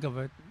 I'll think of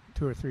it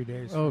 2 or 3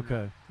 days.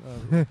 Okay,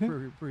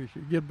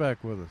 appreciate. Get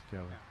back with us,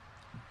 Kelly.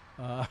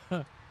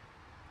 Yeah.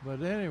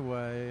 But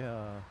anyway,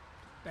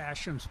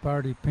 Basham's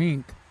Party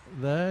Pink.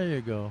 There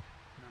you go.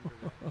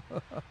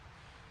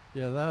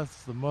 Yeah,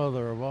 that's the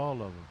mother of all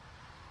of them.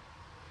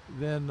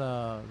 Then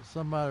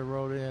somebody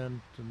wrote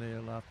in to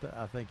Neil.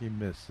 I think he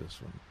missed this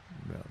one.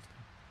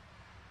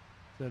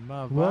 Said,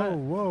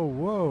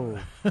 Whoa.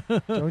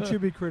 Don't you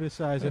be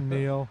criticizing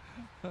Neil.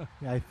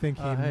 I think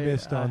he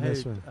missed on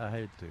this one. I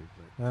hate to.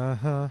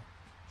 Uh-huh.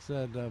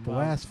 Said,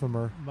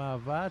 blasphemer. My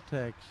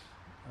Vitex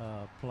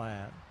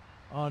plant,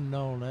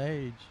 unknown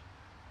age,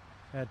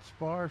 had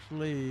sparse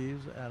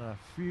leaves and a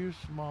few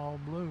small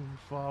blooms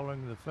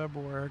following the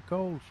February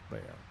cold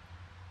spell.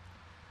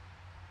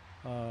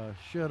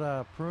 Should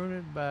I prune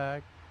it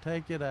back,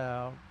 take it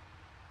out,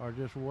 or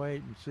just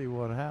wait and see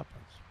what happens?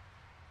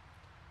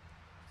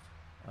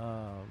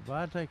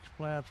 Vitex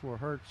plants were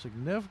hurt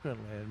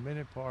significantly in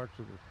many parts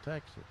of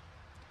Texas.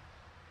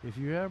 If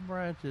you have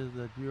branches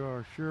that you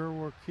are sure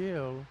were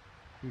killed,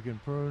 you can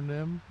prune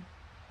them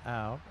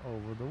out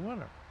over the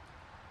winter.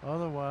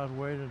 Otherwise,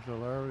 wait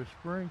until early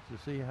spring to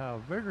see how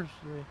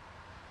vigorously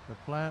the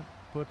plant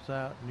puts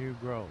out new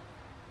growth.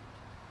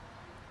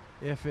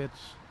 If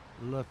it's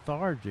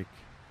lethargic,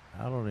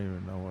 I don't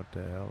even know what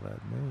the hell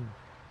that means.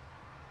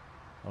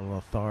 A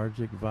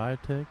lethargic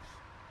Vitex?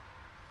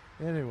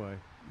 Anyway,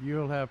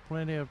 you'll have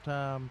plenty of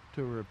time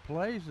to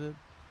replace it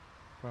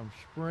from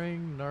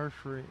spring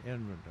nursery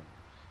inventories.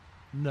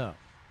 No.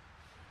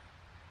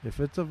 If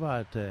it's a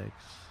Vitex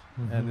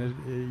and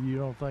you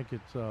don't think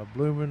it's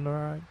blooming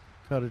right,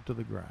 cut it to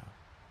the ground.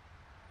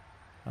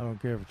 I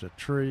don't care if it's a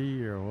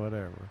tree or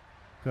whatever.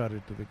 Cut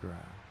it to the ground.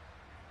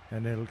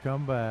 And it'll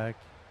come back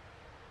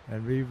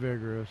and be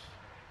vigorous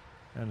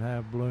and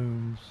have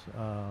blooms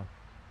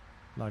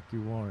like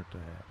you want it to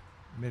have.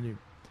 Of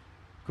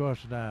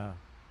course, now,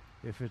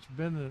 if it's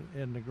been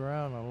in the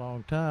ground a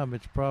long time,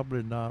 it's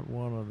probably not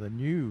one of the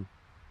new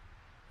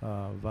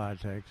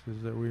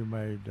Vitexes that we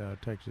made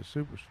Texas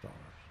Superstars.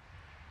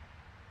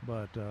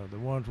 But the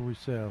ones we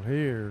sell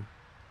here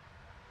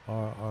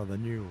are the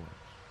new ones.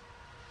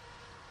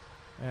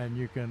 And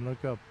you can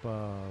look up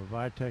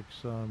Vitex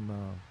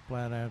on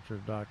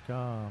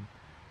plantanswers.com,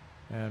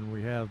 and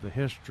we have the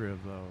history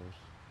of those,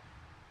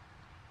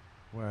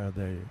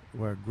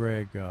 where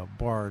Greg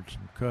borrowed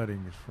some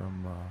cuttings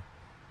from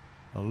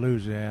a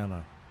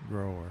Louisiana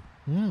grower.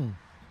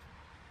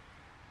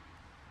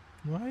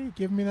 Why are you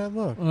giving me that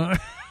look?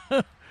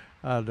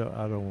 I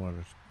don't want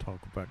to talk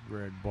about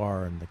Greg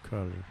borrowing the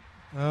cutters.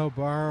 Oh,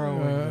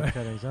 borrowing the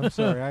cuttings. I'm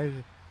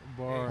sorry.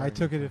 I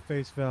took it at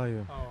face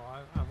value. Oh,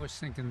 I was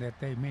thinking that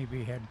they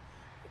maybe had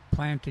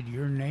planted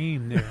your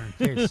name there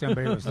in case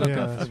somebody was looking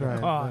for the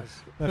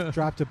cause.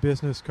 Dropped a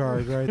business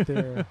card right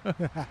there.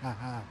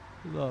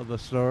 The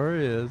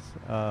story is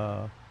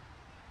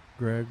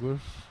Greg was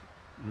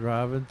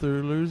driving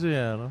through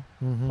Louisiana,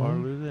 Mhm. part of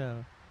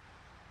Louisiana,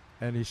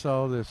 and he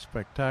saw this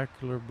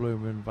spectacular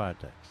blooming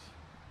vitex.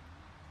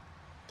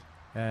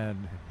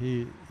 And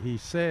he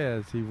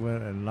says he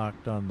went and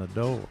knocked on the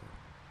door.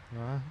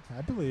 I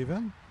believe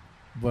him.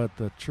 But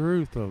the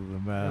truth of the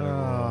matter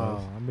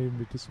was, I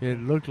mean, it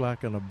looked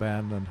like an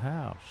abandoned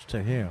house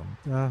to him.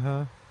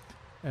 Uh-huh.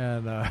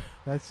 And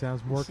that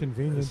sounds more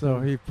convenient. So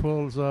than- he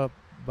pulls up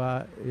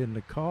in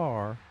the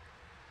car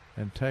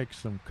and takes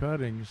some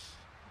cuttings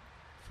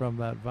from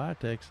that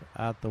vitex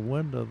out the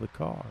window of the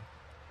car.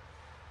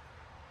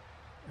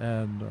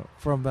 And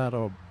from that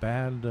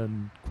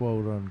abandoned,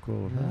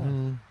 quote-unquote, house.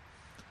 Mhm.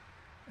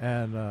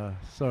 And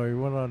so he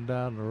went on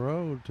down the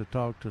road to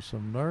talk to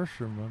some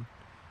nurserymen,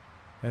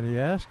 and he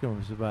asked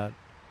them about,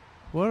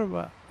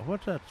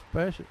 what's that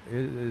special?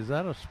 Is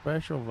that a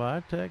special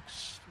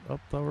vitex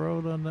up the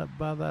road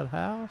by that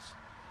house?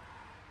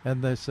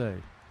 And they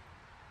say,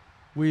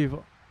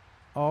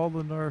 all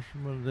the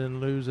nurserymen in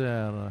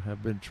Louisiana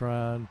have been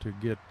trying to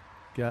get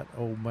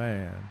old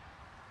man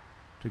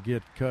to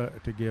give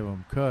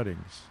him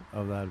cuttings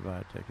of that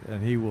vitex,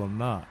 and he will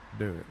not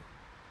do it.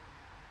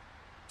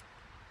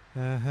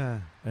 Uh-huh.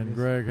 And Yes.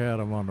 Greg had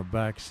him on the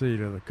back seat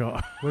of the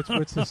car.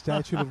 What's the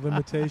statute of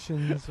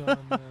limitations on?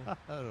 I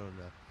don't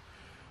know.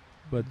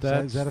 But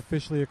is that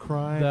officially a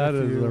crime? That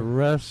if is you- the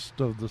rest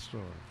of the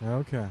story.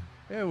 Okay.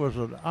 It was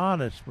an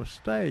honest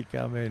mistake.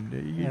 I mean,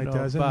 It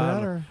doesn't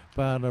matter.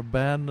 By an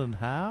abandoned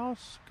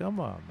house? Come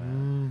on,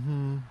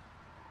 man.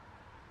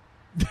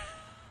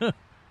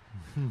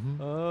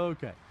 Mm-hmm.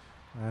 Okay.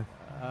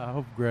 I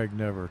hope Greg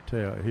never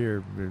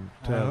hear me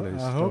tell his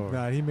story. I hope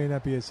not. He may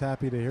not be as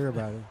happy to hear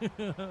about it.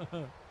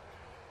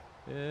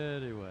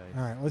 Anyway.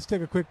 All right, let's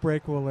take a quick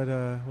break. We'll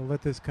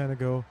let this kind of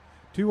go.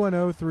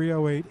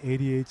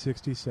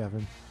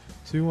 210-308-8867.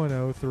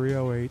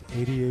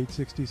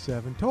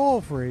 210-308-8867. Toll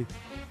free.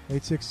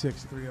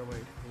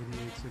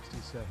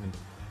 866-308-8867.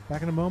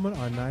 Back in a moment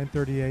on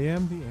 9:30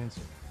 a.m. The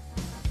Answer.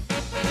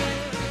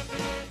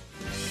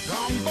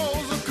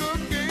 Gumbo's a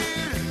cooking,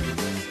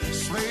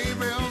 sleigh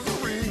bells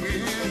are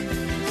ringing,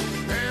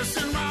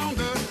 passing round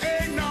the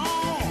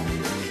eggnog,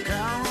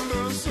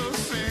 carolers are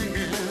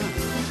singing.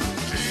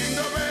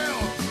 Jingle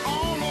bells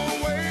on the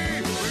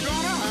way, we're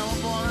gonna have a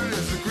party.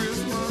 It's a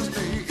Christmas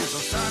day, it's a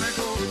Santa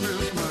Claus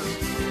Christmas.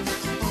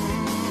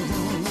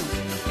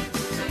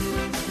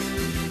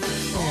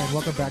 And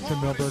welcome back to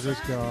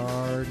Millburgers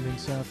Garden in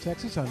South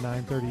Texas on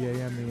 9:30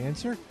 a.m. The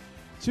Answer.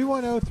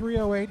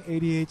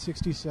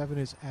 210-308-8867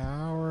 is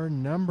our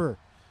number.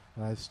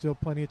 Still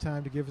plenty of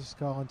time to give us a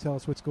call and tell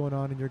us what's going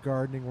on in your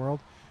gardening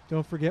world.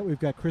 Don't forget, we've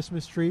got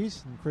Christmas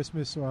trees and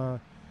Christmas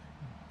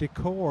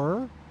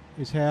decor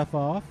is half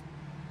off.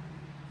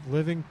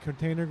 Living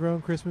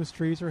container-grown Christmas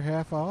trees are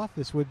half off.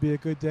 This would be a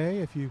good day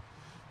if you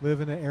live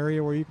in an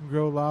area where you can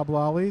grow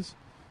loblollies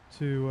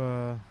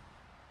to...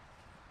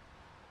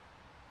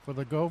 For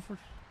the gophers?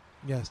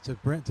 Yes, to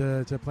plant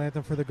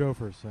them for the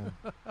gophers.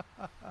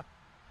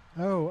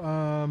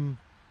 I'm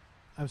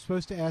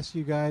supposed to ask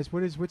you guys,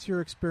 what's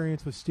your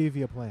experience with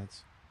stevia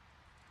plants?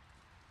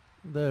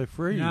 They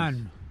freeze.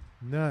 None.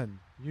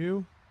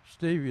 You?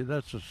 Stevia,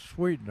 that's a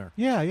sweetener.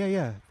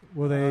 Yeah.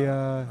 Well, they...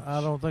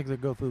 I don't think they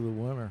go through the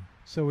winter.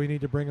 So we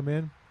need to bring them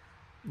in?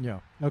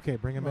 Yeah. Okay,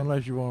 bring them in.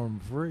 Unless you want them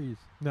to freeze.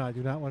 No, I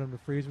do not want them to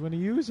freeze. We want to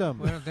use them.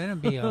 Well,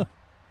 then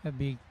that'd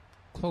be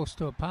close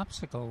to a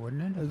popsicle,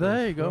 wouldn't it? if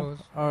There it you go.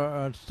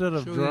 Or instead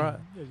of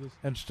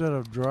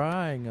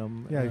drying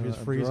them, you just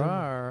freeze them.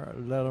 dryer,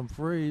 let them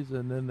freeze,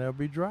 and then they'll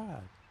be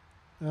dried.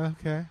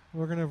 Okay,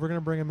 we're gonna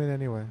bring them in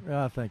anyway.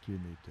 I think you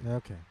need to.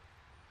 Okay.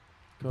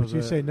 But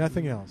you say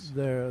nothing else.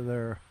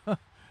 They're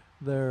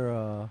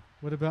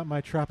What about my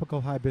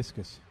tropical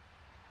hibiscus?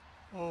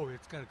 Oh,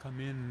 it's got to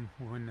come in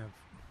when the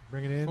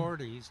Bring it in.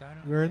 40s. I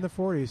don't. We're in the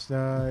 40s.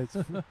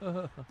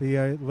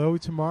 The low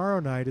tomorrow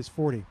night is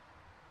 40.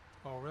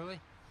 Oh, really?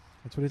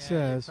 That's what it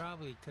says.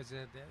 Probably because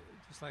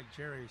just like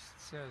Jerry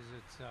says,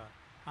 it's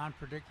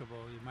unpredictable.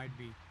 You might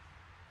be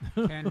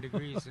 10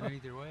 degrees in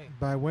either way.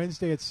 By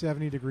Wednesday, it's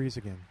 70 degrees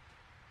again.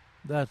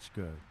 That's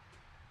good.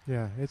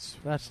 Yeah,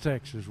 that's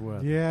Texas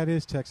weather. Yeah, it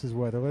is Texas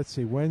weather. Let's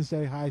see.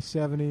 Wednesday, high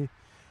 70,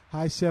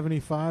 high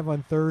 75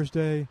 on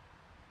Thursday,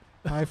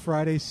 high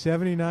Friday,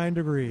 79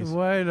 degrees.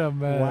 Wait a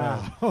minute.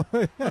 Wow.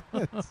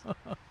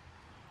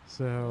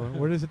 So,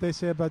 what is it they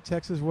say about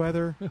Texas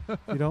weather? If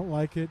you don't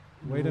like it,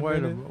 wait a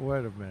minute.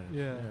 Wait a minute.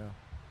 Yeah.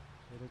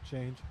 It'll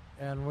change.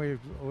 And we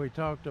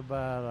talked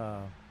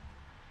about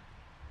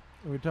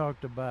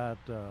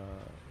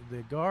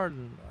the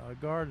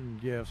garden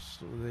gifts,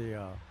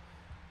 the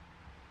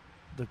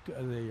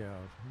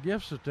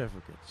gift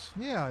certificates.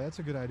 Yeah, that's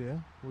a good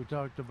idea. We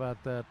talked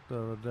about that the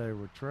other day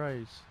with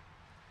Trace.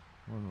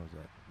 When was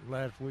that?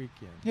 Last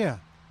weekend. Yeah.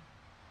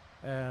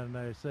 And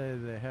they say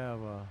they have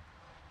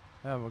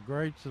a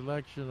great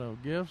selection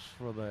of gifts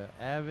for the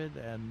avid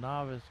and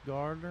novice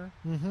gardener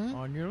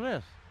on your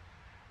list.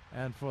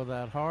 And for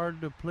that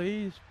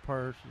hard-to-please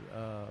purchase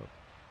a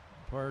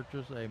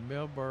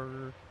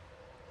Millburgers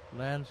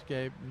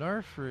Landscape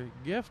Nursery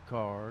gift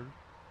card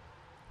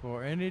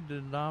for any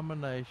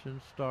denomination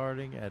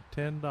starting at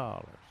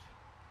 $10.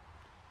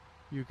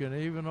 You can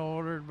even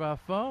order it by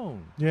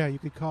phone. Yeah, you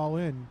could call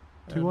in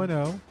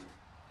 210.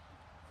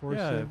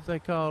 Yeah, if they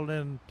called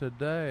in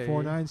today,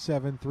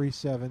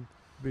 497-3760.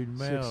 be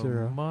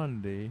mailed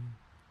Monday.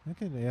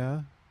 Okay,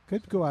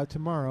 could go out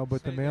tomorrow,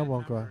 but the mail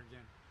won't go out.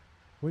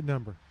 What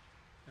number?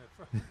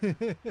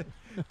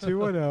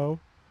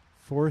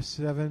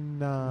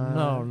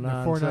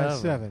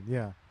 497.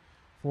 Yeah,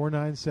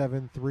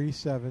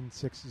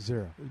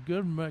 497-3760.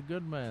 Good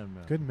man, man.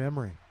 Good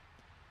memory.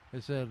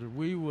 It said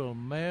we will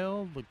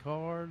mail the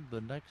card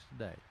the next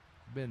day.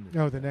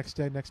 The next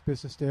day, next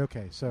business day.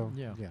 Okay, so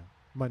yeah,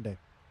 Monday.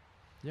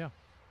 Yeah.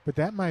 But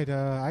that might,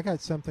 I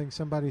got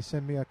somebody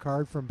sent me a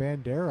card from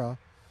Bandera,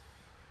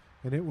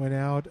 and it went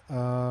out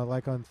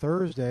like on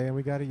Thursday, and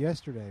we got it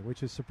yesterday,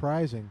 which is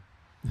surprising.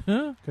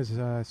 Because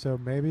so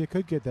maybe it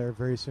could get there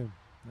very soon.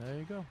 There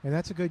you go. And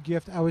that's a good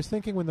gift. I was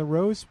thinking when the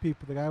rose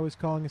people, the guy was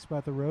calling us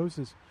about the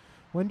roses,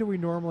 when do we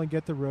normally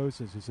get the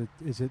roses?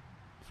 Is it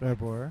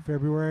February?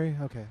 February?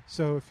 Okay.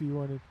 So if you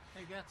wanted...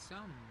 They got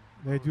some.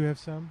 They do have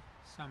some?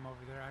 Some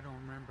over there. I don't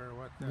remember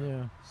what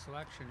the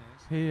selection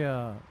is. He,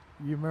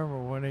 you remember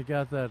when he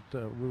got that,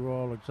 we were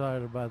all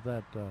excited about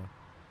that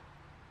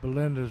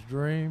Belinda's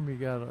Dream. He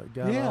got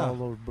all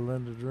those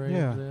Belinda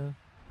Dreams in.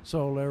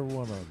 Sold every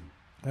one of them.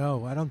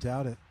 Oh, I don't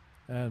doubt it.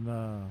 And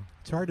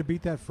it's hard to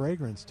beat that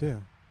fragrance, too.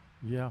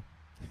 Yeah,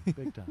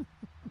 big time.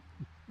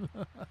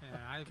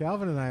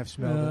 Calvin and I have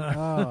smelled it.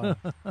 Oh.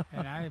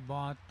 And I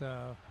bought,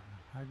 I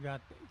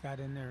got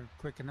in there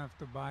quick enough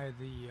to buy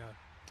the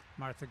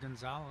Martha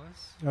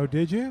Gonzalez. Oh,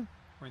 did you?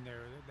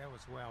 That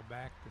was a while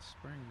back this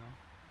spring,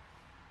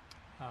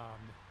 though.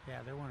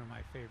 Yeah, they're one of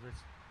my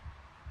favorites.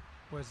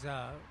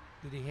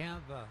 Did he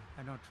have,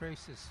 I know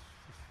Trace's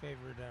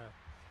favorite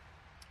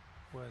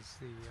was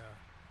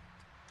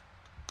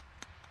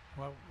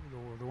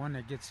the one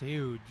that gets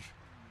huge.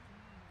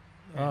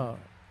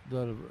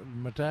 The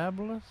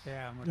Metabolist?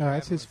 Yeah, Metabolist. No,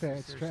 that's his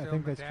favorite. I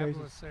think that's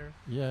Trace's. There?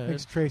 Yeah, I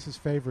think Trace's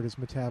favorite is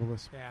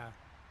Metabolist. Yeah,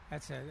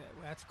 that's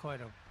quite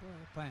a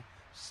plan.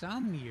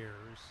 Some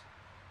years,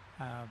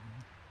 a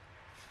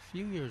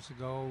few years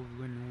ago,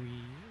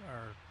 when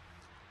our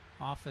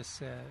office,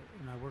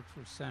 when I worked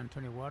for San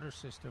Antonio Water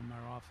System,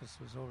 our office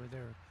was over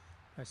there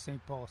by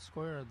St. Paul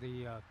Square.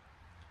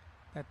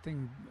 That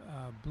thing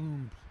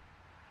bloomed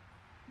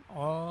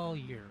all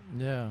year.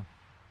 Yeah.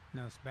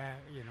 And it was back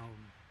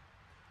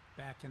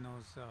in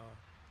those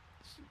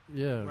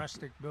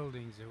rustic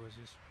buildings. It was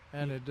just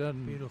it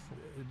doesn't beautiful.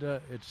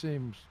 It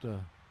seems to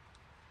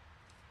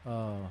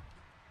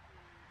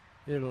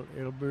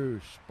it'll be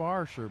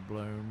sparser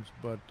blooms,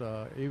 but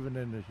even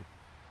in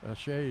a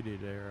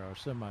shaded area or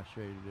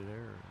semi-shaded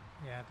area.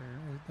 Yeah,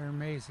 they're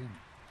amazing.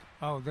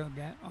 Oh,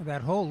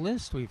 that whole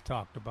list we've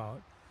talked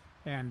about,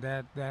 and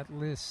that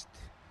list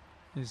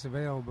is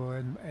available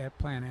at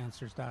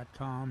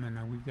plantanswers.com,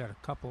 and we've got a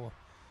couple.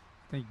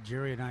 I think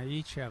Jerry and I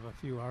each have a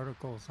few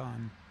articles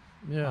on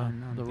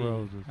the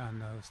roses, on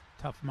those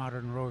tough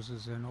modern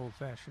roses and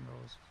old-fashioned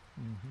roses.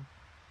 Mm-hmm.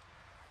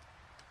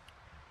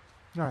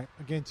 All right,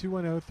 again,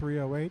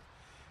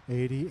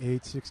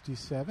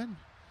 210-308-8867,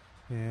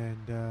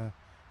 and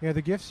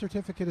the gift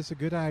certificate is a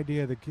good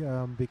idea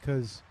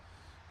because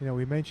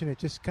we mentioned it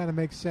just kind of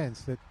makes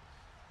sense that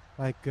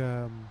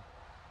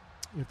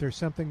if there's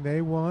something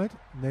they want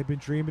and they've been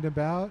dreaming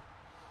about,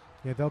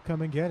 they'll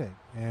come and get it.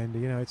 And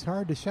it's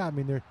hard to shop. I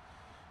mean,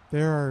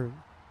 there are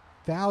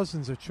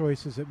thousands of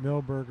choices at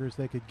Millburgers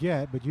they could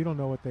get, but you don't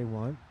know what they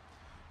want.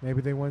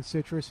 Maybe they want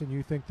citrus, and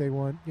you think they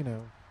want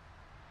a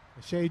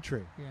shade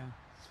tree. Yeah.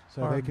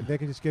 So they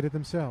can just get it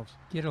themselves.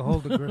 Get a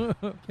hold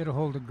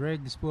of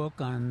Greg's book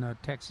on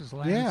Texas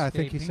landscaping. Yeah, I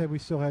think he said we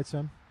still had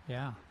some.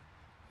 Yeah,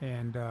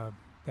 and the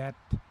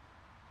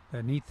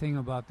neat thing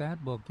about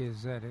that book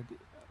is that it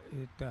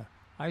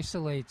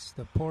isolates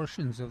the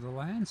portions of the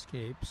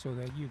landscape so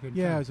that you can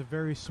it's a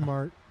very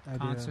smart idea.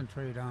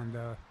 Concentrate on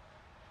the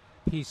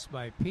piece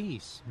by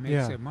piece.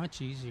 Makes it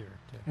much easier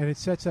and it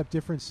sets up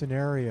different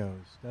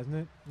scenarios, doesn't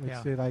it?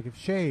 Let's say like if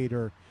shade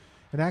and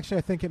actually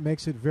I think it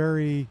makes it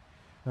very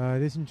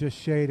it isn't just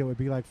shade, it would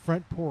be like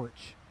front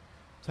porch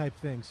type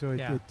thing, so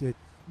it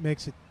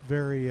makes it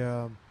very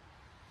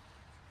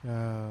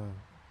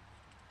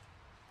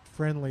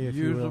friendly, if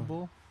usable. You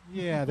will.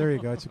 Yeah, there you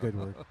go, it's a good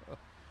word.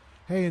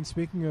 Hey, and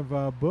speaking of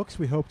books,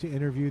 we hope to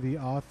interview the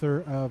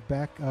author of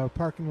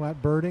Parking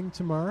Lot Birding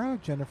tomorrow,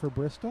 Jennifer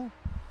Bristol.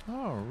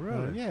 Oh,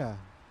 really? Yeah.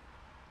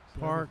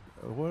 What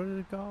is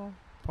it called?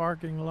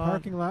 Parking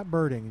Lot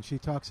Birding, and she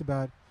talks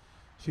about.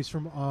 She's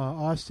from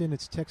Austin.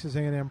 It's Texas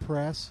A&M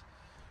Press,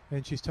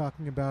 and she's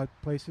talking about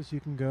places you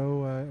can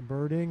go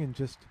birding, and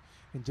just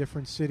in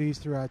different cities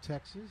throughout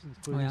Texas,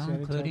 including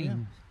San Antonio.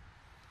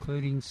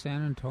 Including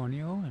San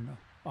Antonio and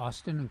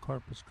Austin and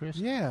Corpus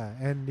Christi. Yeah,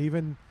 and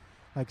even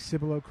like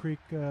Cibolo Creek.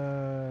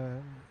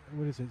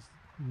 What is it?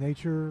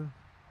 Nature.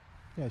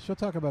 Yeah, she'll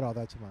talk about all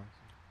that tomorrow.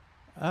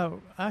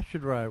 I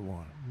should write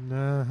one.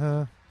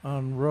 Uh-huh.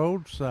 On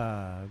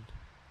roadside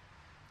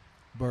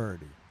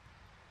birding.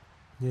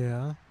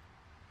 Yeah.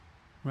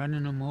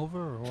 running them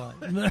over or what?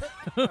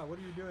 What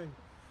are you doing?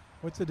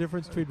 What's the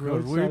difference between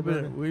Because roadside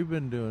burning? we've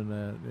been doing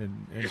that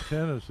in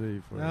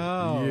Tennessee for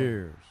Oh.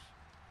 years.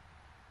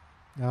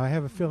 Now, I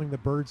have a feeling the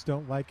birds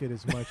don't like it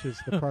as much as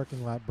the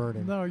parking lot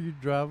burning. No, you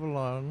drive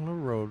along the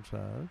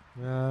roadside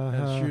Uh-huh.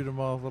 and shoot them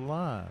off the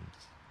lines,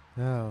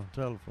 No.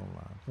 telephone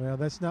lines. Well,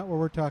 that's not what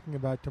we're talking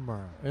about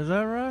tomorrow. Is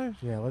that right?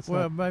 Yeah, let's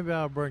Well, not. maybe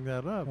I'll bring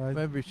that up. I-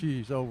 Maybe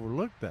she's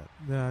overlooked that.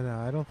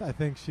 No, I don't. I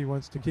think she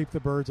wants to keep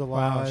the birds Wow,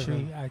 alive.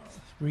 and-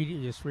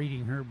 just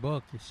reading her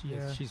book,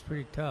 Yeah. she's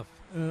pretty tough.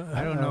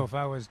 I don't know if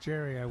I was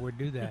Jerry, I would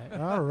do that.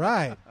 All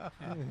right.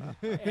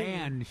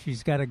 And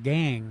she's got a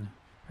gang.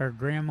 Her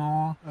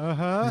grandma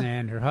Uh-huh.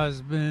 and her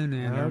husband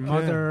and her Okay.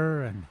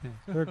 mother and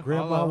Her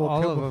grandma will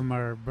all come of bef- them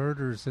are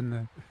birders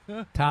in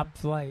the top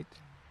flight.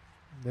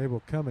 They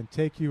will come and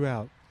take you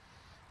out.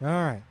 All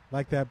right.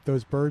 Like that,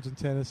 those birds in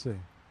Tennessee.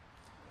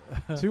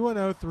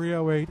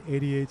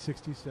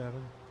 210-308-8867.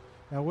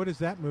 Now, what is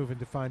that moving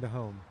to find a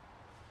home?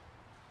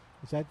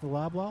 Is that the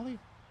loblolly?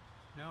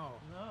 No.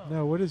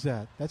 No, what is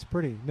that? That's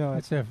pretty. No,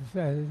 It's a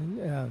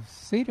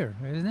cedar,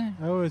 isn't it?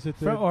 Oh, is it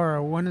the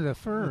Or one of the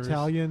firs?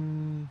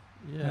 Italian?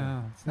 Yeah.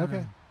 No, it's not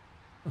Okay.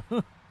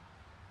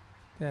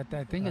 I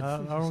think it's. I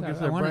don't guess I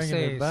they're wanna bringing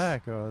say it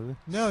back, are they?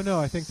 No,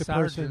 I think the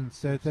person,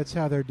 sergeants. that's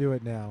how they do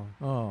it now.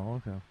 Oh,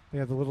 okay. They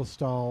have the little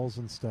stalls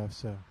and stuff,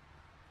 so.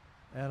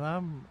 And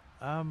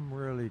I'm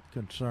really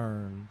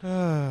concerned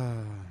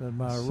Ah, that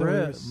my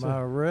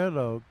so- red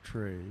oak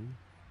tree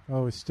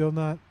Oh, it's still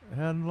not.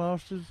 hadn't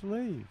lost its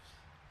leaves.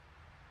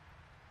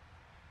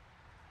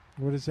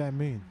 What does that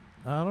mean?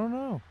 I don't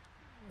know.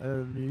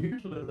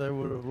 Usually they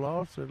would have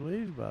lost their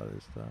leaves by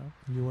this time.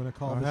 You want to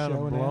call or the had show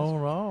them and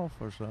blown off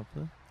or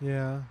something.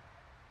 Yeah.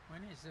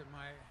 When is it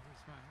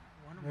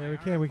one of Yeah,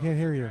 my we can't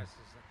hear you. addresses-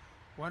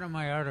 One of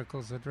my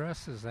articles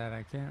addresses that.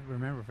 I can't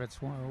remember if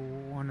it's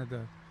one of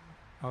the.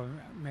 Oh,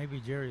 maybe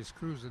Jerry's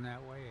cruising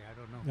that way. I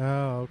don't know.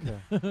 Oh, okay.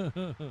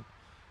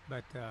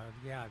 But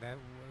yeah, that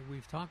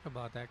we've talked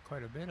about that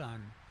quite a bit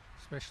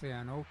especially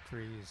on oak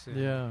trees. And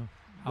Yeah.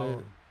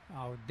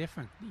 how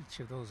different each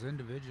of those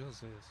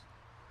individuals is.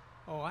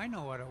 Oh, I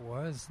know what it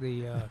was.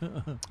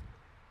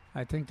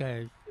 I think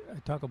I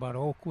talk about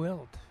oak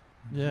wilt.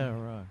 Yeah,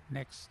 right.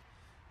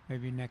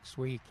 Maybe next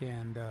week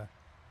and or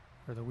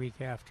the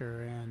week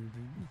after, and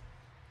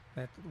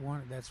that's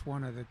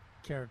one of the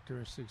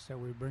characteristics that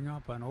we bring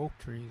up on oak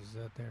trees,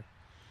 that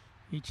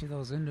each of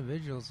those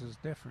individuals is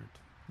different.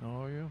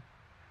 Oh, yeah.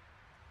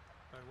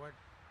 But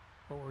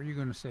what were you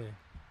going to say?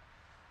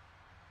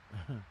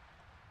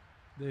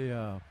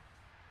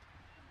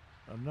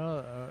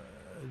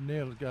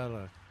 Neil's got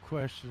a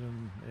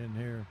question in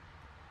here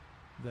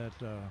that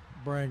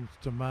brings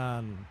to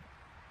mind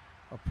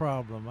a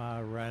problem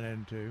I ran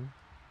into.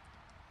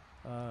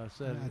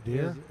 Said,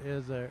 dear?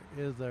 is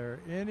there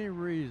any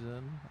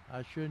reason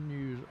I shouldn't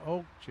use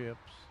oak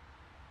chips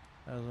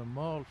as a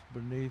mulch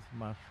beneath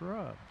my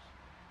shrubs?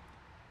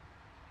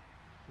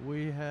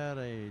 We had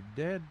a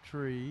dead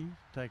tree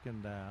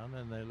taken down,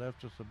 and they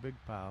left us a big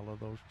pile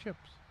of those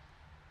chips.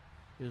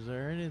 Is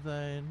there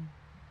anything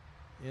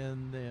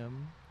in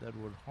them that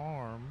would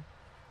harm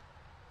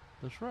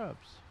the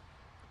shrubs?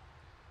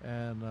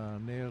 And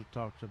Neil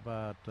talks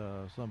about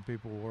some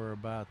people worry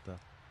about the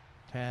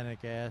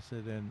tannic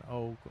acid in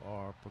oak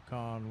or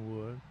pecan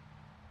wood,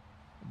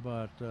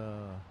 but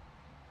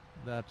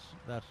that's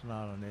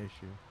not an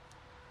issue.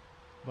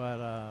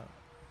 But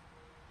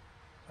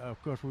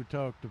of course, we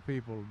talk to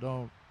people,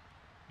 don't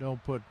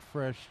put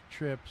fresh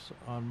chips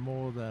on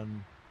more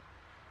than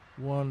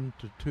 1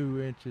 to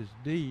 2 inches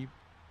deep,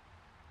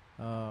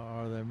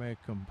 or they may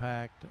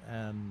compact,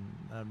 and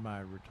that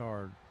might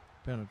retard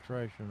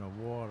penetration of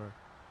water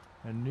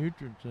and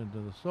nutrients into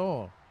the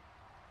soil.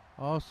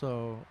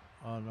 Also,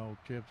 on oak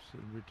chips,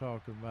 we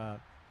talked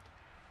about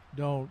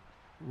don't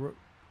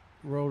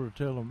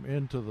rototill them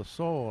into the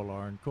soil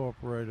or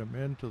incorporate them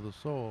into the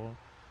soil,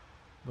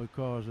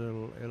 because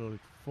it'll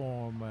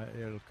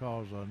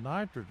cause a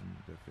nitrogen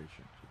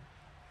deficiency.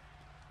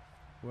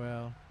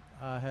 Well,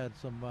 I had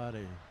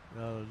somebody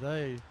the other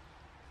day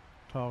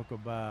talk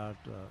about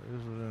this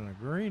was in a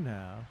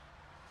greenhouse,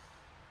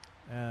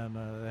 and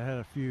they had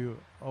a few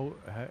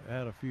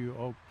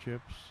oak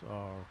chips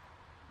or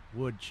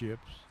wood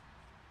chips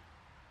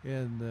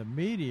in the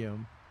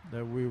medium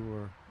that we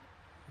were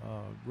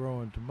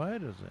growing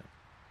tomatoes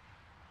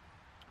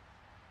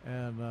in,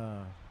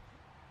 and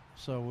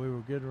so we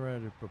were getting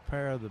ready to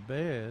prepare the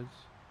beds,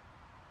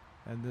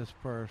 and this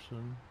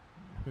person,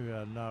 who I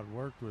had not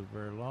worked with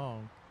very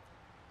long,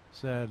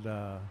 said,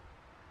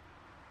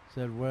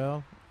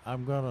 well,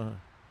 I'm going to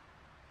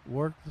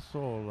work the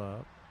soil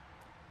up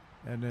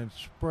and then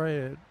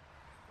spray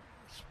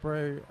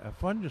a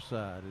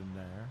fungicide in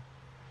there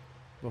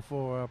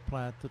before I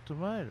plant the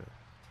tomatoes.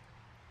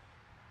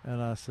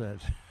 And I said,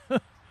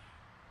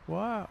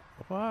 why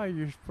are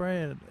you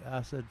spraying?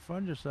 I said,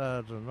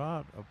 fungicides are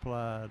not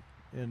applied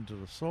into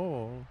the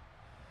soil.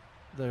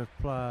 They're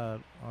applied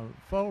on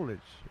foliage,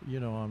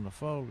 on the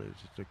foliage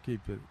to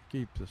keep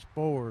the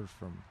spores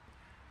from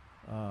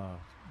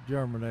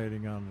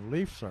germinating on the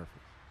leaf surface.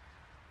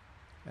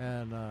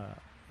 And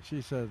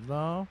she said,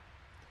 no.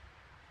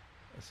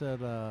 I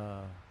said,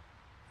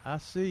 I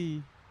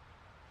see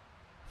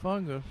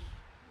fungus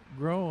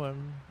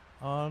growing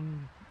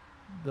on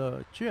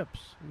the chips,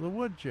 the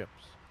wood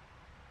chips.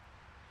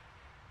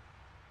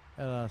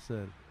 And I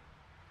said,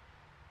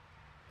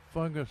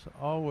 fungus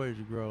always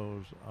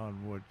grows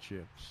on wood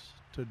chips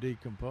to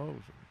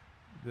decompose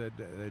them.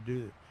 They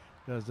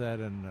does that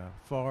in the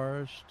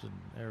forest and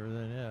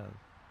everything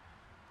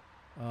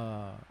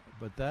else.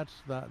 But that's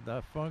not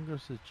that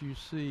fungus that you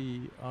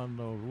see on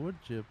those wood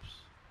chips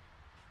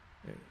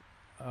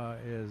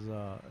is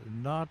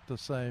not the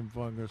same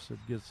fungus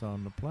that gets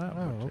on the plant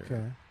material.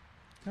 Okay.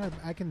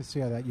 I can see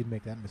how that you'd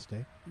make that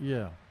mistake.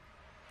 Yeah.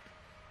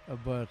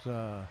 But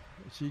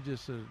she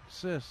just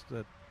insists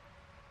that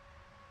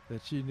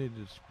she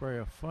needed to spray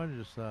a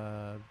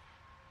fungicide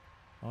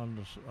on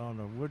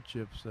the wood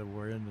chips that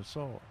were in the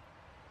soil.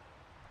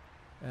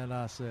 And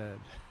I said,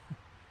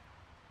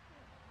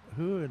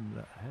 who in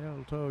the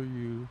hell told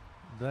you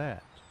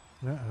that?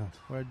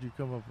 Where'd you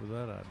come up with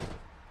that idea?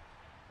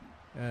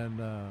 And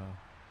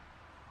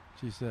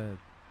she said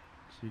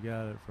she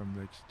got it from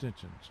the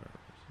Extension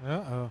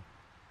Service.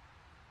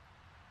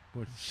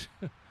 Which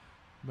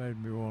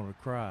made me want to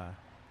cry.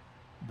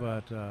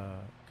 But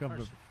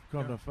come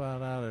to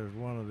find out it was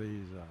one of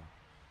these,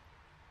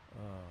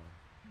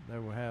 they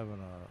were having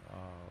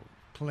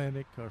a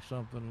clinic or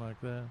something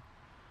like that.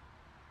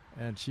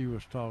 And she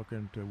was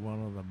talking to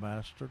one of the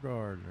master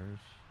gardeners.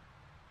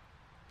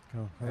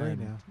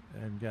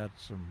 And got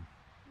some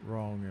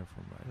wrong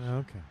information.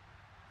 Okay.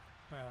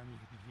 Well,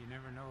 you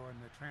never know in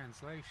the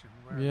translation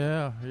where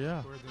the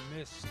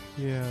missed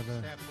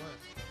step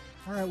was.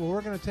 All right, well,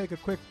 we're going to take a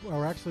quick,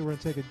 or actually we're going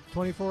to take a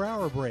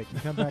 24-hour break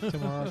and come back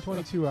tomorrow,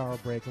 22-hour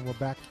break, and we're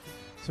back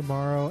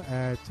tomorrow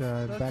at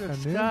back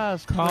on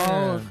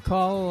noon.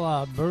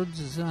 Call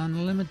Birds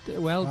Unlimited.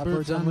 Well,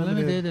 Birds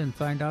Unlimited, and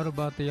find out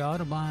about the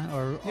Audubon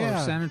or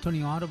San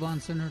Antonio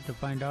Audubon Center to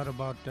find out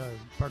about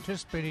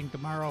participating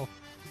tomorrow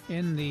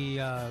in the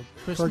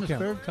Christmas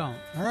bird count.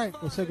 All right,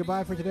 we'll say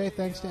goodbye for today.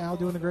 Thanks to Al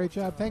doing a great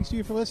job. Thanks to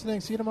you for listening.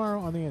 See you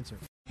tomorrow on The Answer.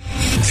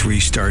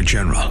 3-star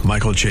General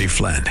Michael J.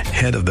 Flynn,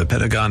 head of the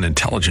Pentagon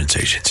Intelligence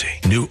Agency,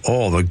 knew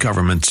all the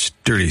government's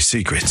dirty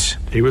secrets.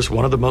 He was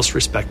one of the most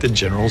respected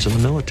generals in the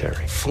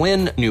military.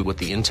 Flynn knew what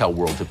the intel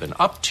world had been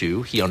up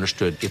to. He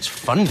understood its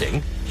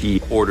funding.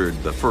 He ordered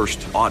the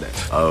first audit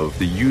of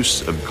the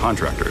use of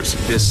contractors.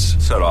 This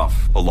set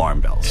off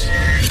alarm bells.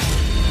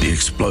 The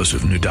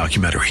explosive new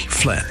documentary,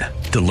 Flynn,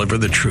 Deliver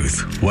the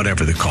Truth,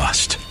 Whatever the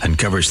Cost,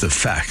 uncovers the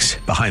facts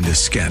behind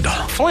this scandal.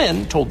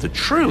 Flynn told the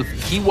truth.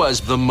 He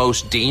was the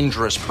most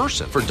dangerous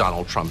person for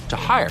Donald Trump to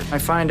hire. I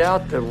find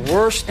out the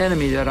worst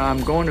enemy that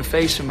I'm going to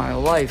face in my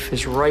life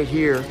is right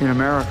here in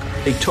America.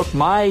 They took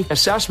my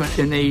assessment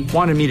and they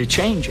wanted me to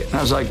change it. And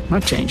I was like, I'm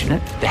not changing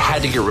it. They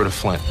had to get rid of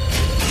Flynn.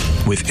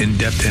 With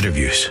in-depth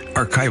interviews,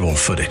 archival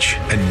footage,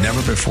 and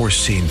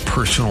never-before-seen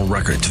personal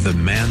records of the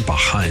man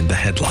behind the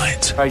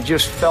headlines. I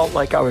just felt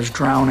like I was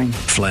drowning.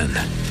 Flynn,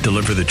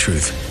 Deliver the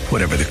Truth,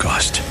 Whatever the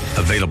Cost.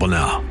 Available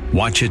now.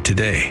 Watch it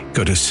today.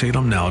 Go to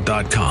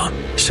salemnow.com.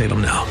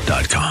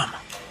 salemnow.com.